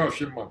 what does it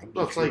cost you a month?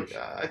 No, it's like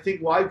I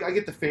think. Well, I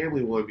get the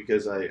family one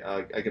because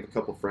I get a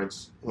couple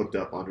friends hooked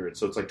up under it,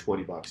 so it's like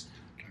 $20.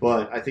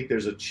 But I think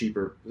there's a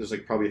cheaper. There's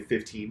like probably a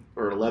 15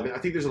 or 11. I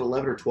think there's an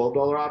 $11 or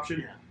 $12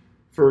 option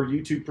for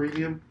YouTube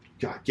Premium.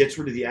 God, gets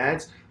rid of the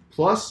ads.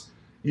 Plus,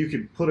 you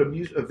can put a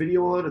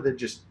video on and then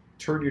just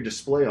turn your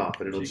display off,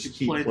 and it'll just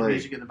keep playing. The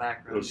music in the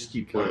background. It'll just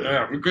keep playing.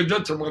 Yeah, because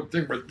that's the one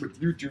thing with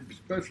YouTube,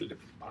 especially the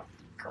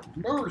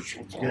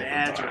commercials.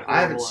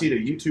 I haven't seen a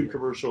YouTube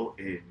commercial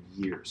in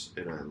years,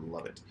 and I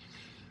love it.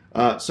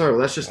 Sorry,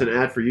 that's just an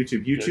ad for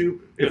YouTube. YouTube,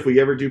 if we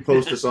ever do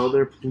post us on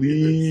there,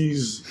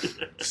 please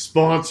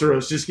sponsor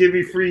us. Just give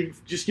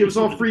us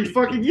all free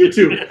fucking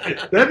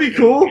YouTube. That'd be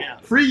cool.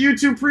 Free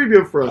YouTube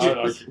Premium for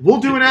us. We'll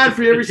do an ad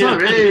for you every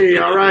time. Hey,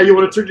 all right, you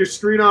want to turn your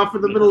screen off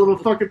in the middle of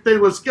a fucking thing?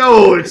 Let's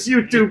go. It's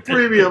YouTube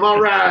Premium. All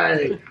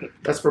right.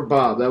 That's for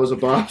Bob. That was a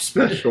Bob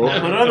special.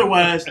 But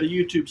otherwise, the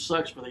YouTube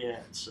sucks for the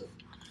ads. So.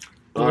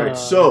 All right,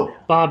 so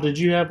Bob, did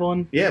you have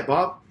one? Yeah,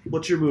 Bob.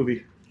 What's your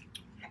movie?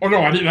 Oh,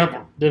 no, I didn't have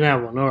one. Didn't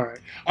have one. All right.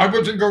 I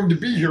wasn't going to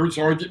be here,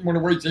 so I didn't want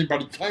to waste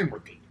anybody's time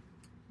with it.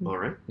 All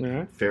right. All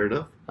right. Fair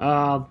enough.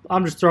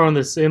 I'm just throwing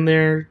this in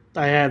there.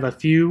 I have a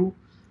few,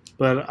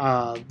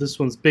 but this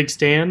one's Big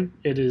Stan.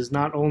 It is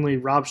not only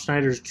Rob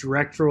Schneider's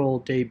directorial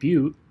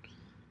debut,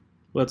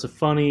 but it's a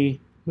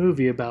funny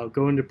movie about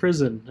going to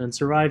prison and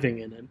surviving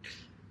in it.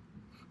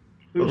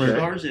 Who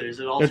stars in it? Is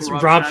it also it's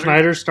Rob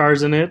Schneider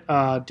stars in it.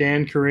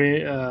 Dan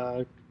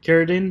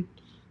Carradine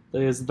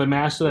is the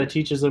master that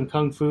teaches him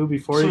kung fu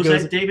before he goes. So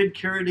is that David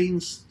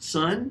Carradine's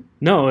son?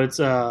 No, it's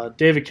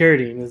David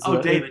Carradine.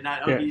 David.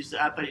 Not, I thought you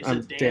said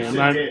Dan.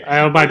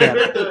 My bad.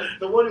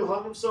 The one who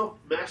hung himself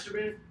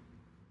masturbating?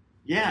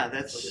 Yeah,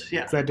 that's Is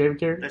that David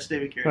Carradine? That's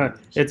David Carradine. Right.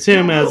 It's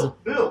him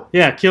Bill.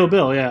 Yeah, Kill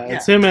Bill. Yeah,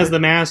 it's him as the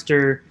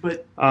master.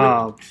 But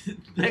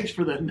thanks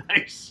for the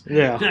nice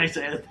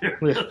ad there.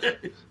 Yeah.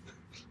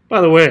 By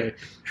the way,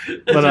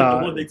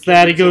 it's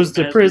that he goes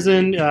to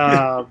prison.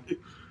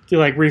 He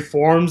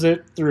reforms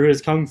it through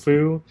his kung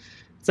fu.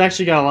 It's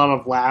actually got a lot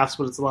of laughs,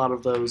 but it's a lot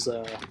of those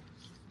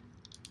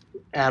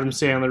Adam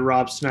Sandler,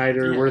 Rob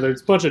Schneider, where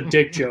there's a bunch of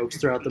dick jokes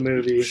throughout the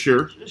movie.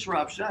 Sure. It's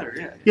Rob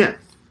Schneider, yeah.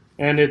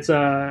 And it's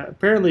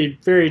apparently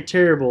very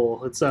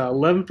terrible. It's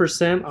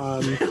 11%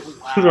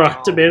 on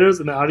Rotten Tomatoes,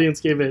 and the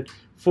audience gave it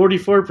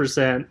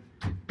 44%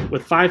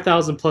 with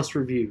 5,000 plus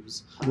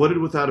reviews. What did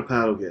Without a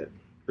Paddle get?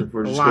 If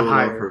we're just a lot going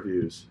higher. off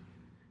reviews.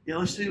 Yeah,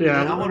 let's do.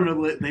 Yeah. I want to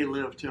know that They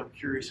Live too. I'm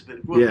curious if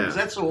it. Yeah. Because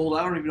that's so old.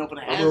 I don't even know if it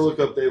I'm has. gonna look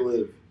up They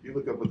Live. You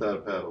look up Without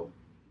a Paddle.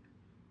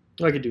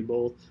 I could do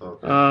both.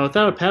 Okay.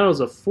 Without a Paddle is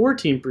a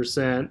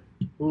 14%,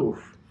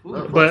 Oof. Ooh.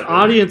 Not but much,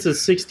 audience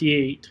is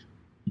 68.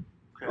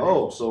 Okay.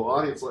 Oh, so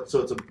audience.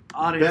 So it's a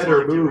Audience better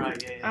liked it, movie.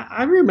 Right, yeah.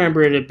 I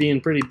remember it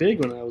being pretty big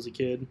when I was a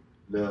kid.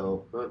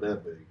 no, not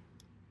that big.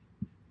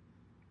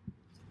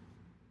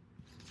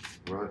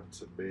 Rotten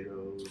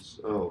Tomatoes.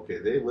 Oh, okay.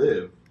 They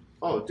Live.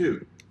 Oh,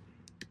 dude.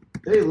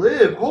 They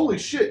Live. Holy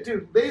shit,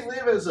 dude. They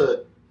Live as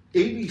a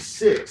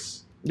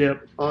 86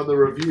 Yep. on the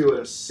review and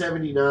a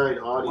 79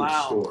 audience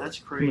Wow, score. that's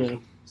crazy. Yeah.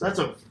 So that's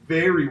a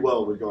very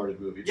well regarded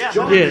movie. It's Yeah,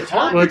 John but Yeah.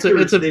 Carpenter's Well,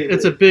 it's a They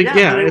it's a Live. big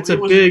but it's a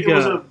big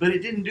but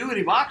it didn't do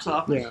any box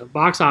office. yeah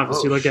box office.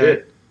 Oh, You look shit. at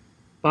it.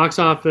 Box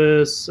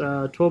office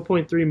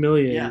 12.3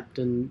 million Yeah.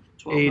 in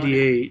 12 million.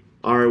 88.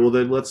 All right, well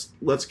then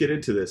let's get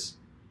into this.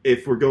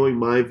 If we're going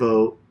my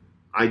vote,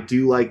 I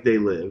do like They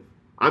Live.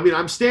 I mean,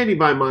 I'm standing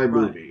by my Right.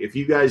 movie. If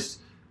you guys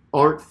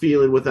aren't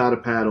feeling Without a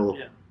Paddle,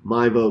 Yeah.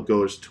 my vote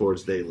goes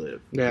towards They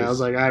Live. Yeah, I was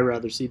like, I'd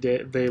rather see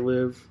They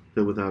Live.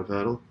 than Without a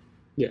Paddle.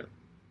 Yeah.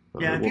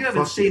 All Yeah, right, if well, you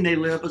haven't fuck seen They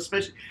Live,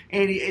 especially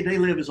Andy, They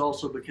Live is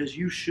also because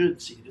you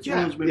should see it. It's one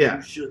of those movies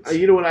you should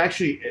see. You know what?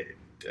 Actually,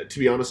 to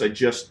be honest,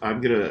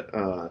 I'm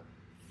gonna.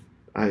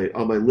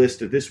 On my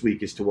list of this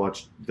week is to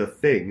watch The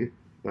Thing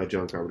by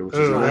John Carpenter, which is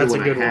Oh, another that's a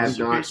one good I have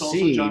one. not It's also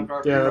seen. John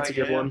Carpenter, Yeah, that's a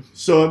right? good one.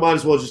 So I might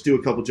as well just do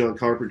a couple John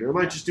Carpenter. I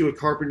might Yeah. just do a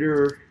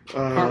Carpenter.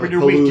 Carpenter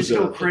week, just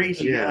go Palooza.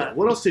 crazy. Yeah.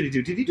 What else did he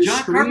do? Did he do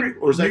John Scream Carpenter,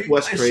 or is that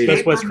Wes Escape Craven?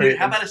 That's Wes from Craven.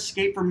 How about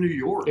Escape from New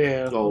York?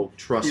 Yeah. Oh,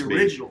 trust The me.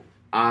 original.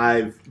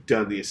 I've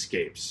done the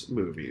Escapes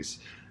movies.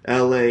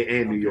 L.A.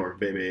 and New York,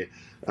 baby.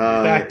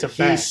 Back to he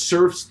back.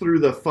 surfs through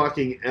the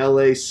fucking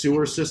L.A.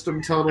 sewer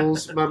system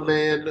tunnels, my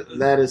man.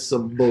 That is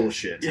some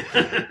bullshit.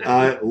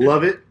 I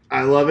love it.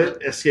 I love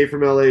it. Escape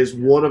from L.A. is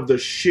one of the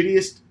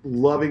shittiest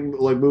loving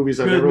movies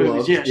I've Good ever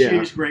movies. loved. Yeah,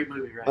 she's a great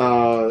movie,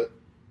 right?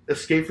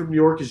 Escape from New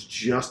York is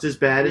just as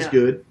bad as Yeah.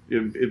 good.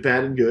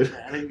 Bad and good.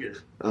 That ain't good.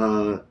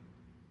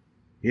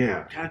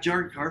 Yeah. God,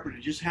 John Carpenter.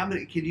 Just how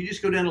many? Can you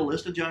just go down a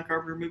list of John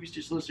Carpenter movies?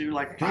 Just listen to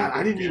like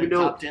I didn't even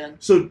know. top 10.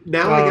 So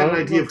now I got an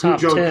idea of who top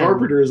John 10.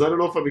 Carpenter is. I don't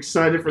know if I'm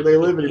excited for They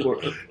Live anymore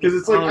because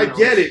it's like Oh, I no,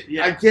 get it,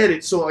 yeah. I get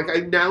it. So like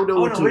I now know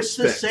Oh what no, to it's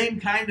expect. the same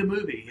kind of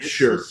movie. It's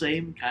Sure. the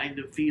same kind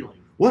of feeling.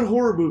 What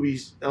horror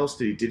movies else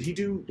did he? Did he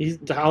do? He's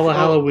all the Oh,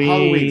 Halloween.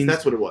 Halloween.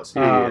 That's what it was.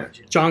 Yeah, yeah.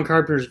 John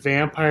Carpenter's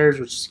Vampires,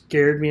 which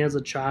scared me as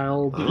a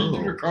child. Did he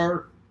do the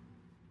car?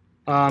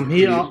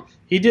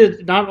 He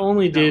did. Not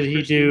only No, did he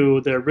Christine.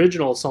 do the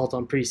original Assault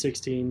on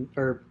Pre-16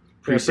 or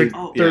Precinct-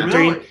 Oh, yeah.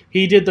 13, really?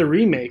 he did the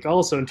remake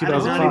also in I did not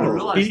even 2005.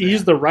 realize He's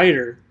that. the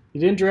writer. He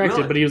didn't direct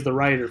Really? it, but he was the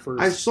writer for.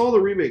 I saw the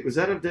remake. Was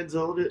that have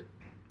Denzel in it?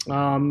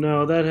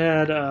 No, that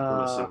had I don't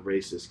want to sound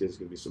racist because it's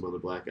gonna be some other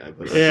black guy.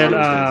 But I and thought it was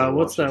Denzel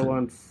what's that Washington.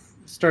 one?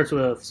 Starts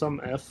with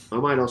some F. I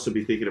might also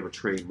be thinking of a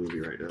train movie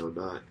right now,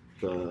 not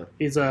the.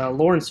 He's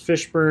Lawrence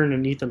Fishburne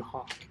and Ethan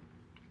Hawke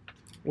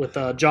with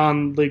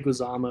John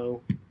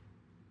Leguizamo.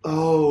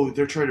 Oh,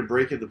 they're trying to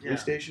break in the police Yeah.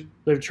 station.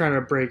 They're trying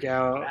to break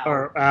out.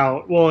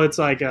 Well, it's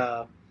like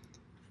Well,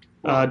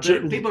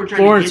 people are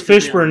trying to Lawrence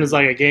get to them. Fishburne is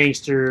like a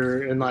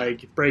gangster and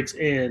like breaks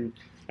in,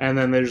 and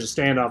then there's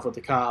a standoff with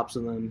the cops,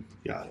 and then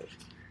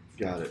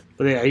Got it.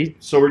 but yeah,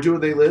 So we're doing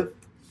They Live,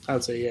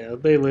 I'd say yeah,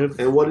 They Live.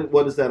 and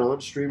what is that on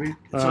streaming?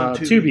 It's on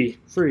Tubi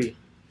free.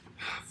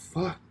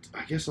 Fuck.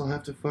 I guess I'll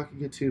have to fucking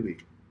get Tubi.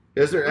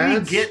 Is there We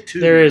ads? get to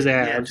There is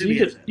Yeah, ads. Tubi you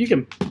has can ads. you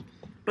can.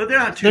 But they're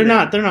not too They're bad.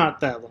 not. They're not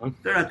that long.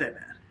 They're not that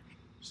bad.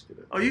 Just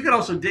gonna- Oh, you could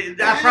also.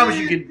 I promise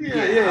you could.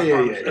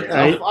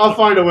 Yeah. I'll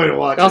find a way to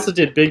watch He also it.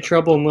 did Big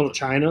Trouble in Little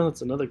China.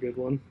 That's another good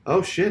one.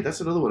 Oh shit, that's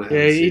another one I Yeah,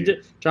 haven't he seen.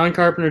 did, John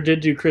Carpenter did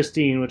do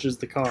Christine, which is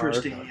the car.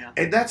 Christine, yeah.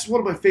 And that's one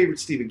of my favorite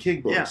Stephen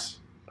King books.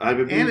 I've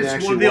been meaning And to it's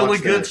actually one of the only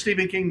watch good that.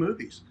 Stephen King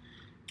movies.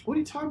 What are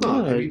you talking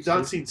about? Yeah, Have you it's-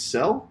 not seen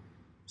Cell?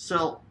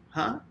 So,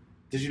 huh?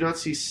 Did you not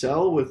see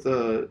Cell with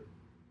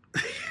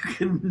You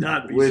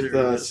cannot be With,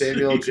 serious.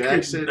 Samuel You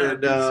Jackson cannot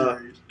and,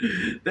 be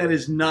serious. That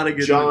is not a good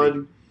movie.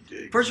 John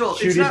First of all,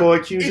 it's Cutie not, Boy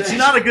Cusack? it's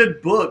not a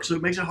good book, so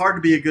it makes it hard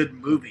to be a good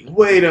movie.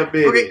 Wait a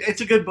minute. Okay,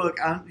 it's a good book.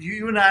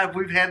 You and I,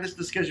 we've had this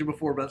discussion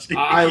before about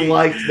Stephen I King.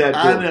 liked that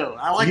book. I know.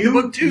 I like the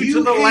book too,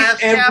 to the hate last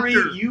chapter.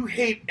 You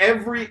hate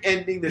every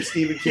ending that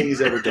Stephen King has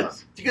ever done.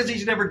 Because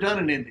he's never done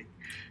an ending.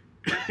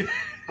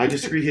 I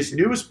disagree. His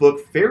newest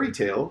book, Fairy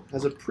Tale,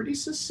 has a pretty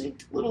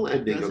succinct little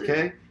ending, Does it?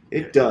 okay?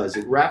 It does.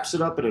 It wraps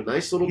it up in a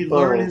nice little He bow.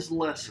 learned his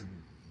lesson.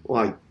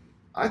 Like,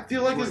 I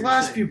feel like What his you're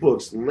last saying. few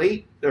books,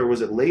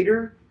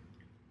 Later,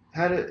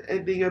 had an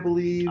ending, I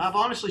believe. I've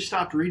honestly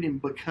stopped reading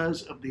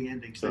because of the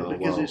endings, Oh,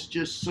 because well. it's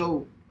just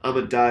so I'm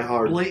a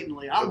diehard.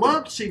 blatantly. I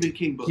loved Stephen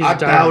King books. He's I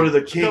bow to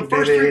the king, The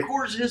first baby. 3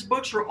 quarters of his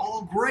books are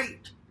all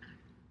great,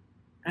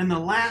 and the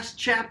last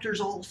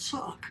chapters all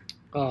suck.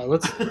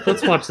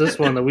 Let's watch this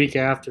one the week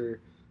after.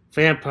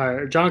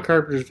 John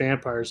Carpenter's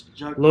Vampires.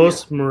 Jug-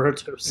 Los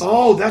Muertos.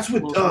 Oh, that's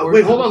with. Los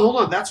Wait, hold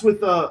Muertos. on.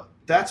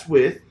 That's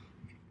with.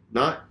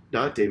 Not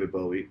not David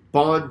Bowie.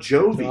 Bon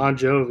Jovi. Bon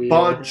Jovi.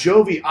 Bon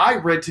Jovi. I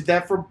rented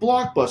that from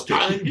Blockbuster.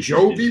 Bon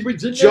Jovi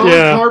was in John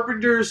there. Yeah.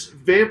 Carpenter's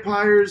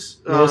Vampires.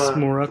 Los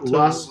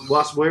Muertos.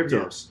 Los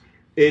Muertos.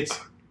 It's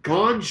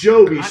Bon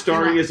Jovi I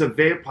starring cannot- as a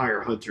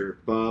vampire hunter,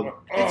 Bob.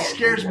 It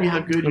scares me how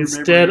good your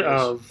Instead memory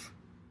is. of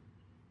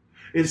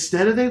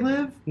Instead of They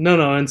Live?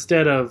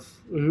 instead of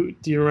do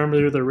you remember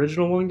who the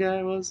original one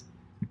guy was?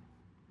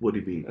 What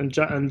do you mean? And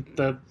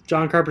the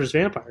John Carpenter's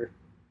Vampire.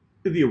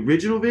 The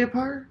original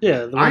vampire?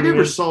 Yeah, the I one never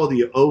you- saw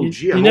the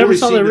OG. You I've never only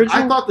saw seen the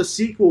original? I thought the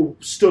sequel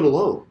stood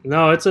alone.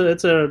 No, it's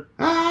a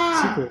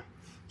Ah! sequel.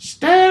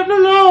 Stand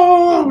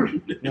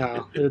alone!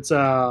 No, it's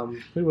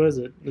who was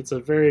it? It's a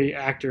very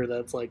actor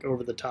that's like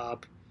over the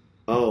top.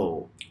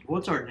 Oh.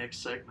 What's our next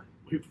segment?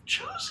 We've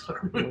chosen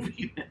our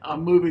movie now.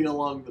 I'm moving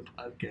along the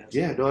podcast.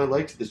 Yeah, no, I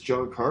liked this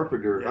John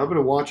Carpenter. Yeah. I'm going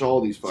to watch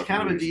all these It's fucking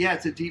kind of movies.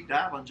 it's a deep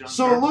dive on John.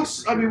 So it Carpenter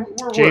looks, for I mean, sure.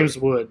 we're James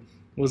Wood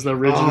was the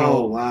original.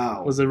 Oh,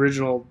 wow. Was the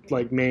original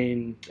like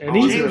main, and Oh,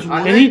 he's James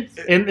I- Wood.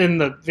 and he in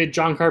the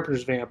John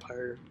Carpenter's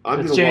Vampire. I'm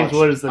It's gonna James watch,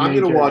 Wood is the I'm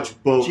main gonna character.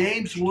 watch both.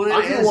 James Wood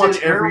I'm gonna as watch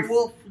an every-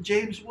 Airwolf.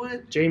 James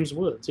Wood. James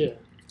Woods, yeah,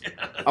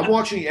 I'm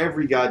watching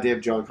every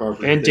goddamn John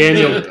Carpenter. And thing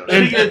Daniel- he does.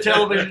 and- Speaking of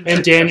television,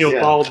 and Daniel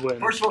Yeah. Baldwin.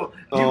 First of all,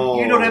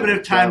 Oh, you don't have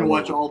enough time to God.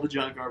 watch all the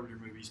John Carpenter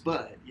movies,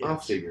 but I'll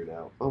yes. figure it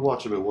out. I'll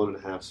watch them at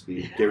 1.5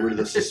 speed. Get rid of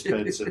the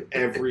suspense of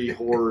every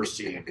horror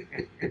scene.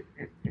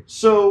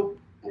 So,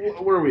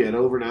 where are we at?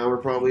 Over an hour,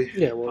 probably.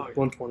 Yeah, well,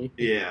 120.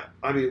 Yeah.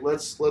 I mean,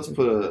 let's put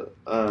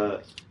a.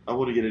 I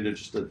want to get into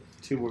just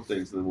two more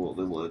things, and then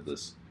we'll end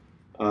this.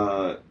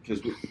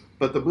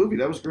 But the movie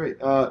that was great.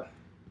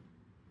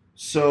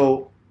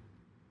 So.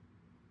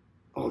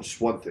 Oh,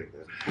 just one thing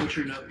then. What's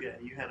your note? Yeah,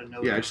 you had a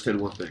note. Yeah, I just had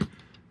one thing.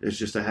 It's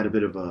just I had a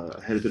bit of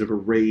a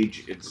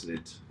rage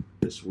incident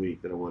this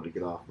week that I wanted to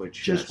get off my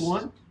chest. Just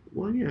one?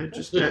 Well, yeah,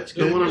 just that's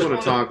the one I want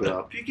to talk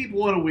about. If you keep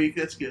one a week,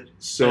 that's good.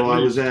 So I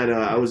was at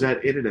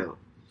In-N-Out,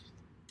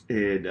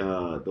 and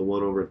the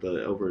one over at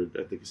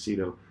the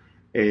casino,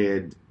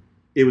 and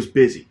it was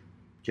busy.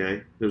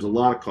 Okay, there was a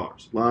lot of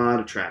cars, a lot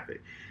of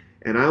traffic,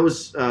 and I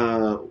was in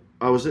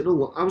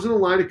a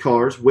line of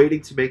cars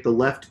waiting to make the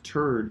left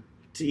turn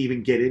to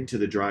even get into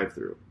the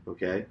drive-through.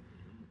 Okay,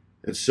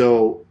 and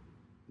so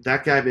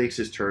that guy makes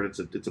his turn.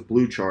 It's a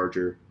blue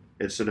Charger,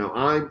 and so now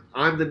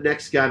I'm the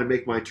next guy to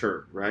make my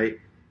turn. Right.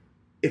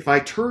 If I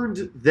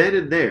turned then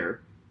and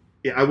there,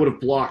 yeah, I would have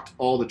blocked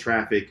all the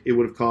traffic. It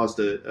would have caused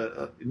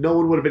no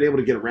one would have been able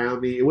to get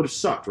around me. It would have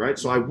sucked, right?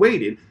 So I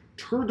waited,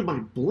 turned my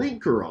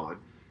blinker on,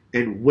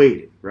 and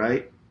waited,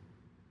 right?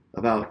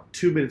 About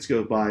 2 minutes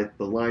go by,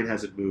 the line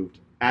hasn't moved.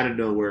 Out of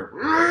nowhere,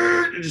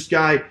 this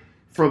guy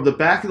from the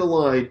back of the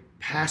line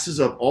passes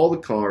up all the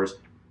cars,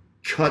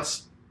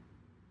 cuts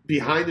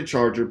behind the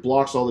Charger,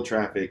 blocks all the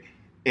traffic,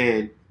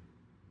 and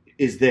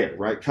is there,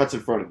 right? Cuts in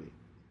front of me.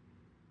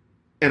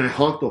 And I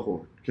honk the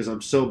horn because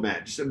I'm so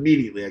mad. Just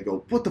immediately I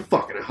go, what the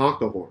fuck? And I honk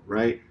the horn,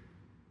 right?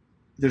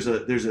 There's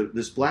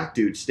this black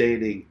dude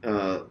standing,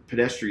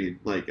 pedestrian,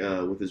 like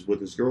with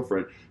his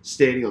girlfriend,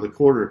 standing on the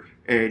corner,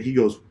 and he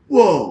goes,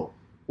 whoa,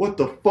 what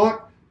the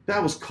fuck?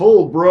 That was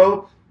cold,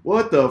 bro.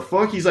 What the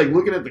fuck? He's like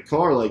looking at the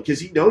car, like, because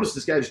he noticed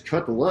this guy just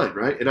cut the line,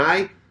 right? And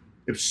I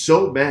am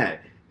so mad.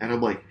 And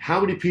I'm like, how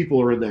many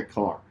people are in that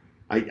car?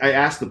 I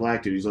asked the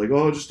black dude. He's like,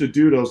 oh, just a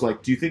dude. I was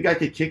like, do you think I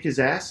could kick his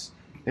ass?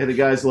 And the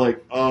guy's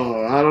like,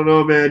 oh, I don't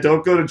know, man.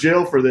 Don't go to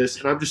jail for this.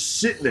 And I'm just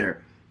sitting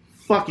there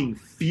fucking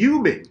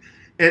fuming.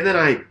 And then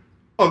I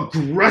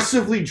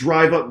aggressively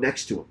drive up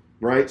next to him,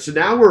 right? So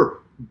now we're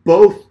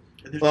both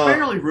And there's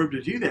barely room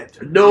to do that.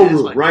 To no It's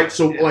room, like right? that,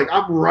 So yeah. like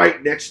I'm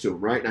right next to him,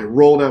 right? And I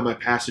roll down my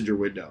passenger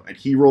window, and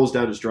he rolls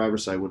down his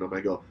driver's side window. And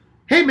I go,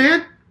 "Hey,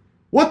 man,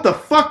 what the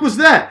fuck was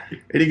that?"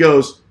 And he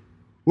goes,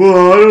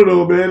 "Well, I don't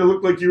know, man. It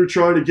looked like you were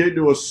trying to get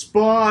into a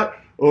spot,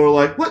 or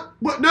like what?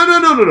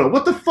 No.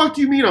 What the fuck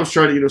do you mean I was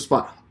trying to get into a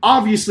spot?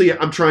 Obviously,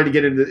 I'm trying to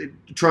get into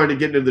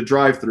the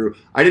drive-through.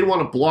 I didn't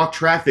want to block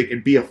traffic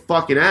and be a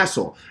fucking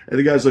asshole." And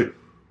the guy's like,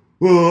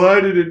 "Well, I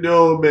didn't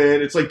know,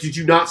 man." It's like, did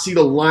you not see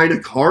the line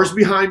of cars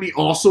behind me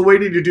also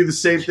waiting to do the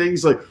same thing?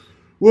 He's like,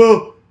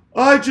 "Well,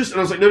 and I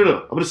was like, no.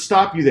 I'm going to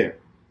stop you there.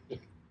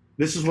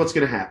 This is what's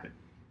going to happen.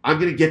 I'm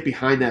going to get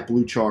behind that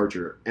blue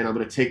Charger, and I'm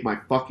going to take my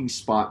fucking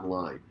spot in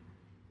line,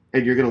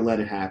 and you're going to let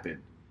it happen."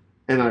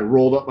 And I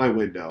rolled up my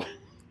window,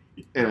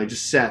 and I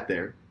just sat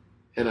there,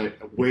 and I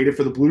waited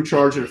for the blue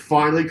Charger to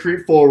finally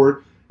creep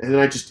forward, and then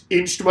I just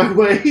inched my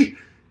way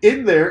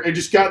in there and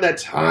just got in that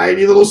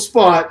tiny little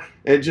spot.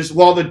 And just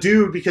while the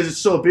dude, because it's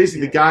so busy,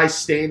 the guy's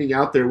standing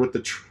out there with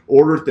the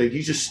order thing,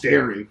 he's just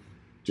staring.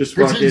 Just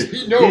Because fucking,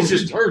 he knows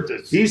he's he's heard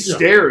this. He's Yeah.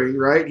 staring,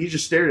 right? He's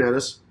just staring at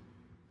us.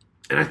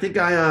 And I think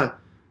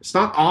it's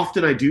not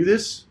often I do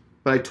this,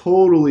 but I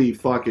totally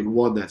fucking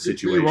won that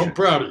situation. I'm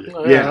proud of you.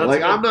 Yeah, that's like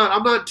good.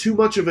 I'm not too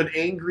much of an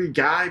angry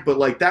guy, but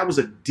like that was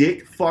a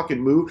dick fucking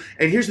move.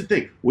 And here's the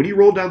thing: when he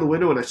rolled down the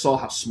window and I saw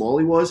how small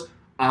he was,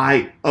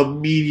 I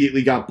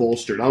immediately got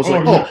bolstered. I was Oh,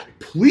 like, yeah.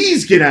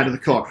 please get out of the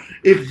car.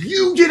 If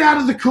you get out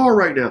of the car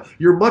right now,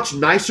 you're a much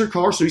nicer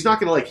car, so he's not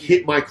going to, like,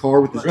 hit my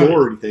car with his Right.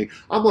 door or anything.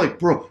 I'm like,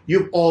 bro, you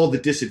have all the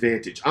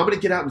disadvantage. I'm going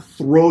to get out and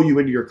throw you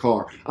into your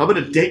car. I'm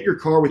going to dent your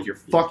car with your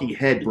fucking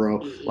head,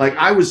 bro. Like,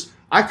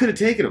 I could have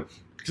taken him.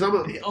 Because I'm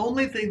a, The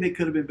only thing that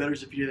could have been better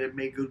is if you had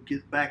made go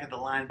get back in the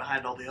line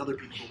behind all the other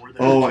people who were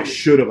there. Oh, I too.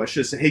 should have. I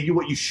should have said, hey,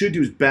 what you should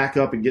do is back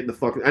up and get in the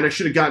fucking... And I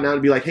should have gotten out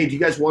and be like, hey, do you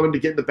guys want him to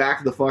get in the back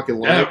of the fucking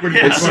line? That would be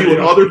And see funny.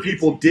 what other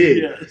people did.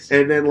 Yes.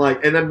 And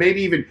then,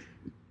 maybe even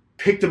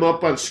picked him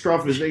up by the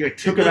scruff of his neck, like,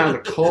 took him out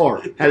of the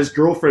car, had his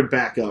girlfriend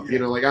back up. You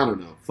know, like, I don't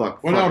know.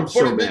 Fuck. Well, fuck, now, I'm the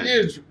so funny thing mad.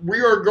 is, we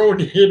are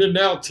going in and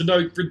out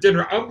tonight for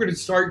dinner. I'm going to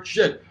start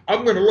shit.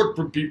 I'm going to look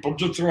for people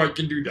just so I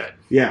can do that.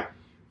 Yeah,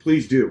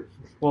 please do.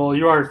 Well,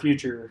 you are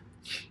future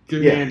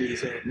Yeah. Andy,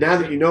 so. Now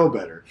that you know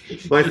better.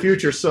 My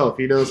future self,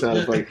 he knows how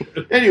to fight.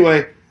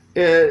 Anyway,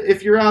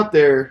 if you're out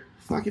there,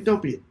 fucking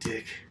don't be a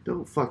dick.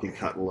 Don't fucking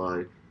cut in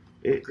line.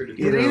 You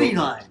In know, any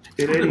line.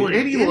 in Really,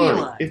 any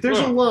line. If there's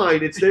a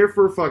line, it's there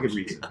for a fucking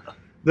reason.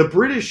 The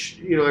British,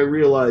 I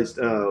realized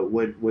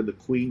when the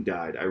Queen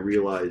died, I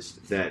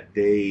realized that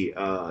they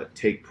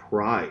take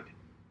pride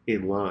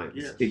in lines.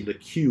 Yes. In the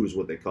queue is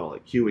what they call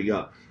it, queuing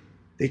up.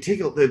 They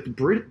take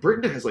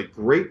Britain has like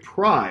great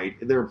pride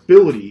in their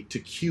ability to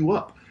queue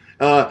up.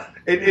 And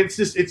it's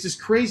this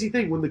crazy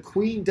thing. When the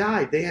Queen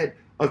died, they had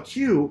a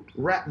queue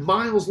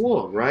miles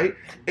long, right?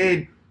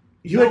 And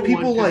you No had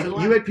people one could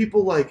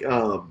like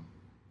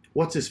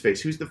what's his face?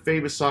 Who's the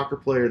famous soccer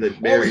player that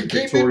he married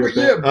came in Victoria with-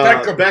 yeah,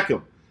 Beckham.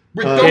 Beckham.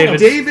 With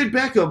David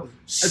Beckham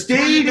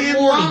stayed in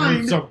or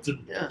line,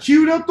 something. Yeah.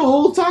 queued up the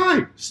whole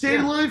time, stayed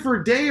in Yeah. line for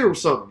a day or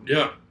something.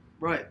 Yeah.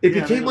 Right. It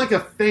Yeah, became they- like a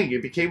thing.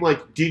 It became like,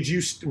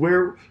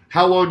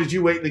 how long did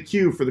you wait in the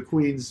queue for the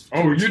Queen's? Oh,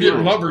 you Queen's didn't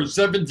funeral? love her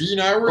 17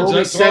 hours? Only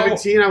That's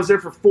 17. I was there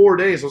for 4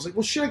 days. I was like,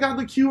 well, shit, I got in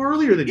the queue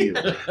earlier than you.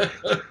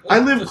 all. I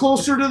live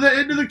closer to the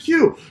end of the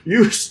queue.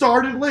 You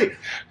started late.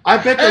 I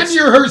bet And that's...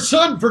 you're her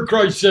son, for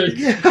Christ's sake.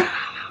 Yeah.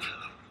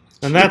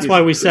 And that's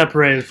why we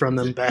separated from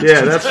them back.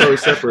 Yeah, that's why we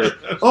separated.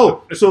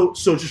 Oh, so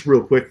just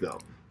real quick, though.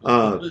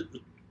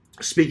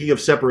 Speaking of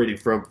separating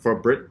from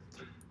Britain,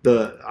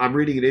 I'm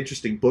reading an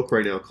interesting book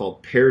right now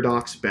called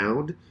Paradox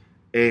Bound.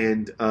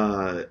 And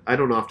I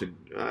don't often...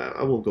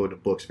 I won't go into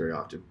books very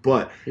often.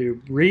 But, You're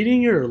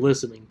reading or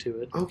listening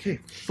to it? okay,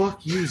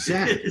 fuck you,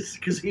 Zach.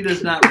 because he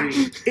does not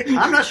read.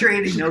 I'm not sure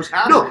Andy knows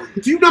how to No,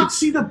 read. do you not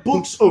see the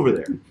books over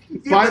there?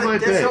 By but my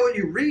that's bed. not what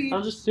you read. I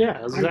was I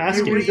You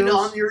asking. read those.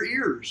 on your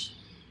ears.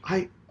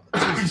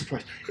 Jesus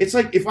Christ. It's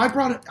like if I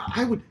brought it,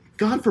 I would,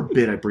 God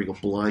forbid I bring a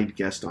blind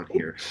guest on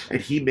here and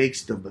he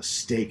makes the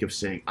mistake of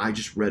saying, I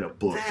just read a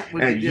book. That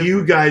would be And you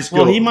different. guys go,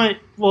 Well, he might.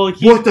 Well,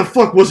 he. what the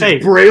fuck? Was Hey.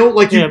 it Braille?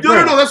 Like, Yeah, no,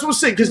 Braille. that's what I'm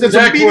saying. Because that's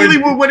Zach immediately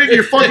would- what went into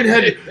your fucking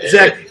head,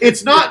 Zach.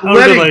 It's not I would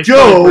let be it like,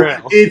 go.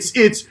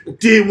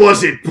 Braille.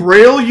 Was it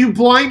Braille, you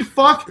blind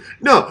fuck?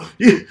 No,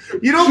 you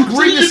don't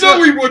bring See, you this know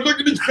up. he would. Look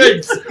at his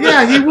face.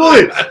 Yeah, he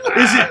would.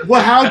 Is it?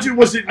 Well,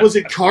 was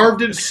it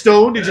carved in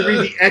stone? Did you read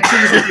the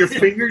etchings with your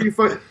finger? You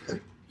fuck.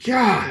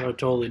 God. I would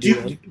totally Do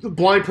do you, the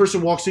blind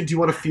person walks in. Do you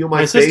want to feel my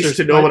My face sister's-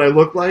 to know what I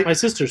look like? that. My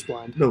sister's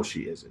blind. No,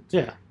 she isn't.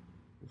 Yeah.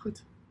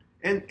 What?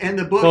 And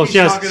the book Well, he's she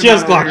has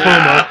talking glaucoma.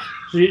 about.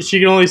 She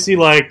can only see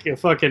like a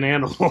fucking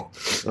animal,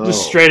 Oh.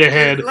 just straight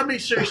ahead. Let me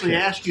seriously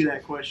ask you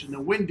that question. Though,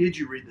 when did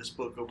you read this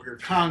book over here,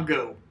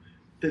 Congo?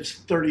 That's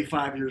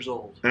 35 years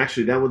old.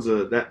 Actually, that one's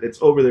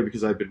it's over there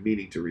because I've been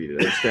meaning to read it.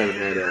 I just haven't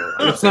had a.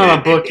 It's not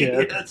a book yet.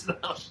 Yeah, it's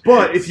not.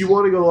 But if you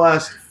want to go, the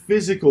last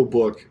physical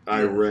book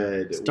I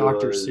read It's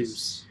Dr. was,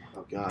 Seuss.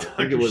 Oh God, I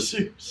think it was.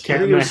 Seuss. Cat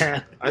think in it the was-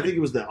 Hat. I think it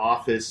was the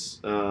Office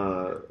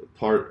the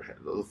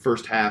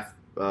first half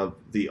of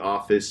the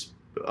Office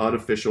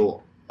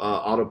unofficial,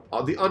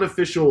 the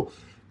unofficial,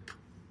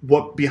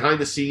 what behind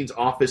the scenes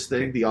Office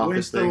thing, the Office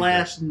When's thing. the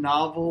last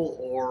novel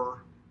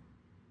or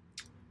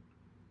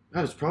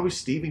God, it's probably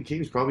Stephen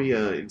King's probably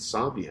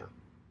Insomnia.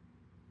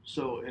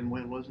 so? And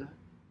when was that?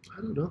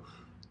 I don't know.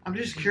 I'm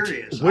just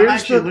curious. Where's I'm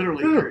actually the-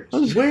 literally no, no,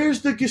 curious.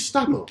 Where's the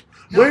Gestapo?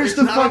 No, Where's it's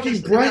the not fucking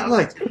just- bright no,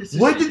 lights? it's-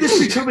 When did this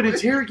become an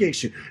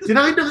interrogation? Did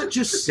I not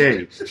just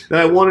say that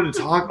I wanted to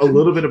talk a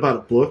little bit about a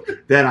book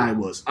that I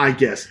was, I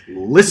guess,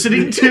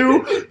 listening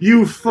to?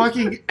 You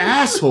fucking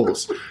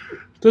assholes.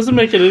 Doesn't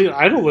make it.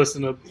 I don't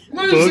listen to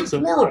What books. is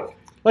it plural?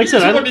 Like I said,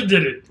 He's the I, one that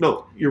did it.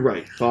 No, you're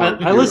right.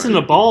 I listened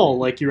to Ball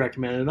like you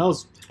recommended. And that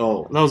was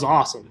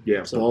awesome.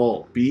 Yeah, So,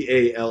 Ball.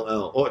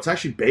 Ball. Oh, it's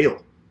actually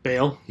Bale.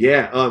 Bale.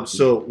 Yeah.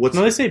 So what's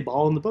No, they say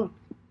Ball in the book.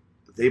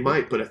 they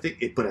might, but I think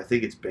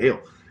it's Bale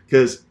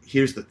because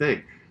here's the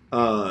thing.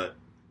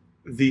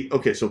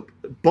 So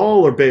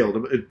Ball or Bale,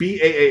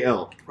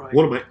 Baal. Right.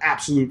 One of my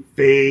absolute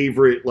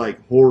favorite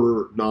like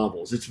horror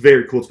novels. It's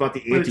very cool. It's about the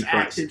But it's Antichrist.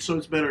 acted, so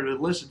it's better to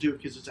listen to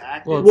because it's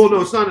acted. Well,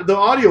 no, it's not. The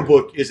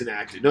audiobook isn't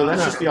acted. No, that's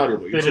No. just the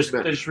audiobook. They It's just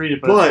just read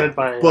it, but, But- it's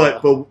read by.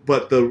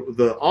 but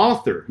the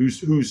author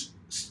who's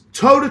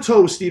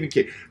toe-to-toe with Stephen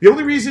King. The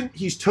only reason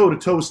he's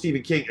toe-to-toe with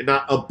Stephen King and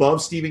not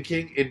above Stephen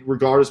King in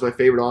regard as my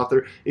favorite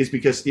author is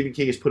because Stephen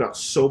King has put out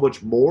so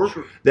much more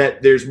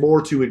that there's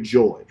more to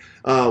enjoy.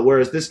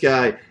 Whereas this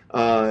guy,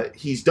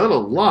 he's done a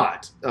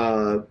lot,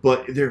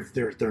 but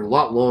they're a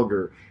lot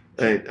longer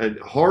and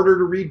harder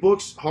to read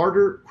books,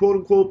 harder,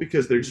 quote-unquote,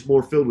 because they're just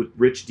more filled with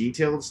rich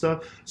detail and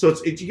stuff. So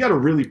you got to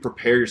really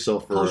prepare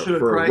yourself for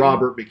a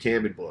Robert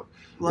McCammon book.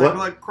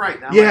 Like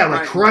Crichton.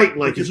 Like Crichton.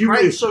 Like because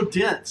Crichton's so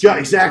dense. Yeah,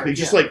 exactly.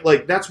 Just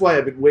like that's why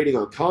I've been waiting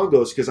on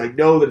Congos, because I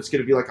know that it's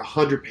going to be like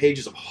 100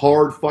 pages of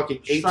hard fucking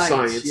ape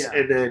science,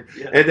 and then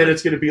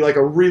it's going to be like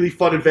a really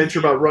fun adventure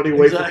about running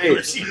away from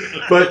apes.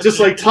 But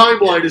just like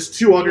Timeline is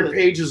 200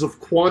 pages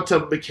of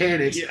quantum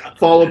mechanics,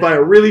 followed by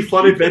a really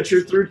fun adventure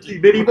through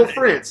medieval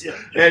France.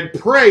 And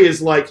Prey is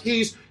like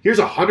here's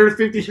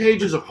 150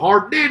 pages of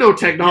hard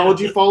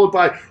nanotechnology, followed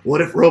by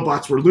what if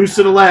robots were loose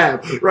in a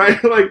lab,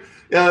 right? Like.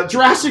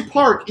 Jurassic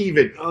Park,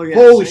 even. Oh, yeah.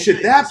 Holy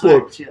shit, that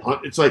book.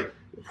 It's like,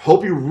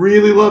 hope you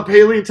really love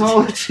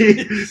paleontology.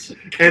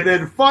 And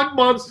then fun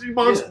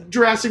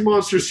Jurassic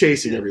monsters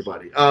chasing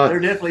everybody. They're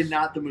definitely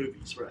not the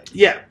movies, right?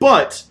 Yeah,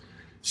 but,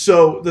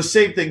 so the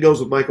same thing goes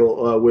with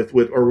Michael, with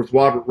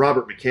Robert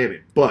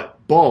McCammon.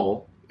 But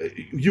Ball,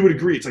 you would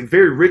agree, it's like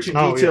very rich in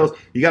details. Yeah.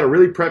 You got to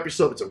really prep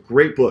yourself. It's a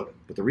great book.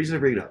 But the reason I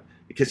bring it up,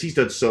 because he's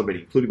done so many,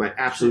 including my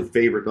absolute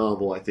favorite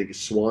novel, I think, is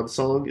Swan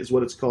Song, is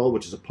what it's called,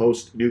 which is a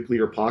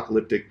post-nuclear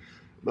apocalyptic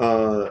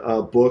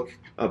book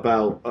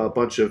about a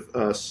bunch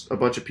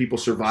of people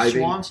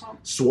surviving.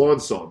 Swan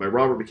Song by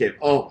Robert McCammon.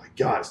 Oh my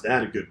God, is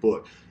that a good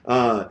book?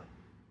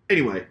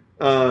 Anyway,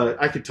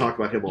 I could talk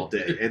about him all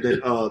day. And then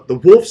The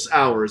Wolf's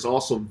Hour is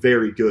also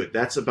very good.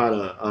 That's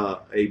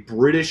about a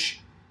British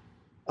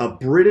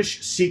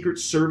Secret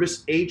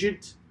Service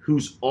agent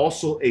who's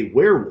also a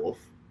werewolf.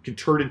 Can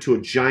turn into a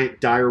giant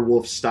dire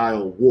wolf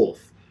style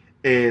wolf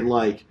and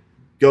like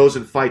goes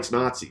and fights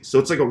Nazis. So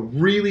it's like a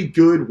really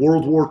good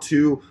World War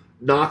II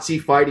Nazi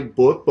fighting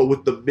book, but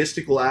with the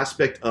mystical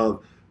aspect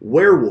of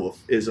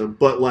werewolfism,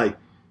 but like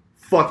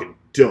fucking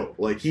dope.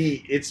 Like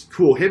it's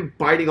cool. Him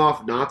biting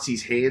off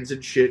Nazis' hands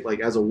and shit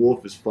like as a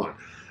wolf is fun.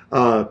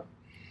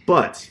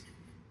 But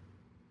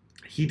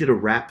he did a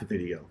rap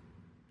video.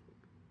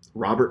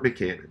 Robert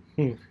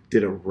McCammon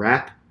did a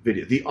rap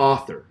video. The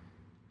author.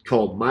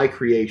 Called My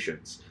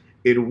Creations,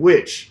 in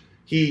which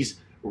he's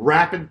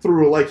rapping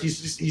through like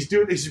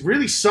he's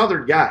really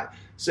Southern guy.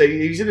 So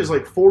he's in his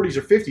like 40s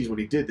or 50s when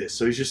he did this.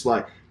 So he's just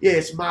like, yeah,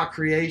 it's my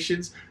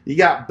creations. You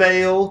got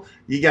Bale,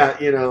 you got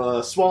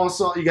Swan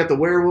Song, you got the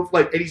werewolf.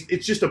 Like, and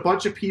it's just a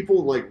bunch of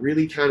people like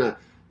really kind of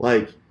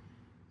like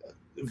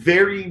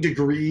varying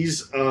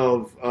degrees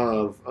of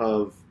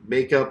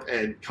makeup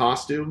and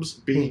costumes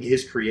being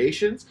his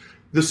creations.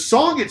 The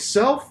song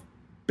itself,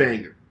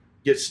 banger.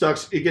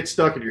 It gets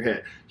stuck in your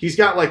head. He's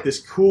got like this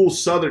cool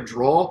Southern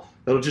drawl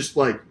that'll just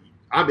like,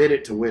 I'm in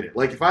it to win it.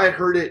 Like if I had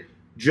heard it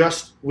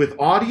just with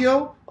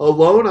audio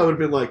alone, I would have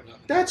been like,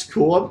 that's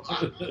cool.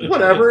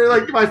 Whatever.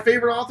 Like my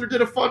favorite author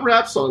did a fun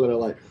rap song that I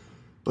like.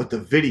 But the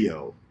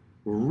video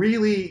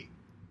really,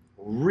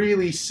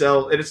 really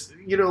sell. And it's,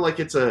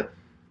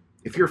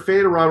 if you're a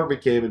fan of Robert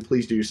McCammon,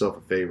 please do yourself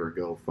a favor and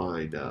go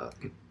find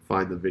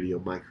the video.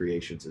 My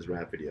Creations, his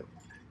rap video.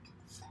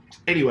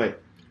 Anyway.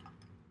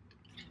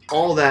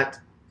 All that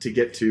to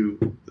get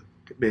to,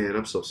 man,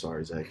 I'm so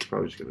sorry, Zach. I'm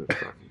probably just going to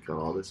fucking cut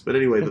all this. But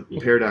anyway, the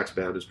Paradox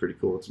Bound is pretty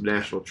cool. It's a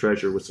national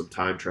treasure with some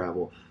time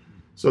travel.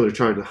 So they're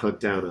trying to hunt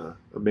down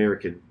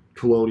American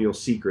colonial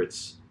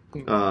secrets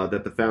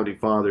that the Founding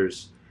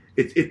Fathers,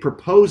 it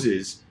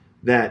proposes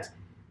that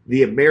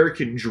the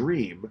American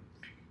dream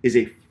is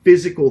a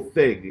physical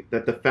thing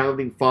that the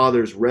Founding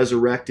Fathers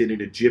resurrected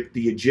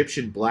the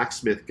Egyptian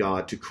blacksmith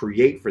god to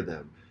create for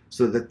them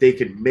so that they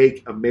can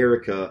make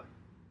America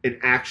an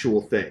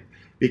actual thing.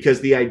 Because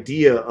the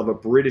idea of a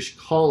British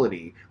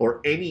colony or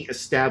any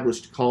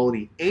established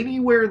colony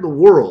anywhere in the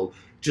world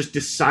just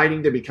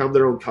deciding to become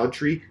their own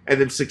country and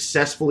then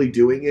successfully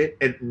doing it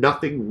and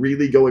nothing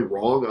really going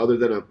wrong other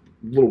than a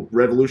little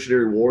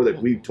revolutionary war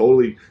that we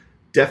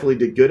definitely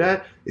did good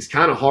at is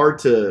kind of hard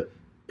to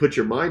put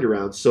your mind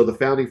around. So the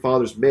Founding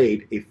Fathers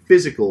made a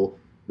physical,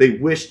 they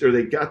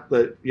got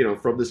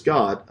from this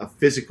god, a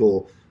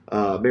physical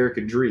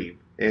American dream.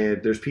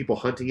 And there's people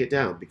hunting it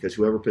down because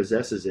whoever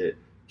possesses it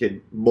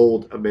can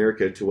mold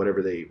America into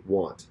whatever they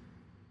want.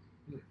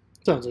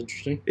 Sounds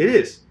interesting. It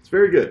is. It's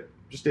very good.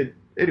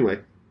 Anyway.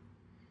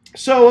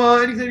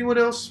 So, anyone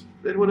else?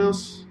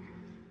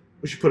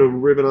 We should put a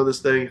ribbon on this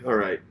thing. All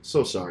right.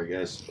 So sorry,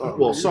 guys.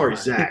 Sorry,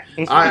 Zach.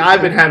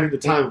 I've been having the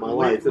time of my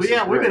life. We've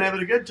been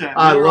having a good time.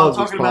 I love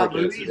talking about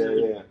movies.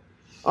 Yeah.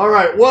 All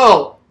right.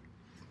 Well,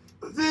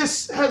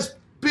 this has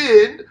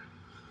been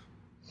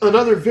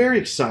another very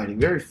exciting,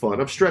 very fun.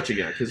 I'm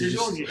stretching out because it's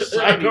just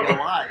exciting a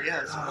lot.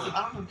 Yes.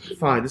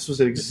 Fine. This was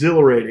an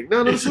exhilarating.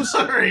 No, this was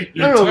sorry.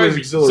 No, it was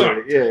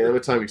exhilarating. Sucked. Yeah, the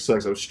timing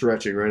sucks. I was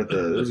stretching right at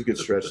the. It was a good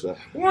stretch though.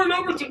 What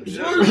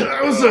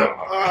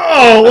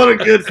a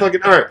good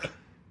fucking. All right.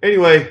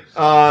 Anyway,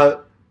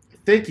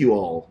 thank you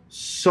all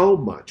so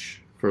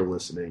much for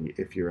listening.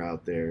 If you're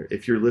out there,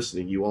 if you're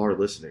listening, you are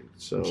listening.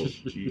 So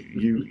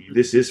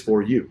this is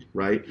for you,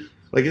 right?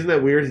 Like, isn't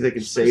that weird? They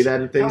can say that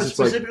and things. No, it's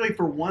like specifically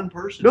for one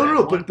person.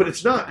 no, but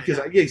it's not because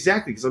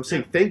exactly because I'm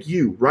saying thank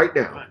you right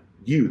now, Right.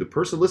 you, the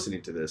person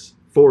listening to this,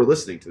 for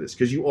listening to this,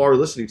 because you are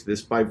listening to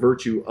this by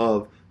virtue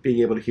of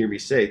being able to hear me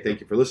say thank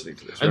you for listening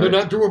to this. And right?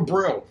 they're not doing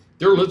Braille.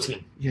 They're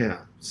listening.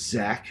 Yeah,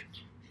 Zach,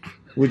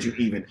 would you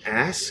even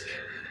ask?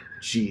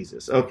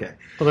 Jesus. Okay.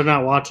 Well, they're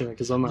not watching it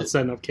because I'm not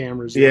setting up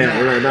cameras. Yeah,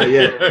 no, not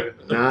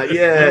yet. Not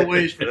yet. No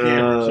ways for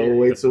cameras, yeah. We'll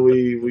wait till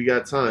we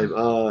got time.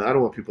 I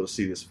don't want people to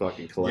see this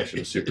fucking collection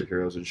of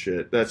superheroes and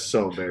shit. That's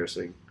so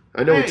embarrassing.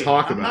 I know we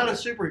talk I'm about not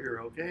it. a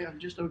superhero, okay? I'm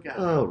just a guy.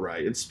 All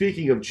right. And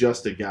speaking of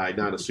just a guy,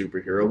 not a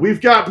superhero,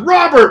 we've got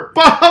Robert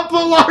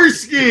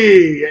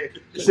Popolarski.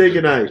 Say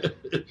goodnight.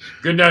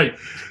 Good night.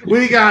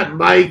 We got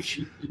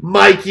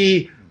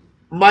Mikey,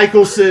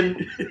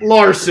 Michelson,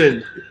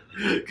 Larson.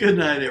 Good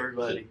night,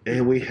 everybody.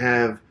 And we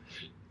have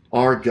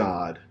our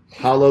God.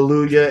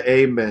 Hallelujah.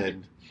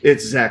 Amen.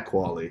 It's Zach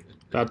Qualley.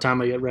 About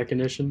time I get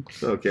recognition.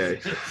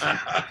 Okay.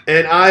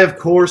 And I, of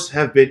course,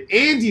 have been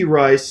Andy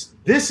Rice.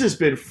 This has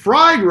been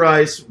Fried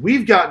Rice.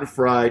 We've gotten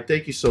fried.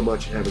 Thank you so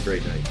much and have a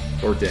great night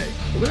or day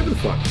or whatever the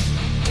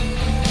fuck.